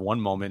did have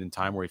one moment in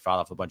time where he fouled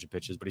off a bunch of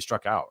pitches, but he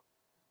struck out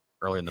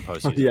early in the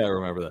postseason. Yeah, I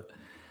remember that.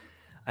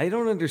 I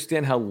don't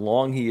understand how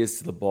long he is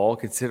to the ball,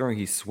 considering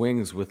he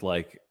swings with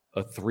like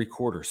a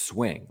 3/4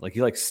 swing. Like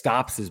he like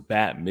stops his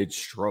bat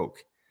mid-stroke.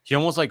 He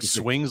almost like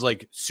swings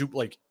like soup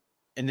like.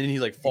 And then he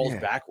like falls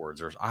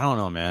backwards, or I don't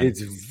know, man.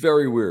 It's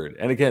very weird.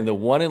 And again, the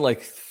one in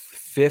like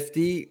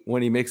 50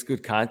 when he makes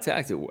good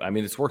contact.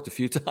 It's worked a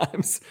few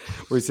times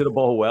where he's hit a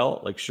ball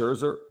well, like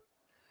Scherzer.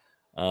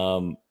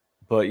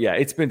 But yeah,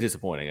 it's been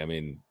disappointing. I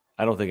mean,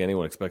 I don't think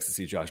anyone expects to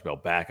see Josh Bell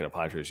back in a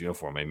Padres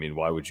uniform. I mean,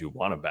 why would you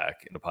want him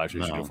back in a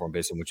Padres uniform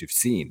based on what you've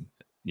seen?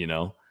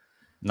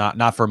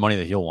 Not for money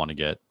that he'll want to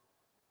get.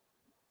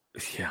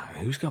 Yeah,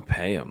 who's going to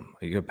pay him?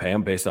 Are you going to pay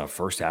him based on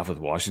first half with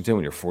Washington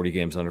when you're 40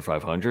 games under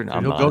 500?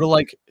 He'll go to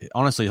like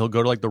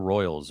the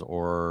Royals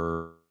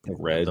or the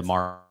Reds.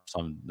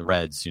 The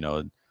Reds,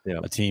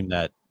 a team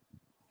that,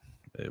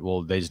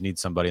 they just need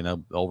somebody and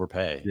they'll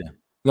overpay. Yeah.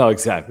 No,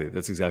 exactly.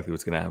 That's exactly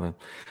what's going to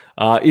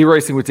happen.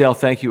 E-Racing with Dale,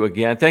 thank you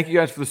again. Thank you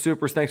guys for the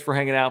supers. Thanks for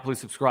hanging out. Please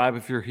subscribe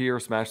if you're here.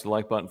 Smash the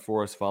like button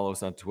for us. Follow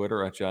us on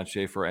Twitter at John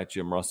Schaefer, at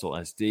Jim Russell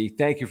SD.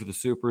 Thank you for the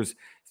supers.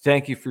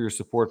 Thank you for your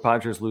support.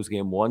 Padres lose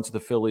game 1 to the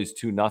Phillies,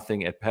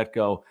 2-0 at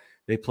Petco.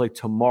 They play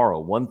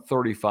tomorrow,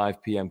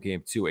 1:35 p.m.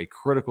 game 2, a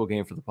critical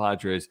game for the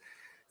Padres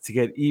to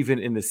get even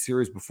in the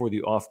series before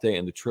the off day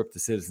and the trip to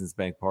Citizens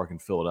Bank Park in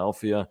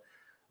Philadelphia.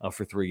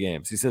 for 3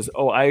 games. He says,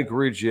 "Oh, I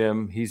agree,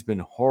 Jim. He's been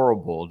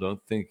horrible.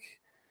 Don't think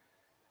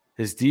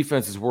his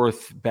defense is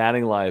worth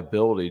batting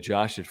liability.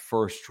 Josh at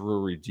first,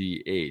 Drury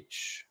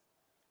DH."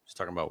 Just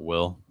talking about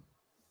Will.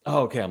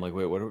 Oh, okay. I'm like,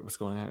 wait, what's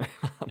going on?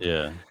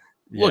 Yeah.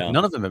 Look,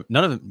 none of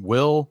them.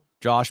 Will,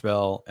 Josh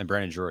Bell, and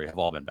Brandon Drury have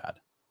all been bad.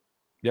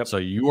 Yep. So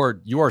you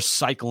are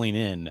cycling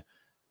in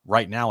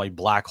right now a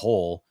black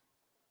hole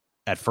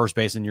at first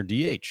base in your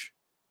DH.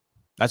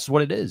 That's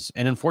what it is.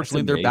 And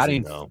unfortunately,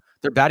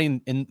 they're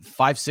batting in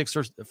 5, 6,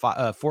 or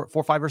 4,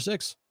 5, or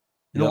 6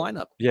 in the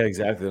lineup. Yeah,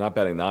 exactly. They're not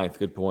batting 9th.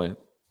 Good point.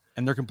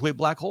 And they're complete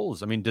black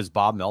holes. I mean, does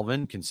Bob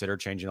Melvin consider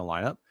changing a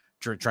lineup?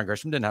 Trent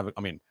Grisham didn't have.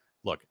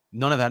 Look,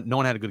 none of that. No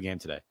one had a good game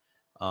today.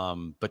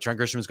 But Trent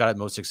Grisham's got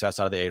most success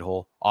out of the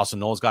 8-hole. Austin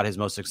Knowles got his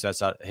most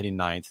success out hitting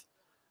 9th.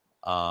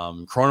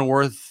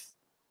 Cronenworth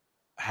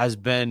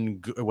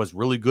was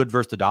really good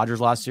versus the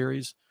Dodgers last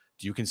series.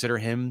 Do you consider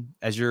him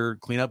as your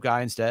cleanup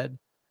guy instead,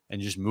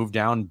 and just move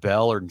down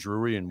Bell or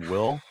Drury and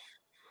Will?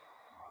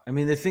 I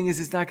mean, the thing is,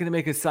 it's not going to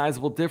make a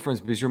sizable difference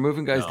because you're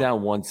moving guys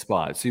down 1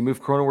 spot. So you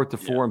move Cronenworth to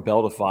 4 and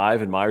Bell to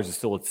 5, and Myers is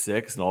still at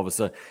 6, and all of a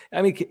sudden,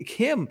 I mean,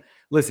 Kim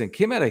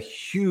had a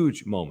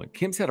huge moment.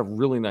 Kim's had a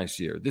really nice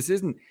year. This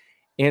isn't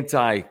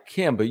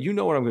anti-Kim, but you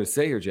know what I'm going to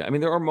say here, Jay. I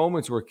mean, there are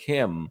moments where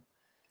Kim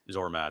is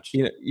overmatched.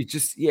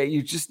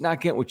 You're just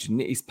not getting what you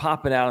need. He's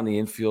popping out in the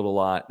infield a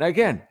lot. Now,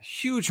 again,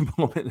 huge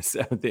moment in the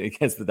 7th inning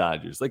against the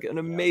Dodgers, like an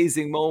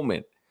amazing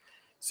moment.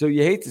 So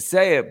you hate to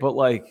say it, but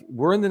like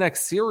we're in the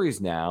next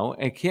series now,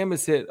 and Kim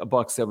has hit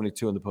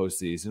 $172 in the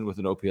postseason with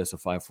an OPS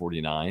of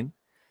 549,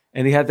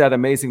 and he had that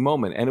amazing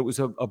moment, and it was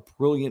a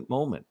brilliant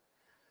moment.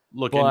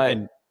 Look,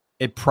 and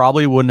it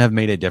probably wouldn't have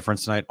made a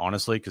difference tonight,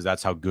 honestly, because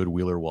that's how good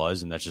Wheeler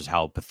was, and that's just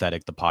how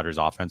pathetic the Padres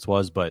offense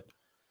was. But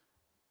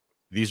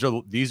these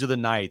are the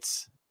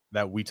nights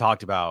that we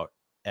talked about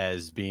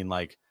as being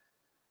like,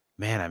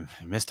 man,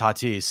 I miss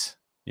Tatis.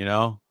 You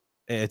know,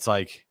 it's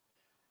like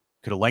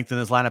could have lengthened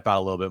this lineup out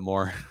a little bit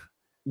more.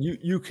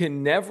 You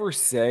can never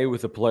say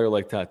with a player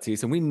like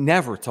Tatis, and we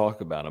never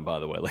talk about him, by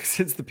the way, like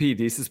since the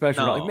PD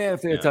suspension, we're like, man,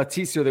 if they had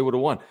Tatis here, they would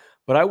have won.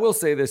 But I will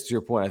say this to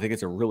your point. I think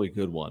it's a really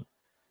good one.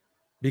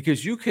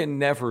 Because you can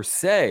never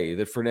say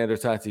that Fernando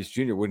Tatis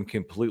Jr. wouldn't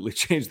completely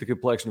change the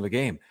complexion of a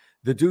game.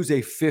 The dude's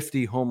a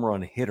 50 home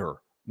run hitter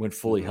when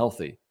fully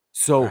healthy.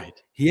 So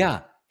he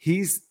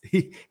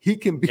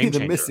can be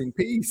the missing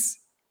piece.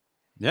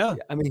 Yeah.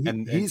 I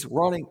mean, he's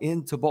running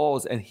into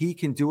balls, and he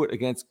can do it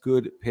against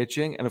good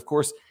pitching. And of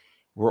course,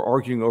 we're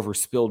arguing over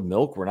spilled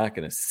milk. We're not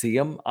going to see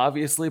him,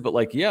 obviously. But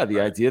the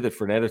idea that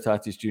Fernando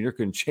Tatis Jr.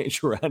 couldn't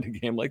change around a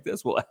game like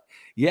this, well,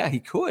 yeah, he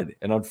could.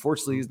 And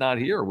unfortunately, he's not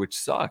here, which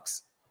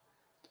sucks.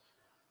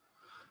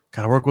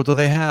 Kind of work with what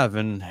they have,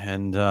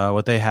 and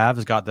what they have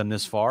has got them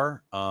this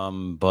far.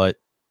 But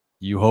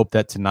you hope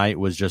that tonight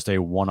was just a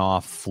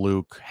one-off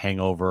fluke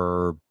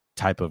hangover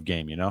type of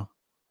game, you know?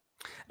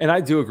 And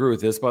I do agree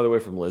with this, by the way,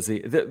 from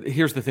Lizzie.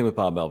 Here's the thing with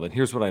Bob Melvin.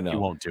 Here's what I know. You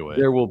won't do it.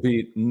 There will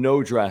be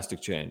no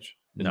drastic change.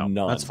 No,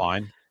 none. That's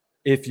fine.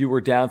 If you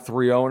were down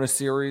 3-0 in a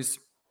series,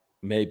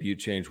 maybe you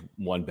change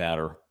one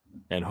batter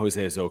and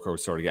Jose Azocar would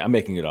start again. I'm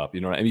making it up.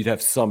 You know what I mean? You'd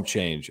have some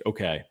change.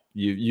 Okay.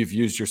 You've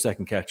used your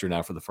second catcher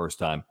now for the first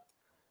time.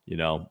 You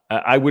know,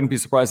 I wouldn't be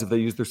surprised if they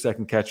use their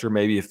second catcher,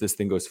 maybe if this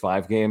thing goes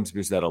 5 games,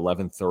 because that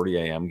 11:30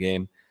 a.m.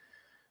 game.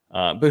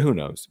 But who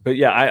knows? But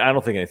yeah, I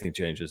don't think anything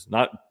changes.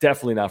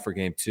 Definitely not for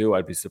game 2.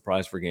 I'd be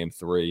surprised for game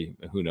 3.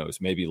 Who knows?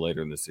 Maybe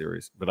later in the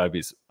series, but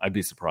I'd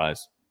be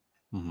surprised.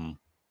 Mm-hmm.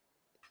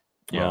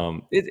 Yeah.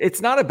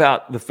 It's not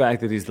about the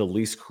fact that he's the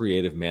least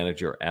creative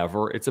manager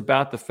ever. It's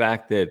about the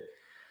fact that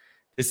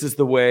this is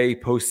the way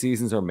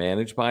postseasons are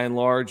managed by and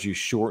large. You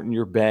shorten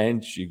your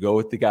bench. You go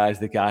with the guys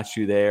that got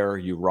you there.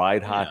 You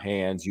ride hot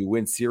hands. You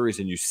win series,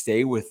 and you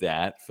stay with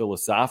that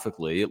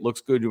philosophically. It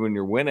looks good when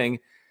you're winning.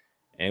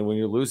 And when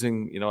you're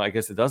losing, you know, I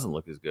guess it doesn't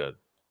look as good.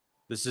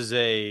 This is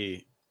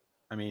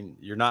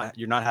you're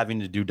not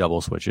having to do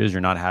double switches.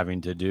 You're not having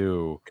to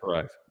do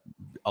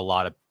a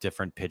lot of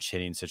different pitch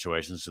hitting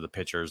situations so the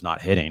pitcher is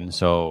not hitting.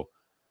 So,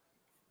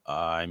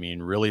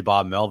 really,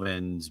 Bob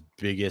Melvin's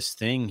biggest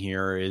thing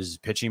here is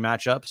pitching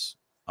matchups.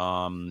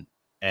 And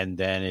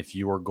then if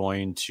you are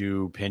going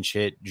to pinch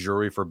hit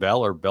Drury for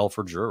Bell or Bell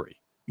for Drury,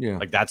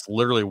 like that's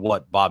literally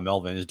what Bob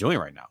Melvin is doing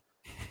right now.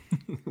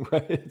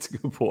 Right, it's a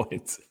good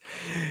point.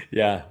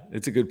 Yeah,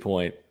 it's a good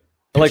point.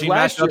 Pitching like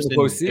last year in the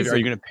postseason, are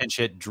you going to pinch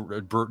hit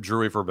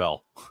Drury for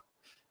Bell?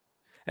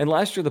 And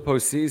last year, the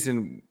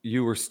postseason,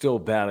 you were still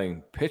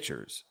batting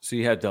pitchers, so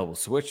you had double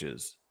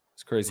switches.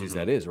 As crazy as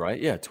that is, right?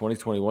 Yeah,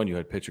 2021, you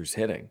had pitchers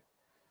hitting.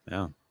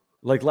 Yeah.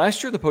 Like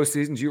last year, the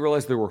postseason, do you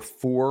realize there were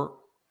 4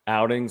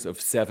 outings of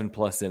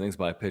 7+ innings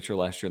by a pitcher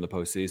last year in the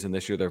postseason?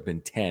 This year, there have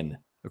been 10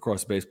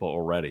 across baseball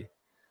already.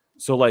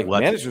 So,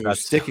 managers are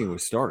sticking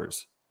with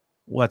starters.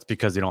 Well, that's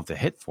because they don't have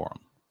to hit for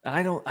them.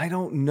 I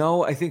don't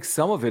know. I think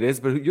some of it is,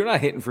 but you're not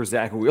hitting for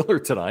Zach Wheeler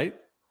tonight.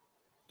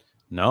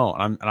 No,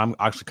 I'm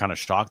actually kind of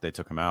shocked they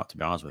took him out, to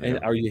be honest with you.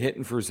 And are you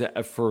hitting for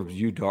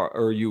you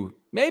or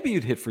maybe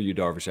you'd hit for you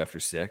Darvish after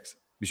 6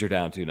 because you're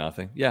down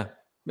 2-0? Yeah,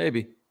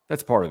 maybe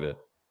that's part of it.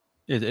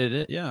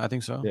 Yeah, I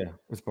think so. Yeah,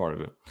 it's part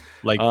of it.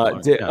 Like,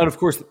 and of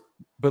course,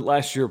 but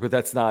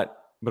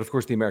of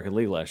course, the American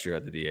League last year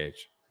had the DH.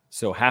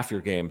 So half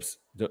your games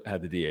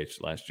had the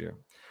DH last year.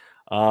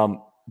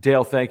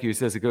 Dale, thank you. He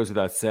says it goes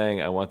without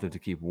saying, I want them to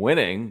keep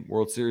winning.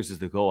 World Series is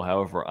the goal.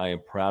 However, I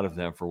am proud of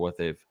them for what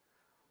they've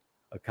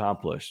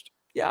accomplished.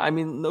 Yeah, I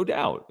mean, no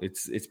doubt.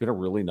 It's been a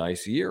really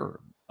nice year.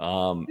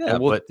 And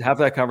we'll have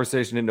that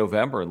conversation in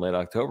November and late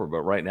October.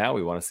 But right now,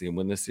 we want to see them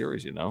win this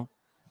series,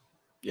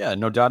 Yeah,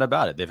 no doubt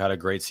about it. They've had a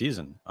great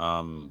season.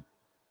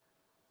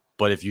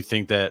 But if you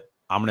think that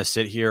I'm going to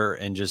sit here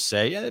and just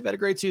say, yeah, they've had a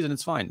great season,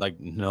 it's fine. Like,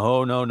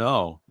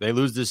 no. They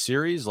lose this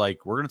series,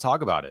 like, we're going to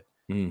talk about it.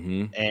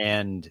 Mm-hmm.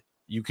 And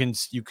you can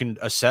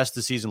assess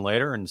the season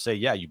later and say,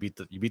 yeah, you beat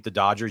the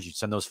Dodgers. You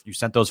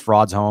sent those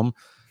frauds home.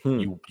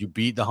 You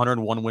beat the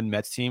 101 win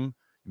Mets team.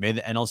 You made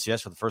the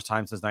NLCS for the first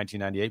time since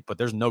 1998. But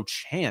there's no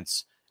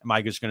chance am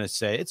I just going to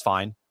say it's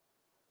fine.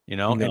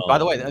 And by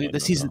the way, the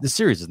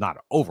series is not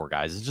over,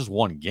 guys. It's just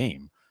one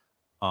game.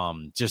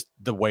 Just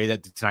the way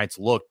that tonight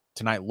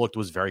looked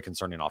was very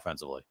concerning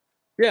offensively.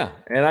 Yeah,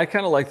 and I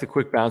kind of like the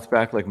quick bounce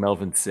back, like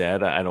Melvin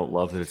said. I don't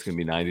love that it's going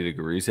to be 90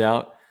 degrees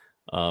out,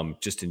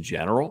 just in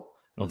general.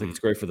 I don't think it's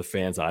great for the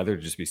fans either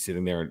to just be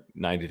sitting there in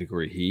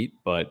 90-degree heat,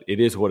 but it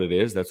is what it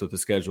is. That's what the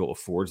schedule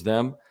affords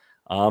them,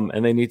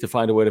 and they need to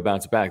find a way to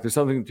bounce back. There's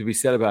something to be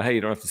said about, hey,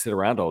 you don't have to sit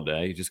around all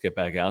day. You just get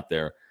back out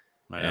there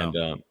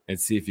and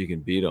see if you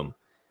can beat them.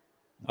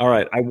 All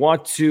right, I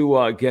want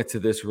to get to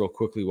this real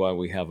quickly while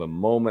we have a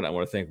moment. I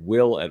want to thank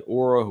Will at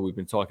Aura, who we've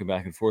been talking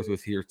back and forth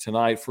with here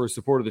tonight, for his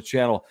support of the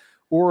channel.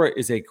 Aura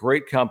is a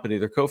great company.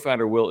 Their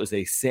co-founder, Will, is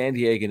a San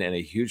Diegan and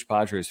a huge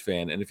Padres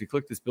fan. And if you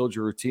click this Build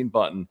Your Routine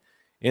button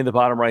in the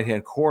bottom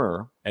right-hand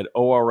corner at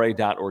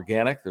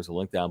ora.organic, there's a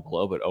link down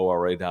below, but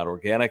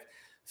ora.organic,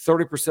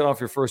 30% off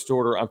your first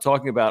order. I'm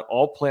talking about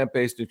all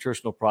plant-based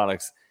nutritional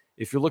products.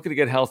 If you're looking to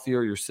get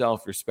healthier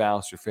yourself, your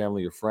spouse, your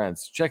family, your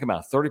friends, check them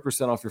out.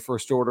 30% off your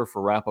first order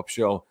for wrap-up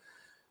show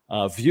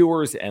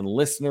viewers and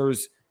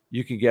listeners.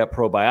 You can get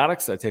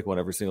probiotics. I take one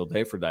every single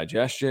day for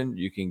digestion.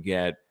 You can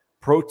get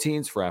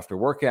proteins for after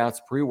workouts,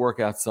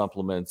 pre-workout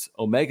supplements,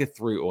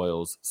 omega-3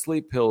 oils,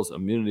 sleep pills,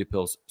 immunity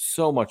pills,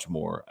 so much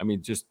more. I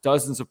mean, just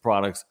dozens of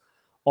products,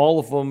 all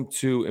of them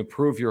to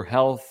improve your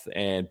health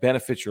and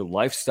benefit your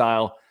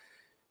lifestyle.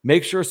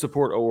 Make sure to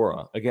support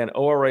Aura. Again,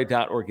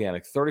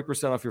 ora.organic,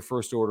 30% off your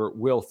first order.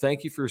 Will,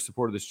 thank you for your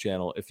support of this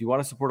channel. If you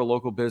want to support a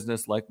local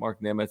business like Mark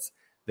Nimitz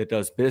that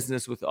does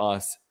business with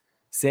us,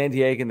 San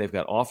Diego, they've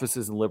got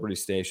offices in Liberty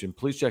Station.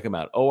 Please check them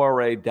out,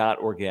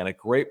 ora.organic.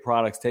 Great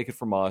products. Take it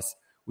from us.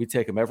 We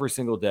take them every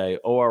single day,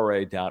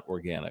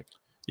 ora.organic.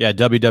 Yeah,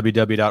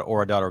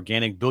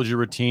 www.aura.organic. Build your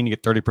routine. You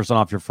get 30%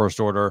 off your first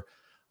order.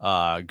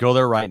 Go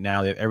there right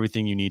now. They have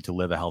everything you need to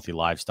live a healthy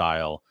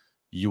lifestyle.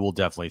 You will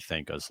definitely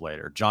thank us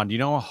later. John, do you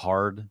know how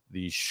hard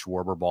the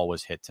Schwarber ball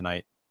was hit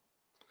tonight?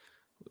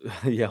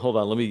 Yeah, hold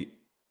on.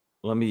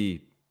 Let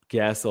me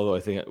guess, although I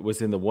think it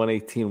was in the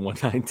 118,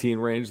 119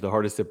 range, the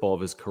hardest hit ball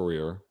of his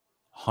career.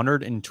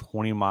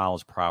 120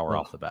 miles per hour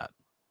off the bat.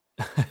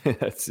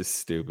 That's just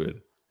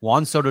stupid.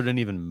 Juan Soto didn't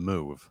even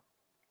move.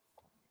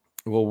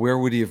 Well, where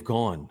would he have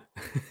gone?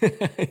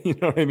 You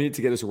know what I mean?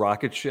 To get his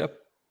rocket ship?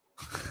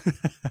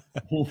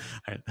 Well,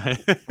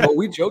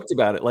 we joked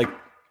about it. Like,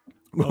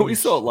 when we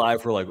saw it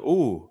live, we're like,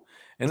 ooh.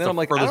 And then I'm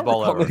like, I don't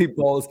recall many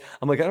balls.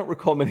 I'm like, I don't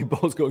recall many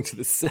balls going to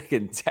the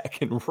second deck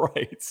and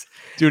right.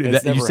 Dude,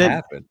 that never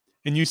happened.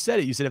 And you said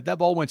it. You said if that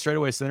ball went straight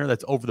away center,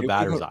 that's over the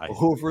batter's eye.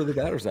 Over the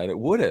batter's eye. It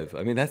would have.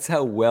 I mean, that's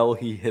how well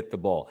he hit the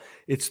ball.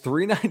 It's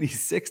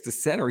 396 to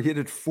center. He hit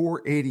it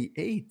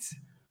 488.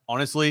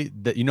 Honestly,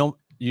 you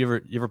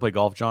ever play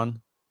golf,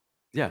 John?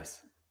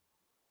 Yes.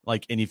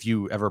 Like, and if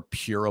you ever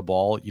pure a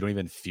ball, you don't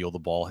even feel the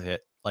ball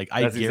hit. Like,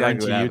 that's I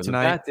guarantee you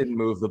tonight. The bat didn't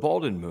move. The ball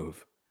didn't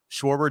move.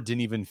 Schwarber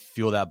didn't even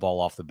feel that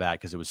ball off the bat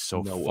because it was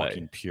so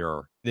fucking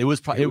pure. It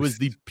was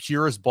the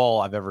purest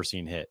ball I've ever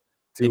seen hit.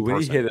 Dude,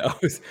 when he hit it,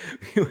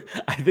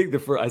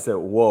 I said,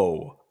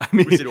 whoa. I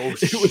mean,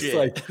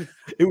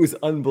 it was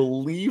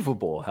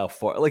unbelievable how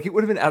far. Like, it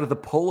would have been out of the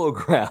Polo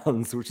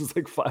Grounds, which is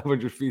like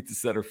 500 feet to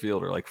center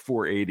field, or like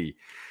 480.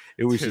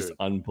 It was just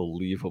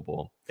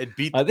unbelievable. It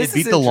beat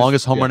the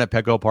longest home run at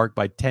Petco Park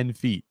by 10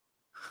 feet.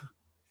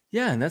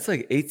 Yeah, and that's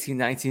like 18,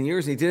 19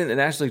 years. And he did it in the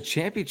National League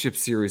Championship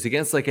Series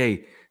against like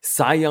a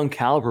Cy Young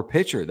caliber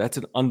pitcher. That's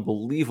an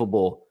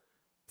unbelievable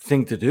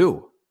thing to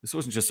do. This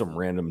wasn't just some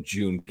random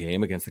June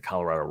game against the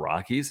Colorado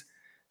Rockies.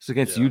 It's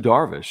against Yu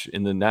Darvish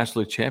in the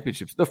National League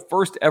Championships. The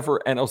first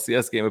ever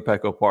NLCS game at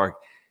Petco Park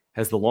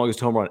has the longest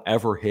home run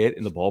ever hit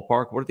in the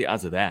ballpark. What are the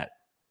odds of that?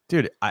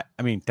 Dude, I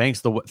mean, thank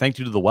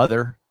you to the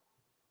weather.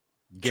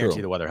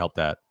 Guarantee the weather helped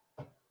that.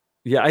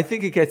 Yeah, I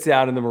think it gets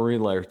out in the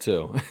marine layer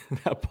too.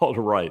 That ball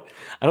to right.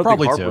 I don't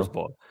think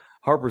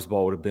Harper's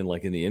ball would have been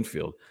like in the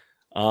infield.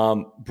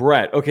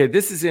 Brett, okay,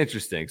 this is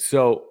interesting.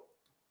 So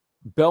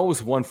Bell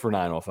was 1 for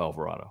 9 off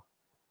Alvarado.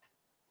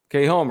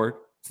 Okay, homered.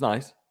 It's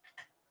nice.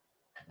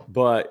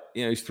 But,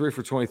 he's 3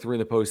 for 23 in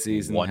the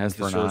postseason. 1 has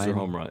the for Scherzer 9.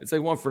 home run. It's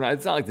like 1 for 9.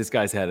 It's not like this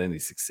guy's had any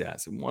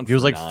success. If he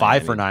was like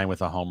 5 for 9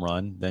 with a home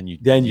run, then you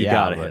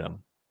got to hit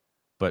him.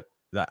 But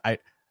I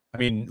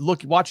mean,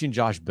 watching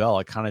Josh Bell,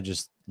 I kind of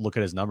just look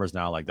at his numbers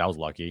now like that was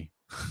lucky.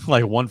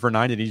 Like 1 for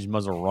 9, did he just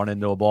must have run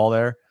into a ball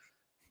there?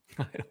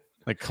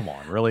 Like, come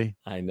on, really?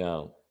 I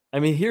know. I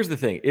mean, here's the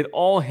thing. It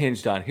all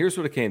hinged on, here's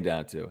what it came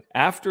down to.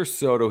 After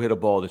Soto hit a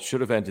ball that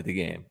should have ended the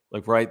game,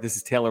 like, right, this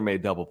is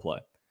tailor-made double play.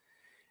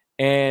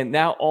 And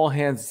now all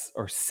hands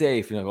are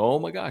safe. You're like, oh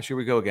my gosh, here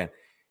we go again.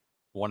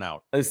 1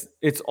 out.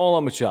 It's all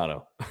on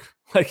Machado.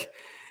 Like,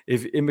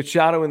 if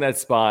Machado in that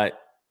spot,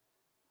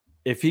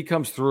 if he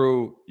comes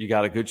through, you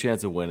got a good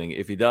chance of winning.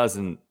 If he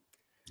doesn't,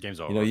 game's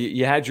over.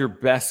 You had your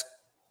best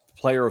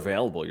player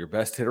available, your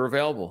best hitter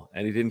available,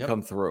 and he didn't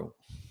come through.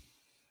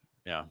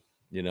 Yeah.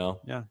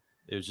 Yeah.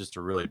 It was just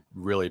a really,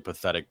 really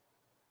pathetic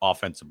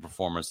offensive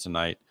performance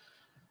tonight.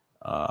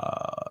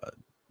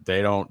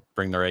 They don't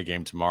bring their A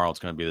game tomorrow, it's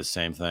going to be the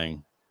same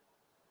thing.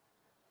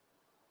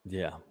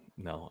 Yeah.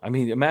 No. I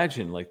mean,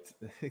 imagine, like,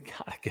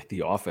 gotta get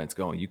the offense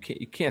going. You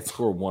can't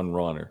score 1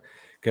 run or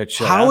get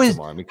shut out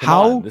tomorrow. I mean, come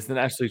on. This is the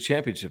National League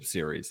Championship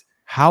Series.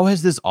 How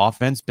has this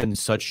offense been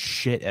such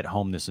shit at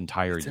home this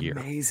entire year?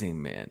 Amazing,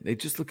 man. They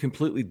just look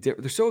completely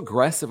different. They're so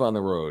aggressive on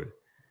the road.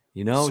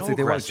 It's like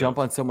they want to jump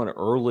on someone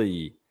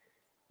early.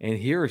 And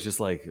here it's just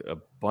like a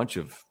bunch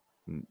of,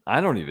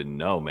 I don't even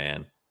know,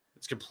 man.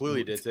 It's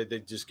completely, they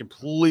just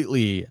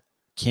completely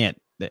can't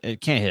hit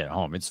at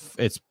home.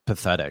 It's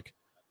pathetic.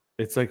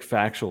 It's like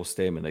factual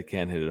statement. They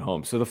can't hit it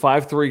home. So the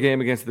 5-3 game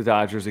against the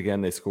Dodgers,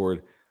 again, they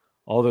scored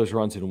all those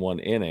runs in 1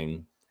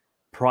 inning.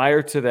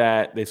 Prior to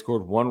that, they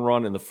scored 1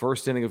 run in the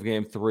first inning of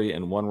game 3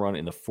 and 1 run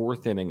in the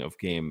 4th inning of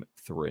game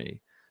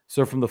 3.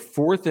 So from the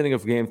 4th inning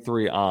of game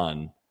 3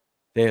 on,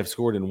 they have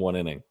scored in 1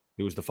 inning.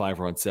 It was the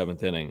 5-run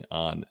 7th inning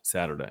on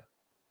Saturday.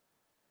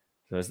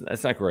 So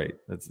that's not great.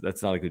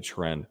 That's not a good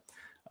trend.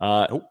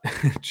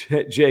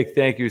 Jake,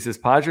 thank you. He says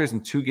Padres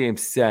in 2-game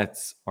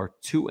sets are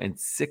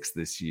 2-6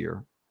 this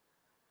year.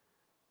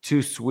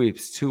 2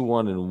 sweeps,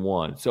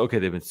 2-1-1. So okay,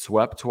 they've been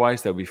swept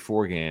twice. That would be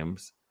 4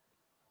 games.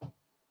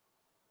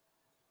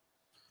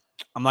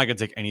 I'm not gonna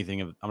take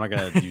anything. I'm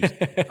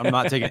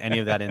not taking any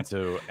of that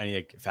into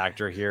any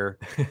factor here.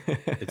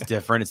 It's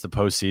different. It's the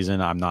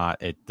postseason.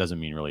 It doesn't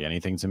mean really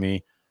anything to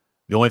me.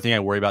 The only thing I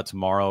worry about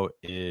tomorrow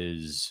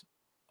is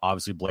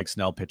obviously Blake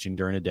Snell pitching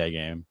during a day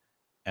game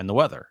and the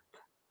weather.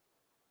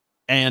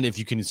 And if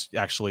you can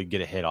actually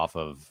get a hit off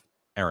of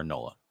Aaron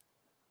Nola,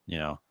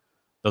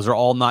 those are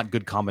all not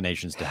good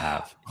combinations to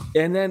have.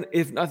 And then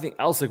if nothing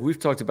else, like we've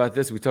talked about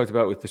this, we talked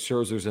about with the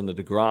Scherzers and the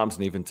DeGroms,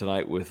 and even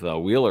tonight with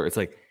Wheeler, it's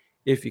like,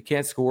 if you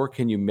can't score,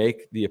 can you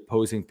make the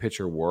opposing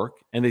pitcher work?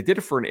 And they did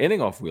it for an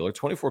inning off Wheeler.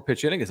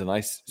 24-pitch inning is a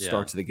nice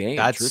start to the game.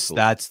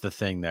 That's the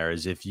thing there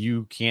is if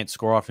you can't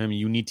score off him,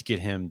 you need to get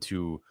him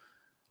to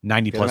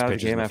 90-plus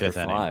pitches in the 5th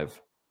inning.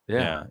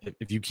 Yeah.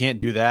 If you can't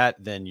do that,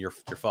 then you're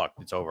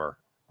fucked. It's over.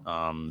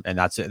 And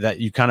that's it. That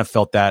you kind of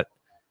felt that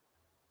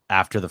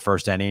after the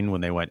first inning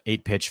when they went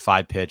 8-pitch,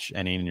 5-pitch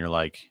inning, and you're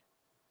like,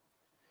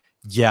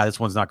 yeah, this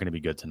one's not going to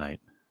be good tonight.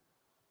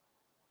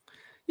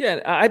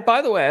 Yeah,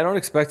 by the way, I don't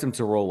expect him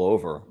to roll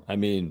over. I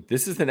mean,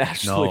 this is the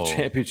National League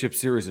Championship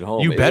Series at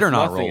home. You better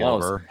not roll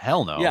over.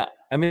 Hell no. Yeah,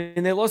 I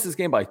mean, they lost this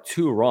game by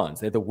 2 runs.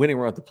 They had the winning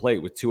run at the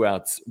plate with 2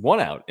 outs, 1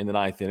 out in the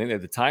 9th inning. They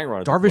had the tying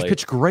run at the plate. Darvish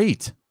pitched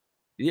great.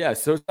 Yeah,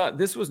 so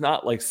this was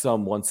not like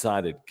some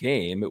one-sided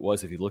game. It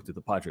was if you looked at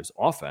the Padres'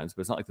 offense, but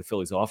it's not like the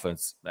Phillies'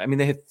 offense. I mean,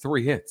 they had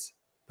 3 hits,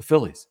 the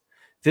Phillies.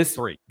 This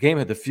game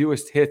had the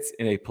fewest hits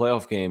in a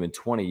playoff game in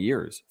 20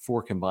 years,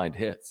 4 combined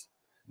hits.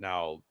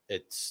 Now,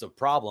 it's a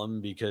problem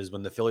because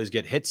when the Phillies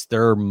get hits,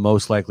 they're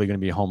most likely going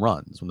to be home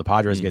runs. When the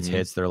Padres gets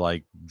hits, they're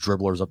like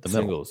dribblers up the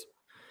middle.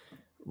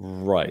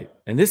 Right.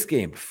 And this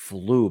game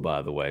flew,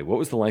 by the way. What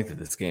was the length of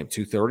this game?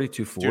 230,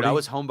 240? Dude, I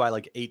was home by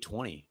like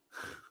 8:20.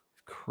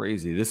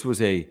 Crazy. This was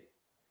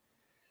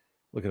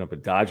looking up a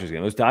Dodgers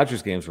game. Those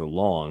Dodgers games were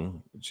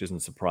long, which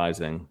isn't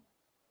surprising.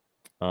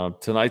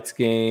 Tonight's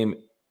game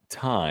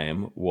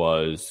time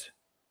was,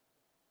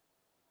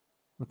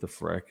 what the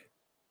frick?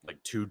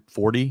 Like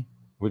 2:40?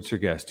 What's your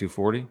guess?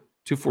 240?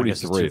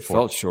 243. It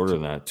felt shorter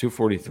than that.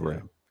 243.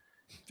 Yeah.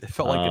 It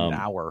felt like an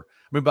hour.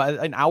 I mean, by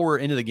an hour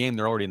into the game,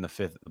 they're already in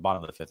the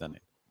bottom of the 5th inning.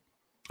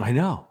 I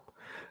know.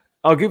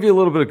 I'll give you a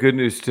little bit of good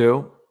news,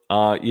 too.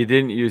 You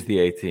didn't use the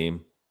A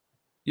team.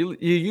 You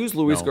used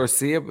Luis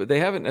Garcia, but they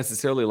haven't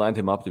necessarily lined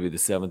him up to be the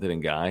 7th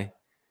inning guy.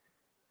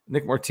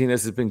 Nick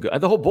Martinez has been good.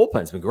 The whole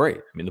bullpen's been great.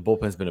 I mean, the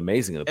bullpen's been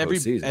amazing in the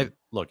postseason.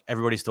 Look,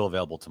 everybody's still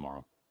available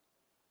tomorrow.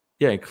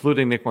 Yeah,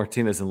 including Nick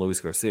Martinez and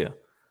Luis Garcia.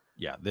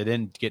 Yeah, they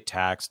didn't get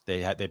taxed.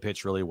 They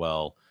pitched really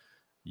well.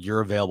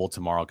 You're available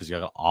tomorrow because you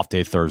got an off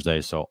day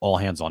Thursday, so all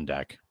hands on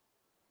deck.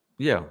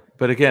 Yeah,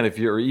 but again, if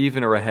you're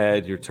even or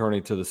ahead, you're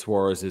turning to the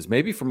Suarez's.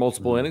 Maybe for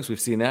multiple innings, we've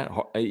seen that.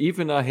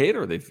 Even a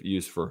Hader they've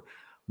used for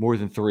more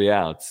than 3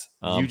 outs.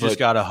 You just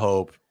gotta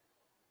hope.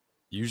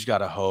 You just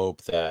gotta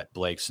hope that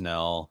Blake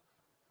Snell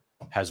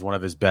has one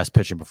of his best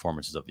pitching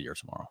performances of the year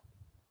tomorrow.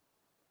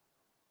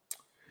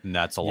 and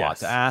that's a lot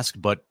to ask.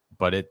 But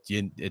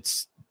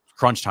it's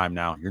crunch time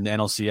now. You're in the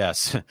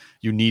NLCS.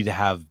 You need to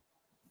have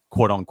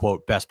quote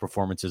unquote best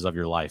performances of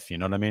your life. You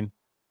know what I mean?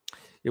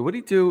 Yeah. What did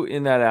he do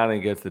in that outing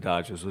against the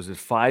Dodgers? Was it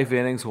 5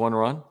 innings, 1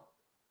 run?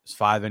 It's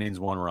 5 innings,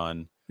 1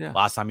 run. Yeah.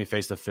 Last time he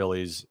faced the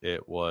Phillies,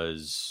 it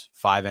was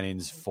 5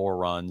 innings, 4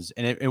 runs,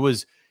 and he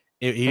was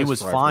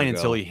fine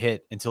until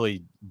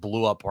he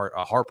blew up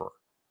Harper.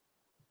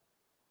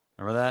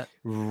 Remember that?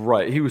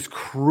 Right. He was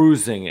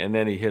cruising, and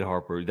then he hit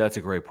Harper. That's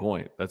a great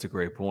point.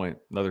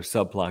 Another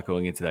subplot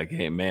going into that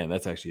game. Man,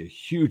 that's actually a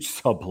huge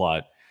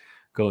subplot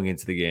going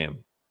into the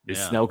game. Is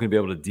Snell going to be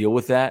able to deal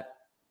with that?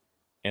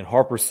 And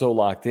Harper's so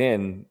locked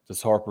in.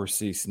 Does Harper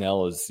see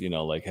Snell as,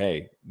 like,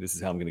 hey, this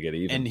is how I'm going to get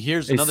even? And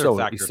here's another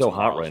factor. He's so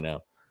hot right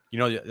now.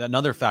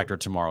 Another factor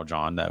tomorrow,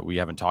 John, that we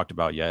haven't talked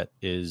about yet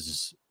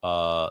is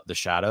the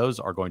shadows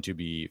are going to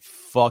be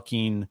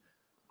fucking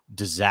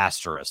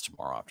disastrous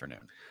tomorrow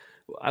afternoon.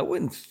 I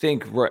wouldn't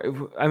think. Right.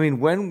 I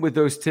mean, when would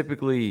those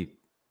typically?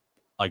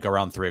 Like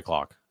around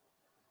 3:00.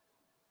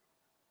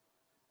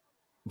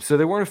 So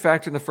they weren't a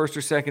factor in the first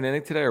or second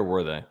inning today, or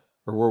were they?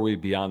 Or were we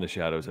beyond the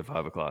shadows at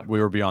 5:00? We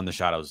were beyond the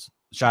shadows.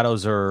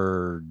 Shadows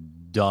are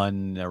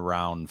done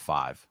around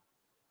 5.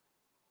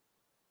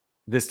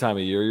 This time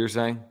of year, you're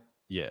saying?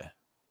 Yeah.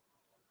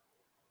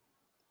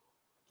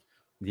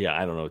 Yeah,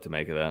 I don't know what to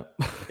make of that.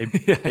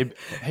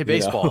 Hey,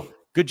 baseball.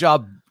 Good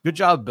job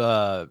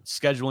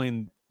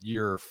scheduling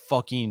your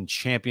fucking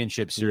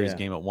championship series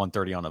game at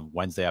 1:30 on a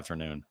Wednesday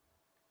afternoon.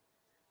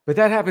 But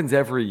that happens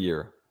every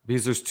year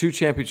because there's 2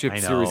 championship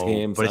series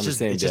games on the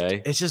same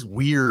day. It's just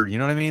weird. You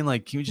know what I mean?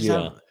 Like, can we just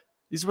have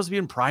these supposed to be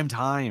in prime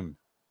time?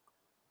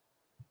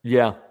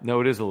 Yeah,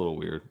 no, it is a little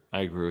weird.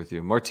 I agree with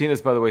you.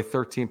 Martinez, by the way,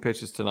 13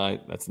 pitches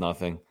tonight. That's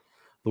nothing.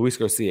 Luis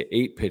Garcia,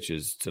 8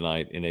 pitches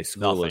tonight in a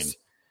scoreless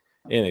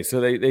inning. So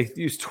they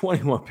used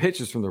 21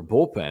 pitches from their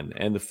bullpen.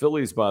 And the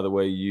Phillies, by the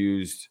way,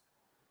 used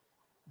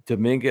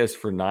Dominguez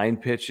for 9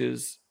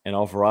 pitches and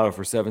Alvarado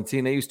for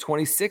 17. They used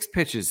 26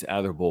 pitches out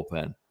of their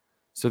bullpen.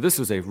 So this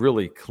was a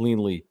really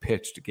cleanly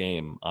pitched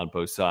game on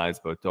both sides,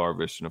 both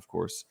Darvish and, of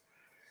course,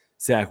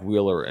 Zach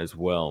Wheeler as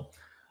well.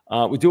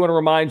 We do want to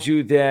remind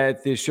you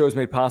that this show is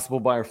made possible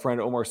by our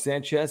friend Omar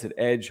Sanchez at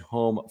Edge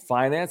Home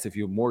Finance. If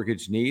you have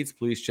mortgage needs,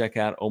 please check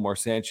out Omar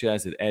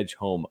Sanchez at Edge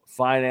Home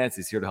Finance.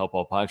 He's here to help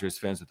all Padres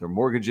fans with their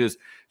mortgages.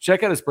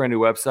 Check out his brand new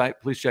website.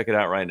 Please check it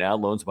out right now,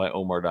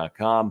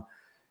 loansbyomar.com.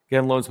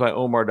 Again,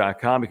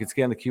 loansbyomar.com. You can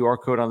scan the QR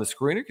code on the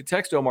screen or you can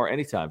text Omar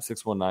anytime,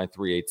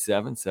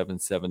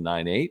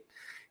 619-387-7798.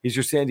 He's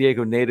your San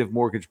Diego native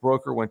mortgage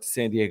broker, went to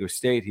San Diego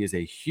State. He is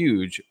a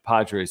huge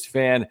Padres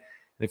fan.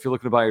 And if you're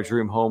looking to buy your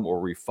dream home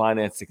or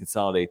refinance to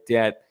consolidate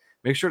debt,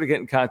 make sure to get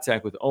in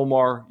contact with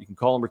Omar. You can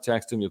call him or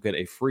text him. You'll get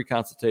a free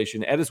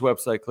consultation at his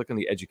website. Click on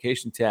the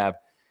education tab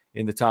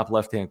in the top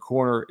left-hand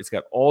corner. It's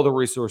got all the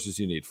resources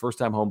you need.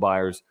 First-time home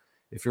buyers,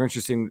 if you're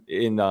interested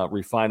in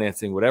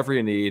refinancing, whatever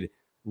you need,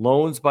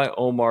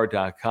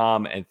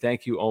 loansbyomar.com. And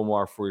thank you,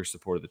 Omar, for your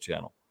support of the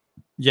channel.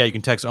 Yeah, you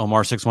can text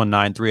Omar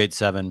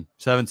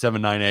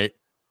 619-387-7798.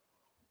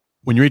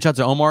 When you reach out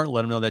to Omar,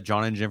 let him know that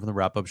John and Jim from the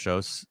Wrap-Up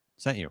Show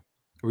sent you.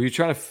 Were you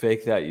trying to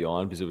fake that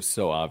yawn because it was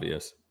so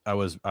obvious? I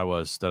was.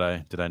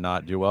 Did I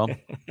not do well?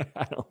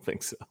 I don't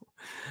think so.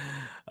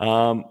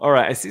 All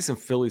right. I see some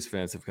Phillies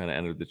fans have kind of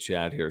entered the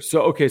chat here.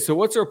 So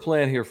what's our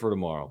plan here for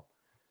tomorrow?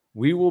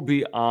 We will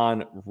be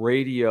on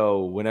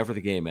radio whenever the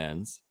game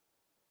ends.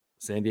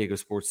 San Diego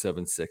Sports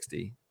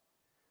 760.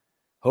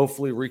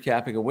 Hopefully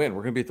recapping a win.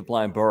 We're going to be at the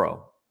Blind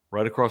Burrow,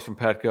 right across from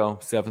Petco,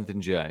 7th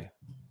and J.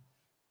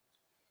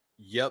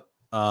 Yep.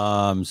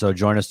 So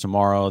join us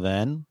tomorrow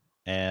then.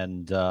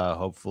 And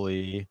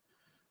hopefully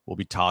we'll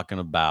be talking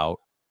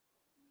about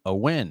a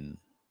win.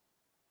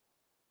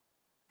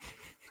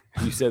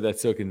 You said that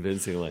so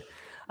convincingly.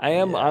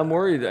 I'm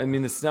worried. I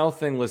mean, the Snell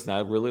thing, listen,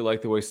 I really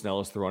like the way Snell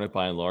is throwing it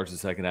by and large the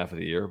second half of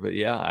the year. But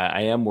yeah,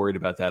 I am worried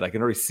about that. I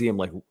can already see him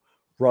like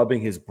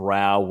rubbing his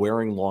brow,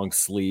 wearing long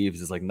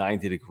sleeves. It's like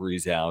 90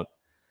 degrees out.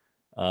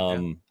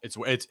 It's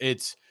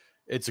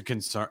a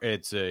concern.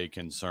 It's a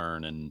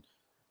concern. And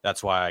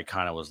that's why I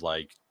kind of was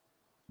like,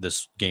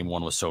 this game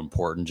 1 was so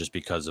important just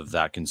because of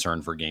that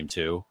concern for game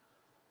 2.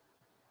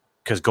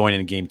 Because going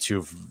into game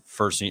 2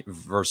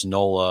 versus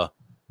Nola,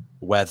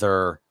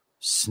 weather,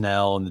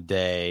 Snell in the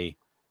day,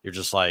 you're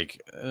just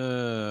like,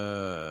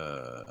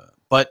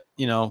 but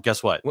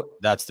guess what?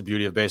 That's the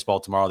beauty of baseball.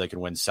 Tomorrow they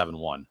can win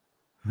 7-1.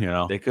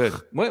 They could.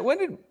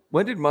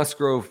 When did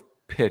Musgrove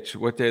pitch?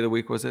 What day of the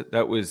week was it?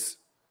 That was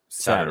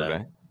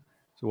Saturday.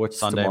 So what's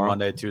Sunday, tomorrow?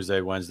 Monday, Tuesday,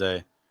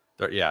 Wednesday?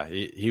 Yeah,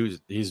 he's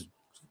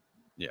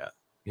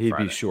He'd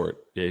Friday. be short.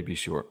 Yeah, he'd be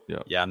short.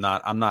 Yeah.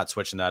 I'm not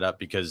switching that up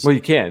because you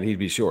can. He'd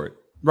be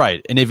short.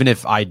 Right. And even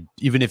if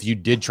you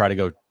did try to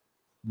go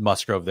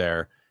Musgrove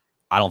there,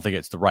 I don't think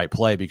it's the right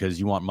play because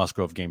you want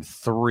Musgrove game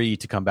 3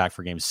 to come back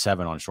for game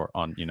 7 on short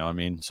on, you know what I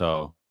mean?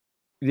 So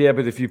yeah,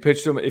 but if you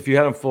pitched him, if you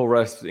had him full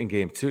rest in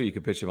game 2, you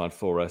could pitch him on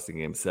full rest in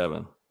game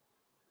 7.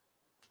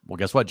 Well,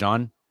 guess what,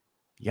 John?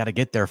 You got to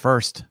get there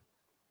first.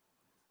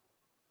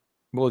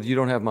 Well, you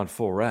don't have him on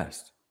full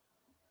rest.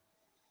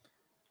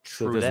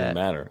 So it doesn't that.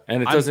 matter.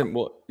 And it doesn't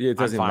it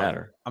doesn't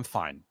matter. I'm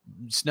fine.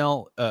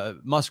 Snell,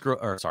 Darvish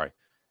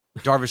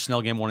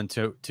Snell game 1 and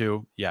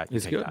 2. Yeah, you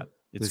take good. that.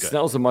 It's good.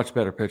 Snell's a much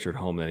better pitcher at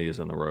home than he is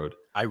on the road.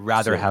 I'd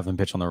rather have him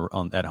pitch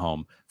at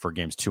home for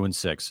games 2 and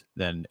 6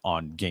 than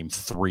on game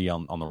 3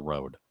 on the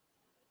road.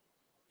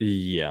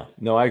 Yeah,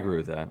 no, I agree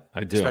with that.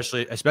 I do.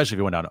 Especially if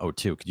you went down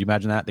 0-2. Could you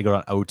imagine that? They go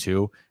down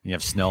 0-2 and you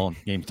have Snell in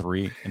game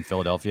 3 in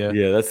Philadelphia.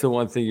 Yeah, that's the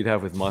one thing you'd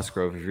have with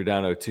Musgrove. If you're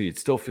down 0-2, you'd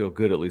still feel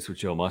good at least with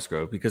Joe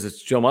Musgrove because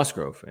it's Joe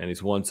Musgrove and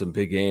he's won some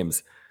big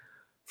games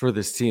for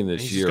this team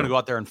this year. He's going to go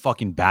out there and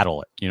fucking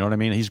battle it. You know what I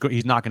mean?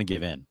 He's not going to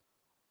give in.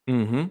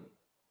 Mm-hmm.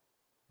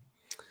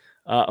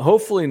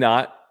 Hopefully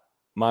not.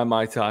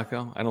 My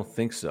taco. I don't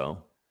think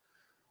so.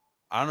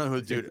 I don't know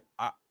who, dude.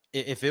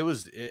 If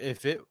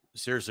it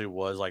seriously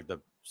was like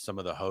some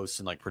of the hosts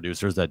and like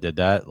producers that did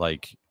that,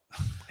 like,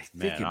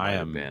 I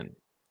am. Been.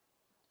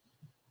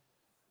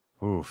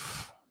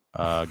 Oof.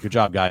 Good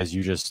job, guys.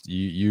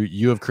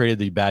 You have created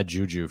the bad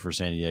juju for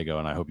San Diego,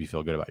 and I hope you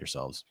feel good about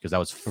yourselves because that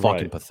was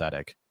fucking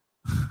pathetic.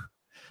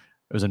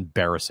 It was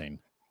embarrassing.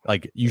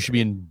 Like, you should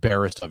be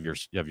embarrassed of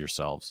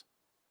yourselves.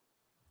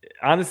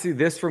 Honestly,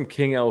 this from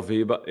King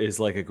LV is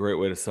like a great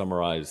way to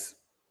summarize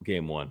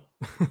game 1.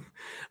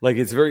 Like,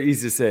 it's very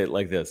easy to say it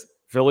like this.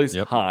 Phillies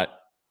hot.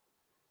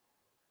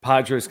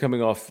 Padres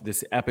coming off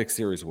this epic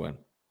series win.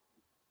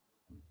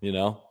 You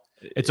know?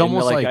 It's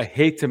almost like I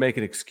hate to make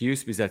an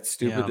excuse because that's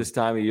stupid this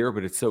time of year,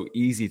 but it's so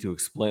easy to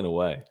explain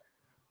away.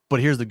 But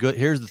here's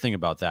the thing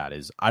about that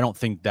is I don't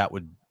think that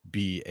would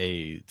be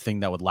a thing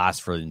that would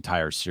last for the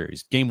entire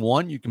series. Game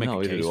 1, you can make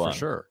a case for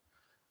sure.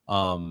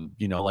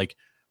 You know, like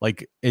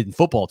in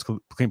football, it's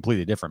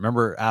completely different.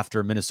 Remember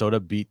after Minnesota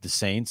beat the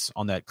Saints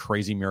on that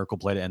crazy miracle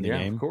play to end the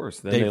game? Of course.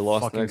 Then they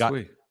lost the next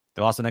week.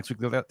 They lost the next week.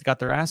 They got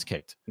their ass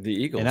kicked. The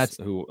Eagles,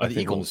 who I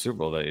think won the Super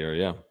Bowl that year,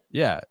 yeah.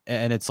 Yeah,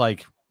 and it's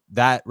like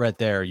that right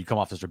there. You come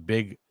off such a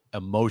big,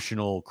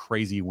 emotional,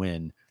 crazy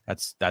win.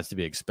 That's to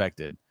be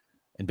expected.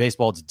 In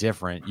baseball, it's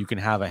different. You can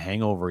have a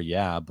hangover,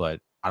 but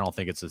I don't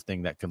think it's a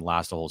thing that can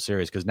last a whole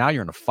series because now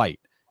you're in a fight.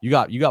 You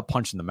got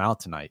punched in the mouth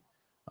tonight,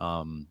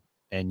 and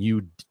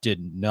you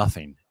did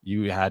nothing.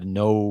 You had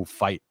no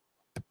fight.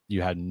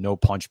 You had no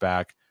punch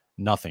back,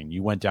 nothing.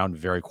 You went down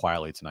very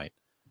quietly tonight.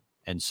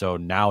 And so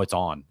now it's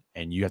on,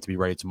 and you have to be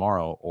ready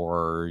tomorrow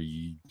or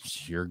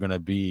you're going to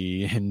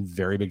be in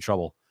very big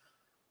trouble.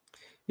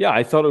 Yeah,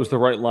 I thought it was the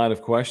right line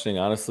of questioning,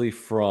 honestly,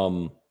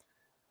 from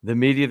the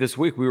media this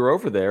week. We were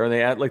over there, and they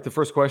had, like, the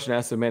first question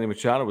asked of Manny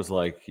Machado was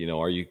like, you know,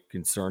 are you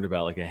concerned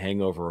about like a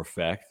hangover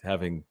effect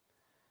having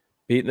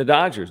beaten the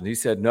Dodgers? And he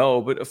said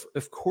no, but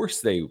of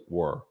course they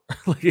were.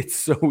 Like, it's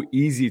so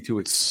easy to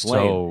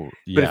explain,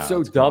 but it's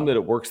so dumb that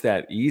it works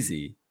that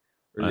easy.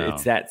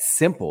 It's that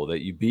simple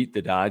that you beat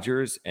the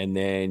Dodgers and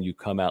then you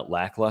come out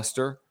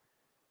lackluster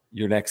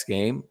your next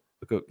game.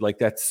 Like,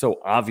 that's so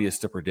obvious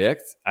to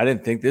predict. I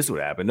didn't think this would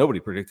happen.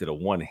 Nobody predicted a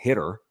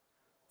one-hitter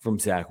from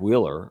Zach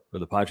Wheeler or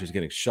the Padres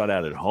getting shut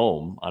out at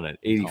home on an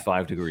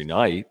 85-degree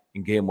night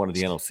in game 1 of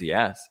the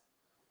NLCS.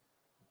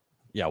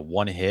 Yeah,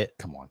 one hit.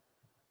 Come on.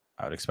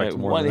 I would expect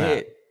more one than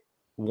hit, that.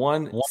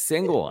 One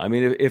single. I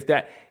mean, if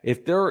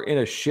they're in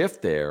a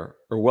shift there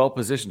or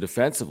well-positioned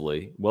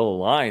defensively,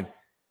 well-aligned,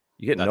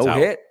 you get no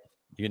hit.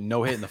 You get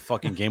no hit in the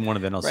fucking game 1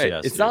 of the NLCS.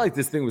 Right. It's not like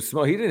this thing was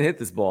small. He didn't hit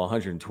this ball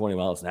 120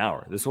 miles an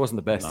hour. This wasn't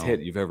the best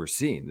hit you've ever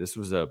seen. This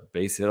was a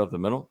base hit up the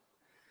middle,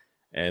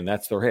 and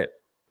that's their hit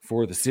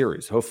for the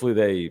series. Hopefully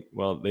they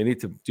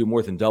need to do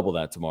more than double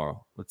that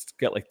tomorrow. Let's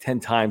get like 10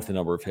 times the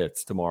number of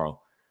hits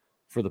tomorrow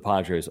for the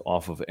Padres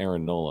off of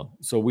Aaron Nola.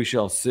 So we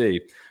shall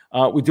see.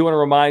 We do want to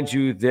remind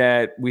you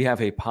that we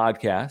have a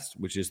podcast,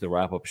 which is the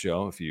wrap-up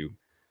show. If you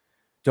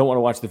don't want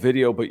to watch the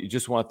video, but you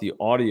just want the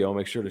audio,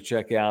 make sure to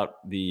check out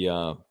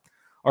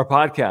our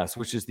podcast,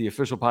 which is the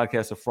official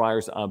podcast of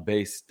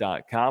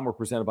FriersOnBase.com. We're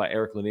presented by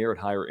Eric Lanier at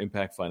Higher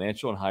Impact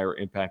Financial and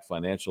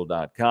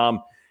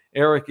HigherImpactFinancial.com.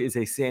 Eric is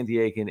a San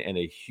Diegan and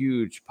a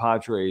huge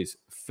Padres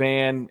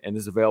fan, and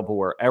is available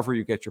wherever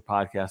you get your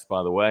podcast,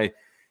 by the way.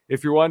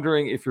 If you're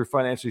wondering if you're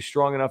financially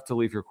strong enough to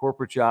leave your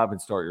corporate job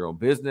and start your own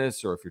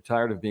business, or if you're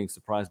tired of being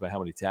surprised by how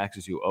many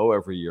taxes you owe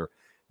every year,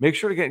 make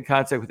sure to get in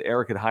contact with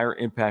Eric at Higher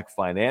Impact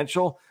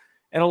Financial.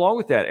 And along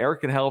with that,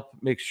 Eric can help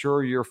make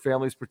sure your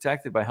family is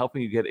protected by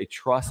helping you get a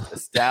trust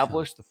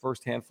established. The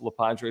first handful of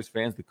Padres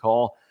fans to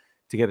call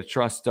to get a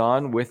trust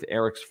done with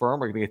Eric's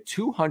firm are going to get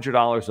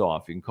 $200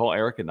 off. You can call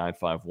Eric at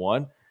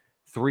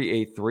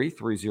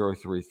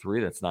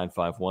 951-383-3033. That's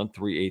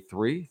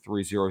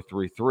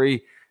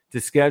 951-383-3033 to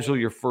schedule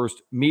your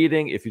first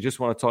meeting. If you just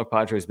want to talk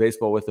Padres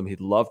baseball with him,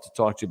 he'd love to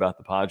talk to you about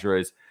the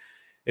Padres.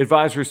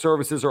 Advisory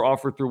services are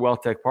offered through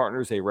WealthTech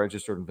Partners, a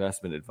registered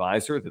investment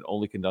advisor that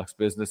only conducts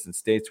business in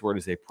states where it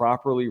is a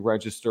properly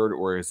registered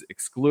or is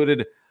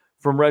excluded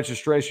from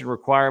registration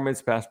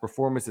requirements. Past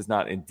performance is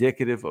not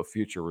indicative of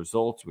future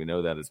results. We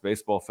know that as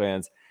baseball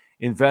fans.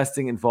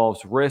 Investing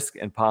involves risk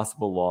and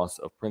possible loss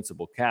of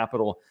principal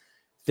capital.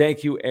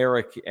 Thank you,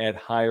 Eric, at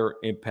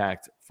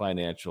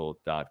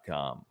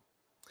HigherImpactFinancial.com.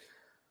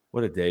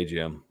 What a day,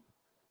 Jim.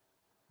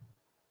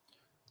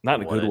 Not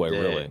in a good way,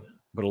 really.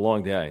 but a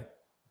long day.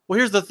 Well,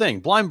 here's the thing.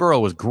 Blind Burrow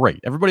was great.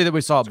 Everybody that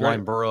we saw at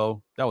Blind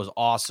Burrow, that was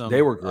awesome.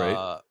 They were great.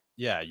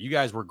 Yeah, you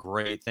guys were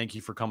great. Thank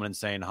you for coming and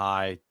saying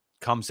hi.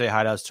 Come say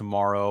hi to us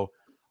tomorrow.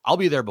 I'll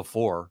be there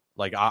before.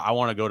 Like I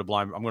want to go to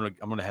Blind. I'm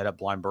gonna head up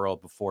Blind Burrow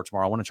before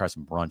tomorrow. I want to try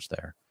some brunch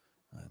there.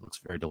 It looks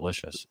very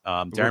delicious.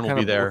 Darren will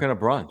be there. What kind of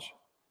brunch?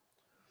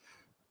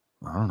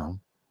 I don't know.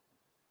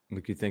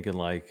 Like you thinking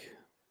like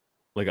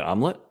an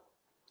omelet?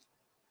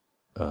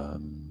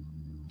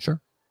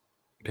 Sure.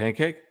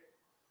 Pancake?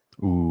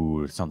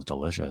 Ooh, it sounds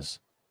delicious.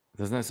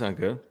 Doesn't that sound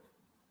good?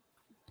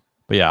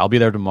 But yeah, I'll be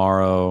there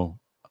tomorrow.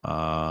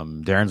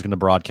 Darren's going to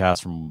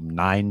broadcast from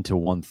 9 to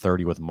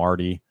 1:30 with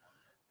Marty,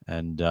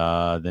 and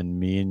then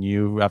me and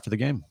you after the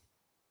game.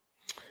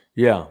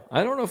 Yeah,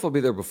 I don't know if I'll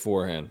be there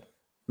beforehand.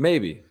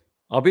 Maybe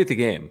I'll be at the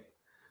game.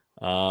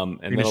 And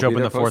you're going to show up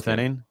in the fourth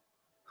inning?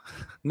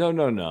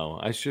 No.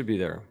 I should be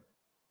there.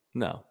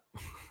 No,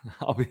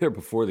 I'll be there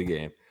before the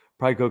game.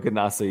 Probably go get an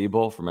acai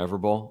bowl from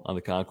Everbowl on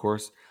the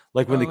concourse.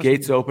 Like when the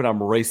gates open,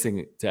 I'm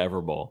racing to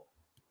Everbowl.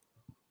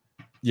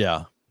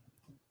 Yeah.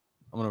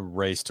 I'm going to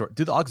race toward.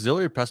 Dude, the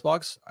auxiliary press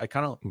box, I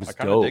kind of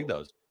dig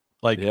those.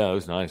 Like, yeah, it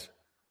was nice.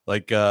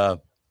 Like,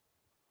 there's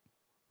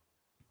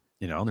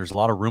a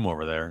lot of room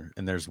over there,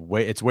 and it's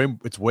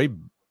way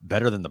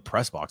better than the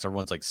press box.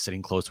 Everyone's like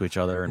sitting close to each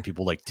other, and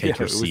people like take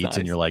your seats, nice.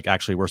 And you're like,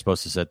 actually, we're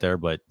supposed to sit there,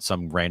 but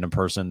some random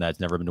person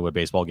that's never been to a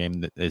baseball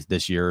game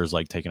this year is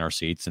like taking our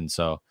seats, and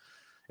so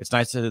it's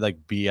nice to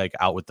like be like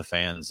out with the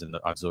fans in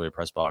the auxiliary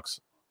press box.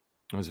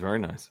 It was very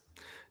nice.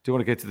 Do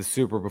want to get to the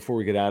Super before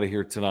we get out of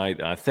here tonight.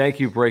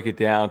 Thank you, Break It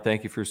Down.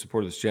 Thank you for your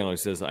support of this channel. He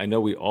says, I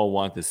know we all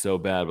want this so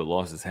bad, but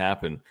losses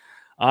happen.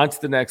 On to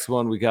the next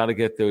one. We got to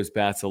get those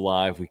bats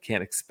alive. We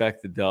can't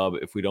expect the dub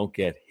if we don't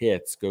get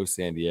hits. Go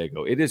San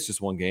Diego. It is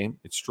just one game.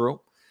 It's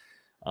true.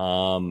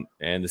 And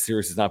the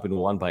series has not been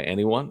won by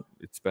anyone.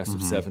 It's best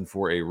of 7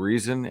 for a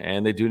reason,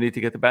 and they do need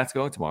to get the bats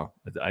going tomorrow.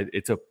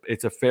 It's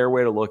a fair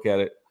way to look at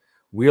it.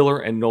 Wheeler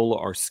and Nola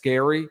are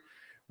scary.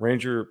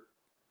 Ranger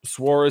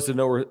Suarez and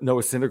Noah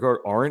Syndergaard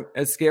aren't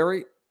as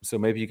scary. So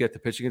maybe you get the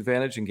pitching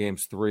advantage in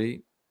games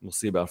 3. We'll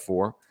see about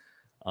 4.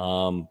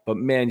 But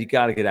man, you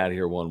got to get out of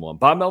here 1-1.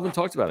 Bob Melvin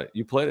talked about it.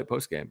 You played it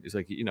post game. He's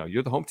like,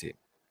 you're the home team.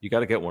 You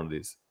got to get one of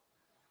these.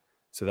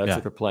 So that's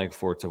what they're playing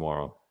for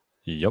tomorrow.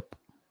 Yep.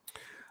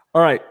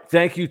 All right.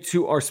 Thank you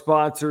to our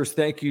sponsors.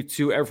 Thank you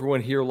to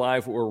everyone here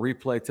live or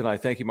replay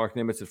tonight. Thank you, Mark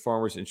Nimitz at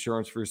Farmers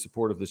Insurance, for your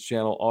support of this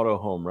channel. Auto,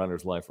 home,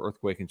 renter's life,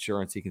 earthquake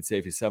insurance. He can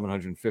save you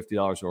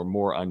 $750 or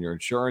more on your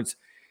insurance.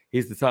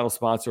 He's the title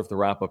sponsor of the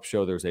wrap-up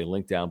show. There's a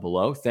link down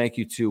below. Thank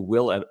you to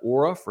Will at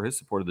Aura for his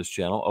support of this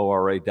channel,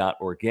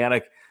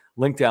 ora.organic.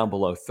 Link down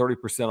below,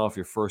 30% off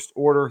your first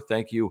order.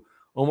 Thank you,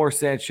 Omar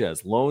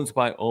Sanchez,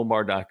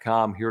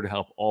 loansbyomar.com, here to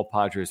help all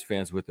Padres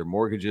fans with their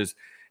mortgages.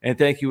 And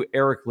thank you,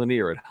 Eric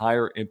Lanier at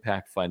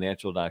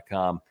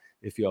higherimpactfinancial.com.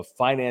 If you have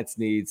finance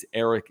needs,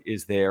 Eric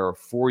is there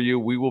for you.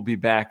 We will be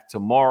back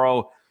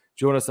tomorrow.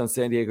 Join us on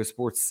San Diego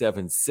Sports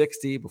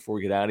 760. Before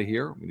we get out of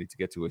here, we need to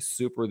get to a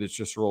Super that's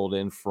just rolled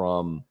in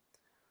from...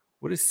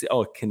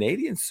 a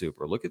Canadian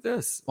Super. Look at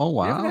this. Oh,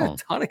 wow. We haven't had a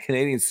ton of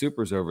Canadian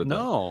Supers over there.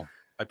 No,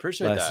 I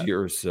appreciate that. Last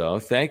year or so.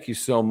 Thank you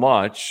so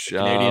much. The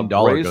Canadian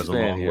dollar Braves goes a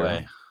long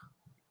way.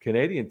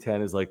 Canadian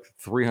 10 is like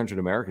 $300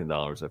 American,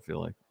 I feel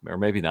like. Or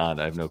maybe not.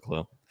 I have no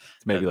clue.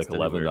 It's maybe like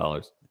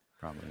 $11.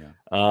 Probably,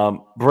 yeah.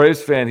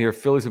 Braves fan here.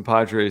 Phillies and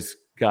Padres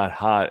got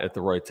hot at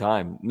the right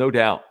time. No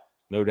doubt.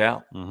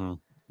 Mm-hmm.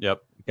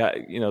 Yep. Got,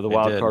 the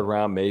wild card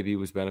round maybe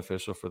was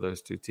beneficial for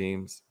those two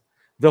teams.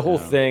 The whole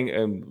thing,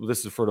 and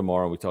this is for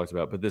tomorrow, we talked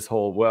about, but this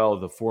whole,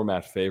 the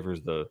format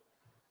favors the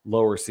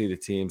lower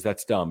seeded teams.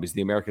 That's dumb because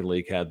the American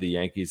League had the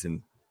Yankees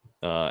and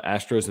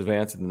Astros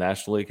advance, and the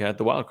National League had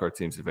the wild card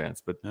teams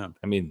advance. But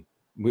I mean,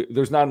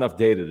 there's not enough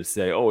data to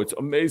say, it's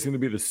amazing to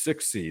be the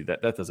 6th seed.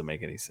 That doesn't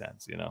make any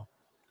sense,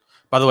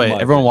 By the way,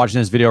 everyone watching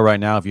this video right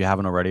now, if you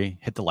haven't already,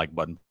 hit the like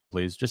button,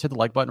 please. Just hit the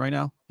like button right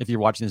now if you're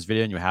watching this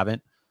video and you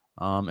haven't.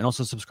 And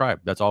also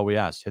subscribe. That's all we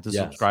ask. Hit the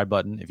subscribe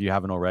button if you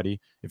haven't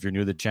already. If you're new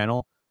to the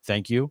channel,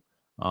 thank you.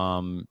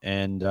 And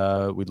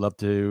we'd love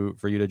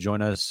for you to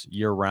join us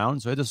year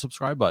round. So hit the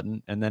subscribe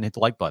button and then hit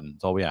the like button.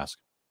 That's all we ask.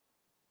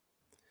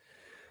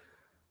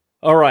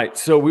 All right.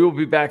 So we will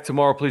be back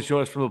tomorrow. Please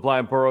join us from the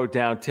Blind Burrow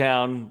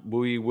downtown.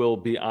 We will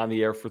be on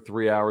the air for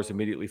 3 hours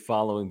immediately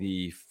following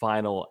the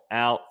final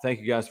out. Thank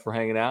you guys for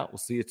hanging out. We'll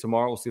see you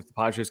tomorrow. We'll see if the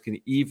Padres can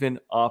even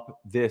up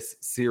this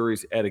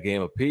series at a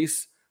game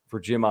apiece. For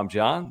Jim, I'm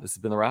John. This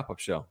has been the wrap-up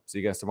show. See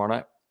you guys tomorrow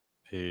night.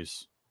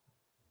 Peace.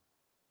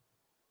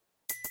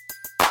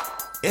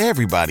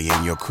 Everybody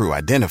in your crew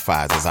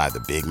identifies as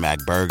either Big Mac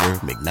Burger,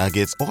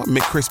 McNuggets, or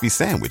McCrispy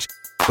Sandwich.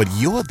 But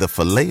you're the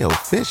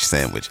Filet-O-Fish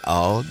Sandwich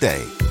all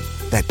day.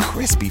 That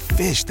crispy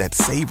fish, that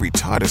savory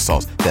tartar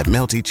sauce, that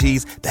melty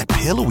cheese, that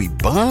pillowy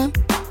bun.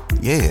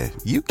 Yeah,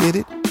 you get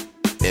it.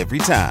 Every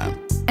time.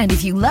 And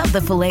if you love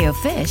the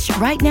Filet-O-Fish,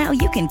 right now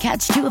you can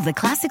catch 2 of the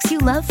classics you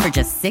love for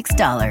just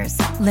 $6.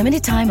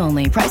 Limited time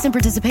only. Price and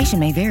participation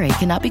may vary.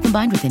 Cannot be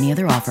combined with any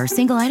other offer.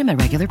 Single item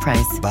at regular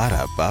price.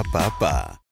 Ba-da-ba-ba-ba.